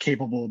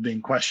capable of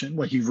being questioned,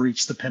 like you've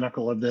reached the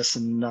pinnacle of this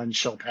and none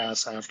shall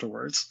pass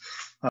afterwards.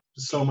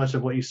 So much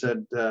of what you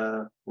said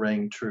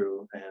rang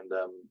true, and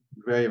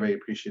very, very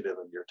appreciative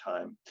of your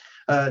time.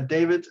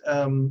 David,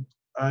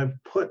 I've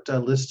put a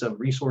list of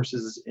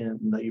resources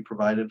that you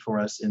provided for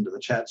us into the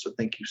chat, so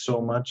thank you so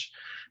much.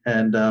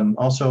 And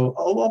also,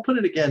 I'll put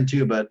it again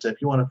too, but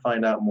if you want to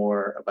find out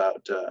more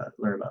about,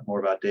 learn more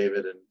about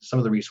David and some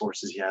of the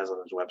resources he has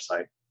on his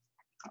website,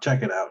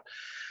 check it out.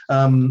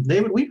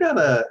 David, we've got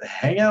a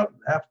hangout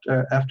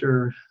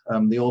after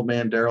the old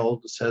man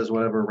Darrel says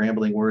whatever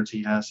rambling words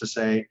he has to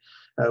say.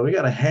 We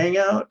got a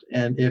hangout,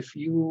 and if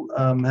you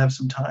have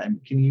some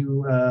time, can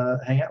you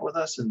hang out with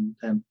us and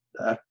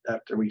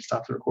after we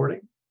stop the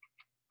recording?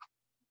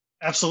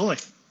 Absolutely.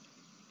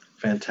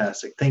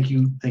 Fantastic. Thank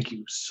you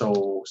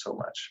so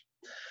much.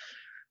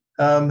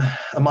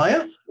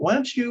 Amaia, why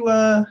don't you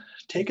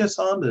take us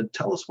on to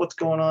tell us what's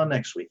going on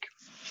next week?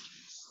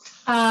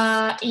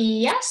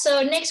 Yeah,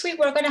 so next week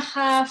we're going to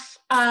have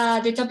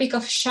the topic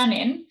of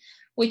shunning,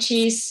 which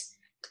is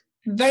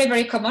very,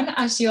 very common,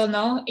 as you all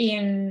know,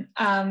 in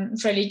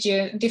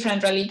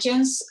different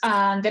religions.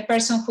 The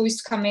person who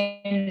is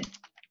coming,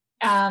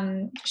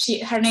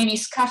 her name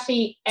is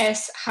Kathy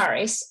S.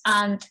 Harris,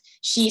 and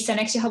she's an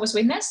ex-Jehovah's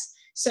Witness.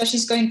 So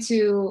she's going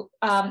to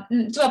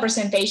deliver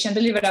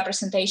a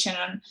presentation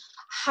on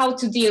how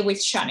to deal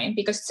with shunning,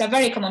 because it's a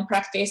very common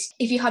practice.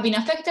 If you have been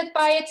affected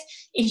by it,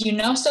 if you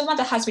know someone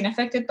that has been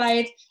affected by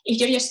it, if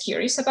you're just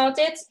curious about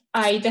it,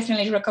 I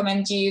definitely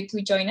recommend you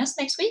to join us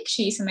next week.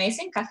 She's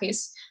amazing. Kathy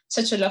is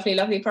such a lovely,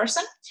 lovely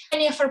person.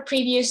 Any of our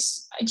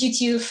previous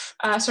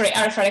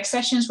RfRx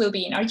sessions will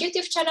be in our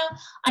YouTube channel.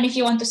 And if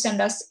you want to send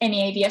us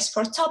any ideas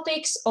for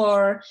topics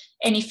or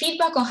any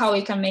feedback on how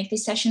we can make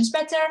these sessions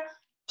better,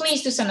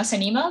 please do send us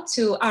an email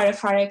to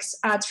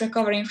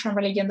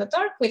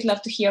rfrx@recoveringfromreligion.org. We'd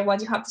love to hear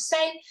what you have to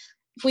say.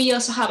 We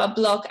also have a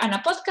blog and a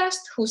podcast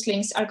whose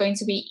links are going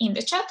to be in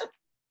the chat.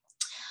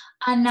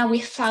 And now,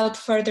 without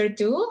further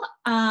ado,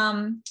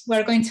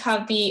 we're going to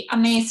have the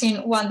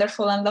amazing,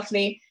 wonderful, and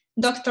lovely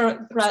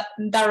Dr.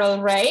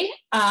 Darrel Ray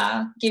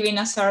giving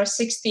us our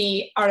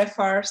 60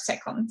 RfR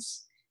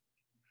seconds.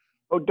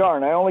 Oh,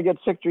 darn, I only get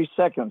 60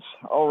 seconds.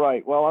 All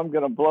right, well, I'm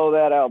going to blow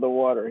that out of the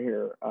water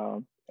here.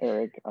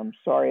 Eric, I'm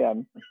sorry I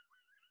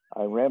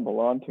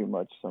ramble on too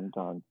much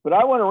sometimes, but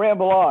I want to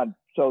ramble on,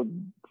 so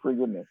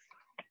forgive me.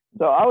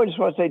 So I would just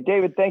want to say,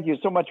 David, thank you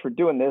so much for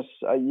doing this.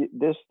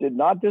 This did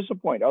not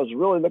disappoint. I was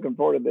really looking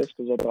forward to this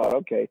because I thought,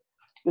 okay,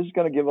 this is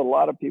going to give a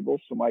lot of people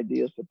some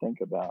ideas to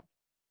think about.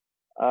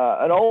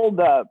 An old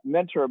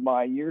mentor of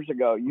mine years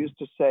ago used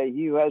to say,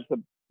 he who has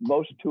the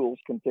most tools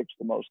can fix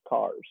the most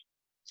cars.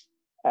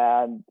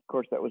 And of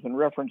course, that was in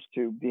reference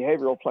to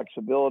behavioral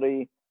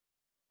flexibility,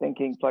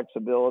 thinking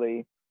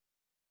flexibility.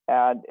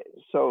 And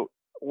so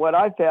what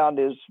I found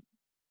is,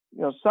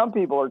 you know, some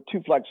people are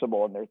too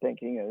flexible in their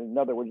thinking. In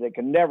other words, they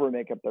can never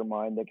make up their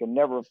mind. They can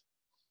never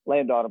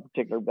land on a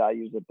particular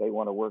values that they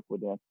want to work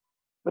within.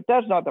 But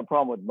that's not the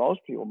problem with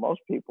most people.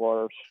 Most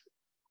people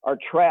are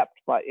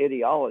trapped by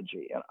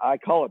ideology, and I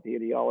call it the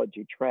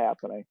ideology trap.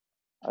 And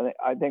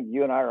I think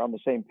you and I are on the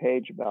same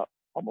page about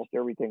almost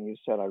everything you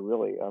said. I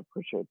really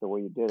appreciate the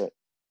way you did it.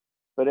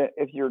 But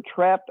if you're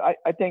trapped,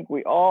 I think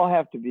we all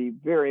have to be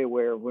very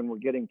aware when we're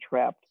getting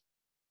trapped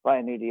by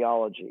an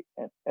ideology.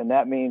 And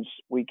that means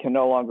we can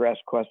no longer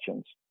ask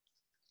questions.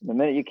 The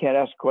minute you can't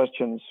ask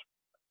questions,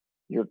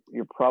 you're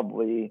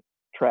probably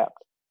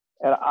trapped.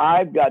 And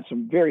I've got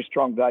some very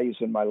strong values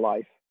in my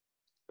life.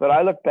 But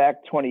I look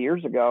back 20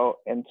 years ago,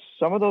 and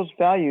some of those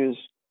values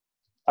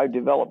I've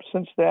developed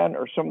since then,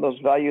 or some of those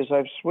values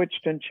I've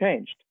switched and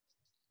changed.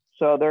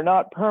 So they're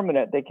not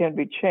permanent. They can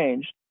be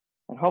changed.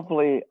 And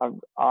hopefully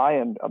I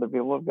and other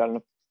people have got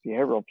enough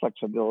behavioral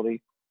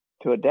flexibility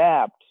to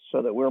adapt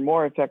so that we're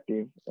more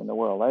effective in the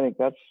world. I think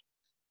that's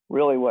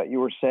really what you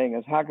were saying,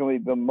 is how can we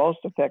be most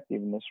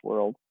effective in this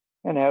world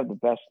and have the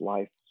best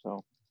life?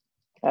 So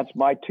that's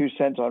my 2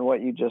 cents on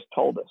what you just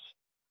told us.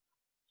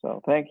 So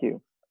thank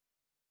you.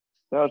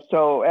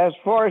 So as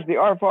far as the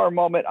RfR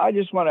moment, I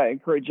just want to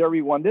encourage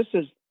everyone. This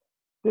is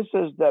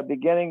the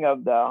beginning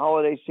of the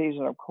holiday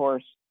season, of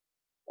course,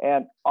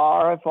 and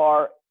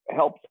RfR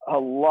helps a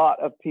lot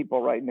of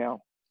people right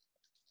now.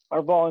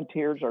 Our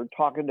volunteers are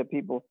talking to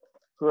people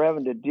who are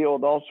having to deal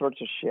with all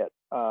sorts of shit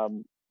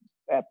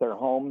at their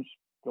homes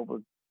over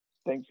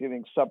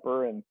Thanksgiving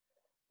supper, and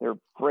they're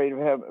afraid of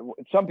having.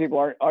 Some people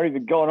aren't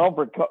even going home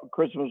for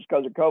Christmas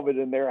because of COVID,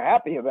 and they're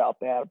happy about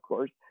that, of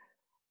course.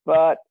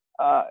 But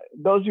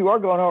those who are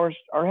going home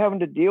are having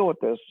to deal with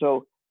this.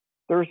 So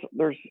there's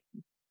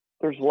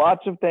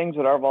lots of things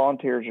that our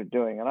volunteers are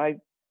doing, and I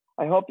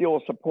hope you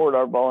will support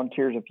our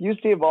volunteers. If you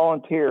see a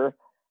volunteer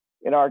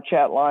in our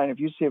chat line, if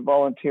you see a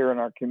volunteer in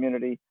our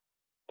community,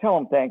 tell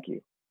them thank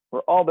you.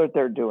 for all that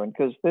they're doing,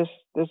 because this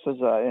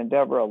is an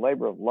endeavor, a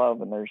labor of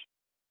love, and there's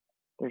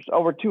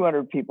over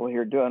 200 people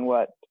here doing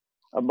what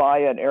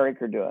Amaia and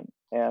Eric are doing,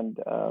 and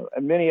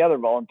many other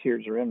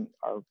volunteers are in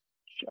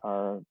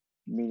our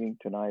meeting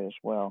tonight as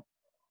well.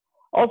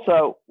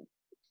 Also,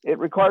 it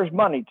requires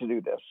money to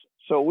do this,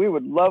 so we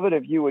would love it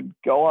if you would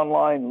go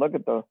online, look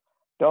at the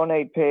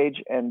donate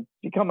page, and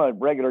become a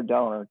regular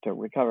donor to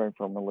Recovering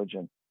from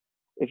Religion.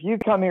 If you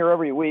come here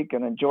every week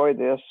and enjoy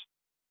this,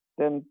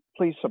 then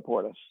please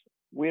support us.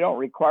 We don't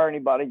require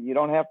anybody. You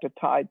don't have to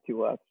tithe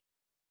to us.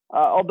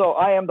 Although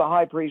I am the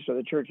high priest of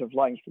the Church of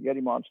Flying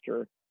Spaghetti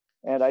Monster,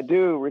 and I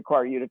do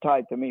require you to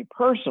tithe to me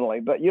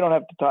personally, but you don't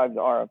have to tithe to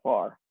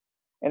RfR.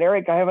 And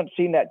Eric, I haven't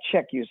seen that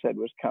check you said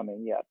was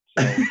coming yet.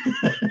 So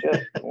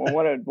just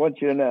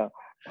want you to know.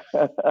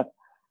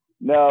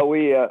 No,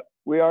 we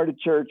are the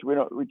church.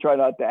 We try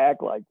not to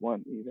act like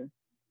one either.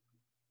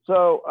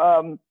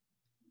 So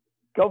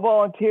go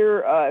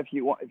volunteer if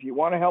you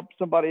want to help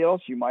somebody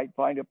else. You might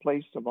find a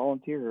place to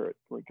volunteer at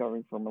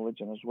Recovering from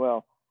Religion as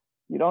well.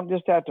 You don't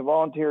just have to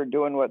volunteer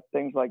doing what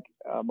things like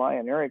Maya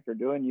and Eric are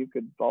doing. You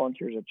could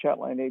volunteer as a chat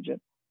line agent,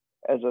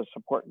 as a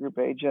support group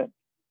agent.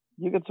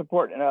 You could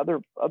support in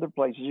other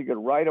places. You could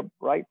write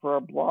for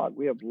our blog.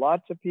 We have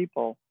lots of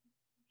people.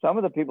 Some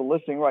of the people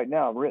listening right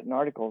now have written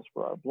articles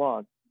for our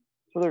blog.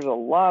 So there's a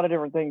lot of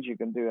different things you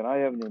can do, and I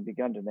haven't even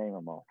begun to name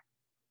them all.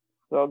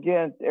 So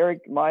again,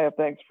 Eric, Maya,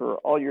 thanks for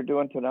all you're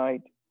doing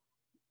tonight.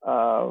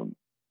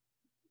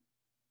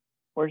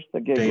 Where's the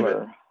giggler?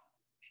 David.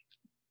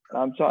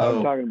 I'm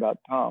talking about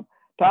Tom.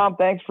 Tom,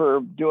 thanks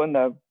for doing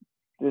the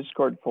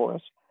Discord for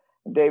us.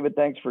 And David,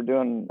 thanks for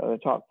doing the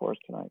talk for us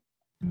tonight.